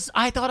I was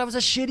a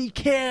shitty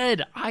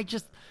kid. I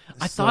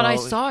thought I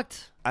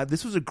sucked.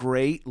 This was a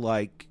great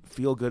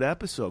feel-good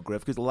episode,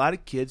 Griff, because a lot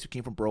of kids who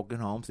came from broken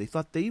homes, they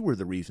thought they were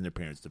the reason their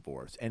parents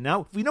divorced. And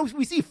now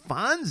we see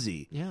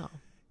Fonzie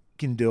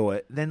can do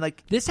it, then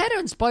like This had to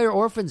inspire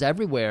orphans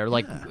everywhere,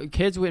 like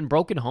kids in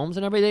broken homes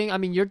and everything. I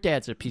mean, your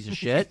dad's a piece of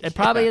shit. It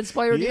probably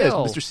inspired he you. is.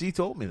 Mr. C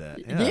told me that.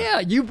 Yeah,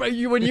 you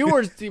when you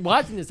were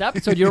watching this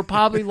episode, you were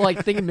probably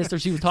like thinking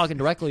Mr. C was talking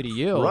directly to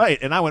you. Right,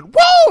 and I went,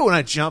 whoa, and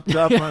I jumped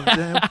up on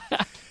him.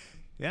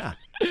 Yeah.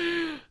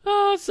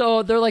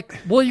 So they're like,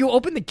 "Will you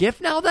open the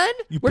gift now? Then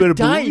You we're better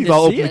dying believe to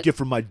I'll see open the it." gift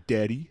from my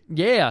daddy.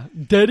 Yeah,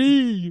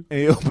 Daddy. And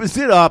he opens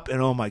it up,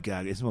 and oh my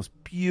God, it's the most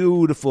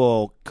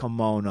beautiful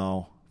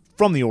kimono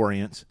from the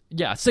Orient.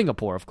 Yeah,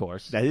 Singapore, of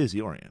course. That is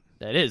the Orient.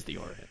 That is the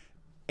Orient.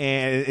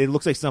 And it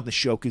looks like something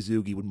Sho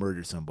Kazugi would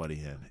murder somebody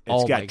in. It's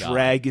Oh my got God.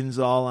 dragons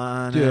all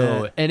on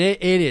Dude, it. and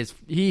it is.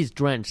 He's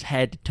drenched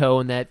head to toe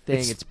in that thing.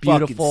 It's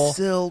fucking beautiful.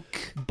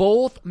 silk.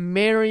 Both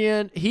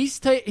Marion, he's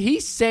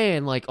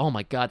saying like, "Oh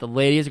my God, the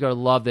ladies are gonna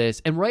love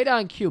this." And right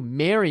on cue,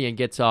 Marion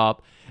gets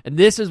up, and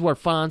this is where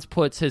Fonz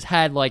puts his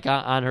head like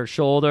on her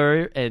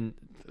shoulder, and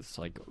it's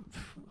like,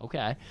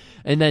 okay.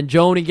 And then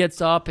Joni gets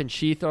up, and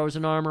she throws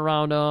an arm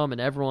around him, and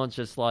everyone's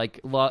just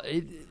like,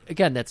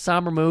 again, that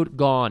somber mood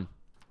gone.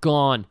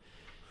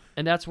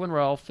 And that's when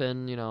Ralph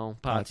and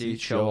Patsy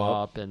show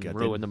up and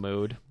ruin the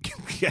mood.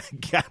 Yeah,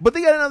 but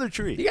they got another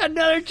tree. You got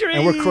another tree,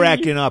 And we're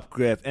cracking up,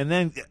 Griff. And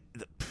then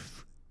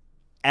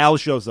Al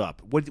shows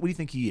up. What do you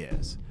think he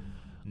is?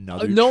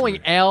 Another Knowing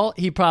tree. Al,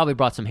 he probably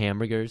brought some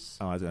hamburgers.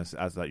 Oh, I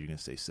thought you were going to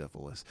say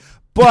syphilis.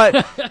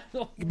 But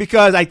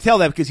because I tell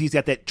that because he's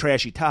got that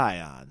trashy tie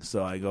on.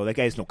 So I go, that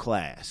guy has no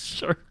class.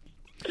 Sure.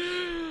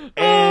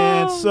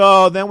 And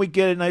so then we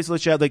get a nice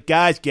little shot. Like,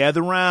 guys,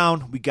 gather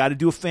around. We got to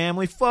do a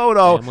family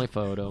photo. Family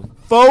photo.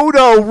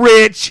 Photo,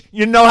 Rich.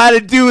 You know how to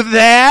do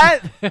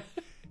that?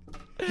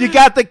 You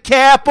got the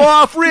cap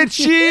off,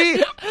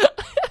 Richie?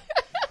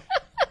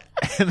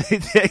 And they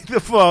take the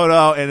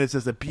photo, and it's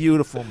just a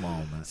beautiful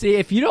moment. See,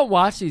 if you don't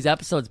watch these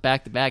episodes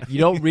back to back, you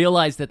don't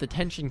realize that the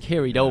tension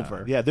carried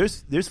over. Yeah,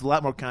 there's a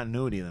lot more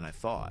continuity than I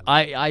thought.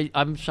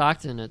 I'm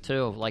shocked in it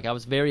too. Like, I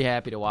was very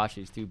happy to watch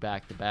these two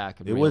back to back.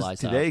 And It was realize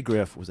today, how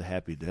Griff, was a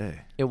happy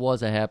day. it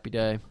was a happy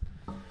day.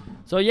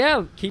 So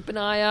yeah, keep an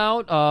eye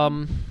out.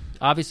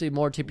 Obviously,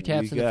 more tippy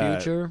taps in the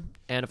future,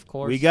 and of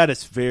course, We got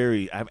us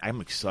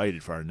I'm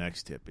excited for our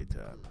next tippy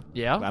tap.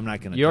 Yeah, I'm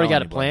not going to. You already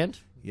got it anybody. planned.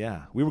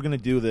 Yeah, we were going to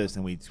do this,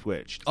 and we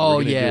switched. Oh,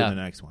 we're gonna yeah. do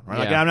the next one. Yeah.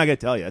 I'm not going to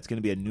tell you. It's going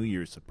to be a New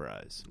Year's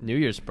surprise, New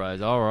Year's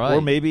surprise. All right.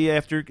 or maybe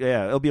after.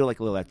 Yeah, it'll be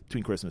like a little after,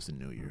 between Christmas and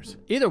New Year's.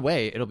 Either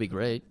way, it'll be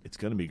great. It's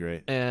going to be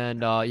great.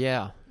 And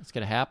yeah, it's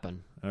gonna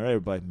happen. All right,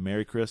 everybody.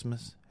 Merry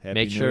Christmas. Happy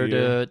Make New sure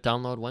Year. to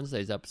download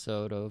Wednesday's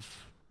episode of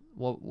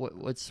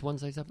what's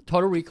Wednesday's episode?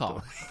 Total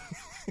Recall.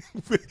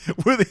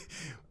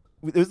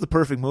 It was the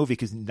perfect movie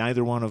because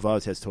neither one of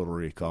us has Total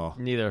Recall.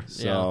 Neither.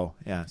 So,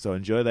 yeah. So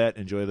enjoy that,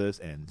 enjoy this,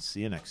 and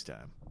see you next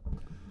time.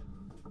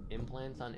 Implants on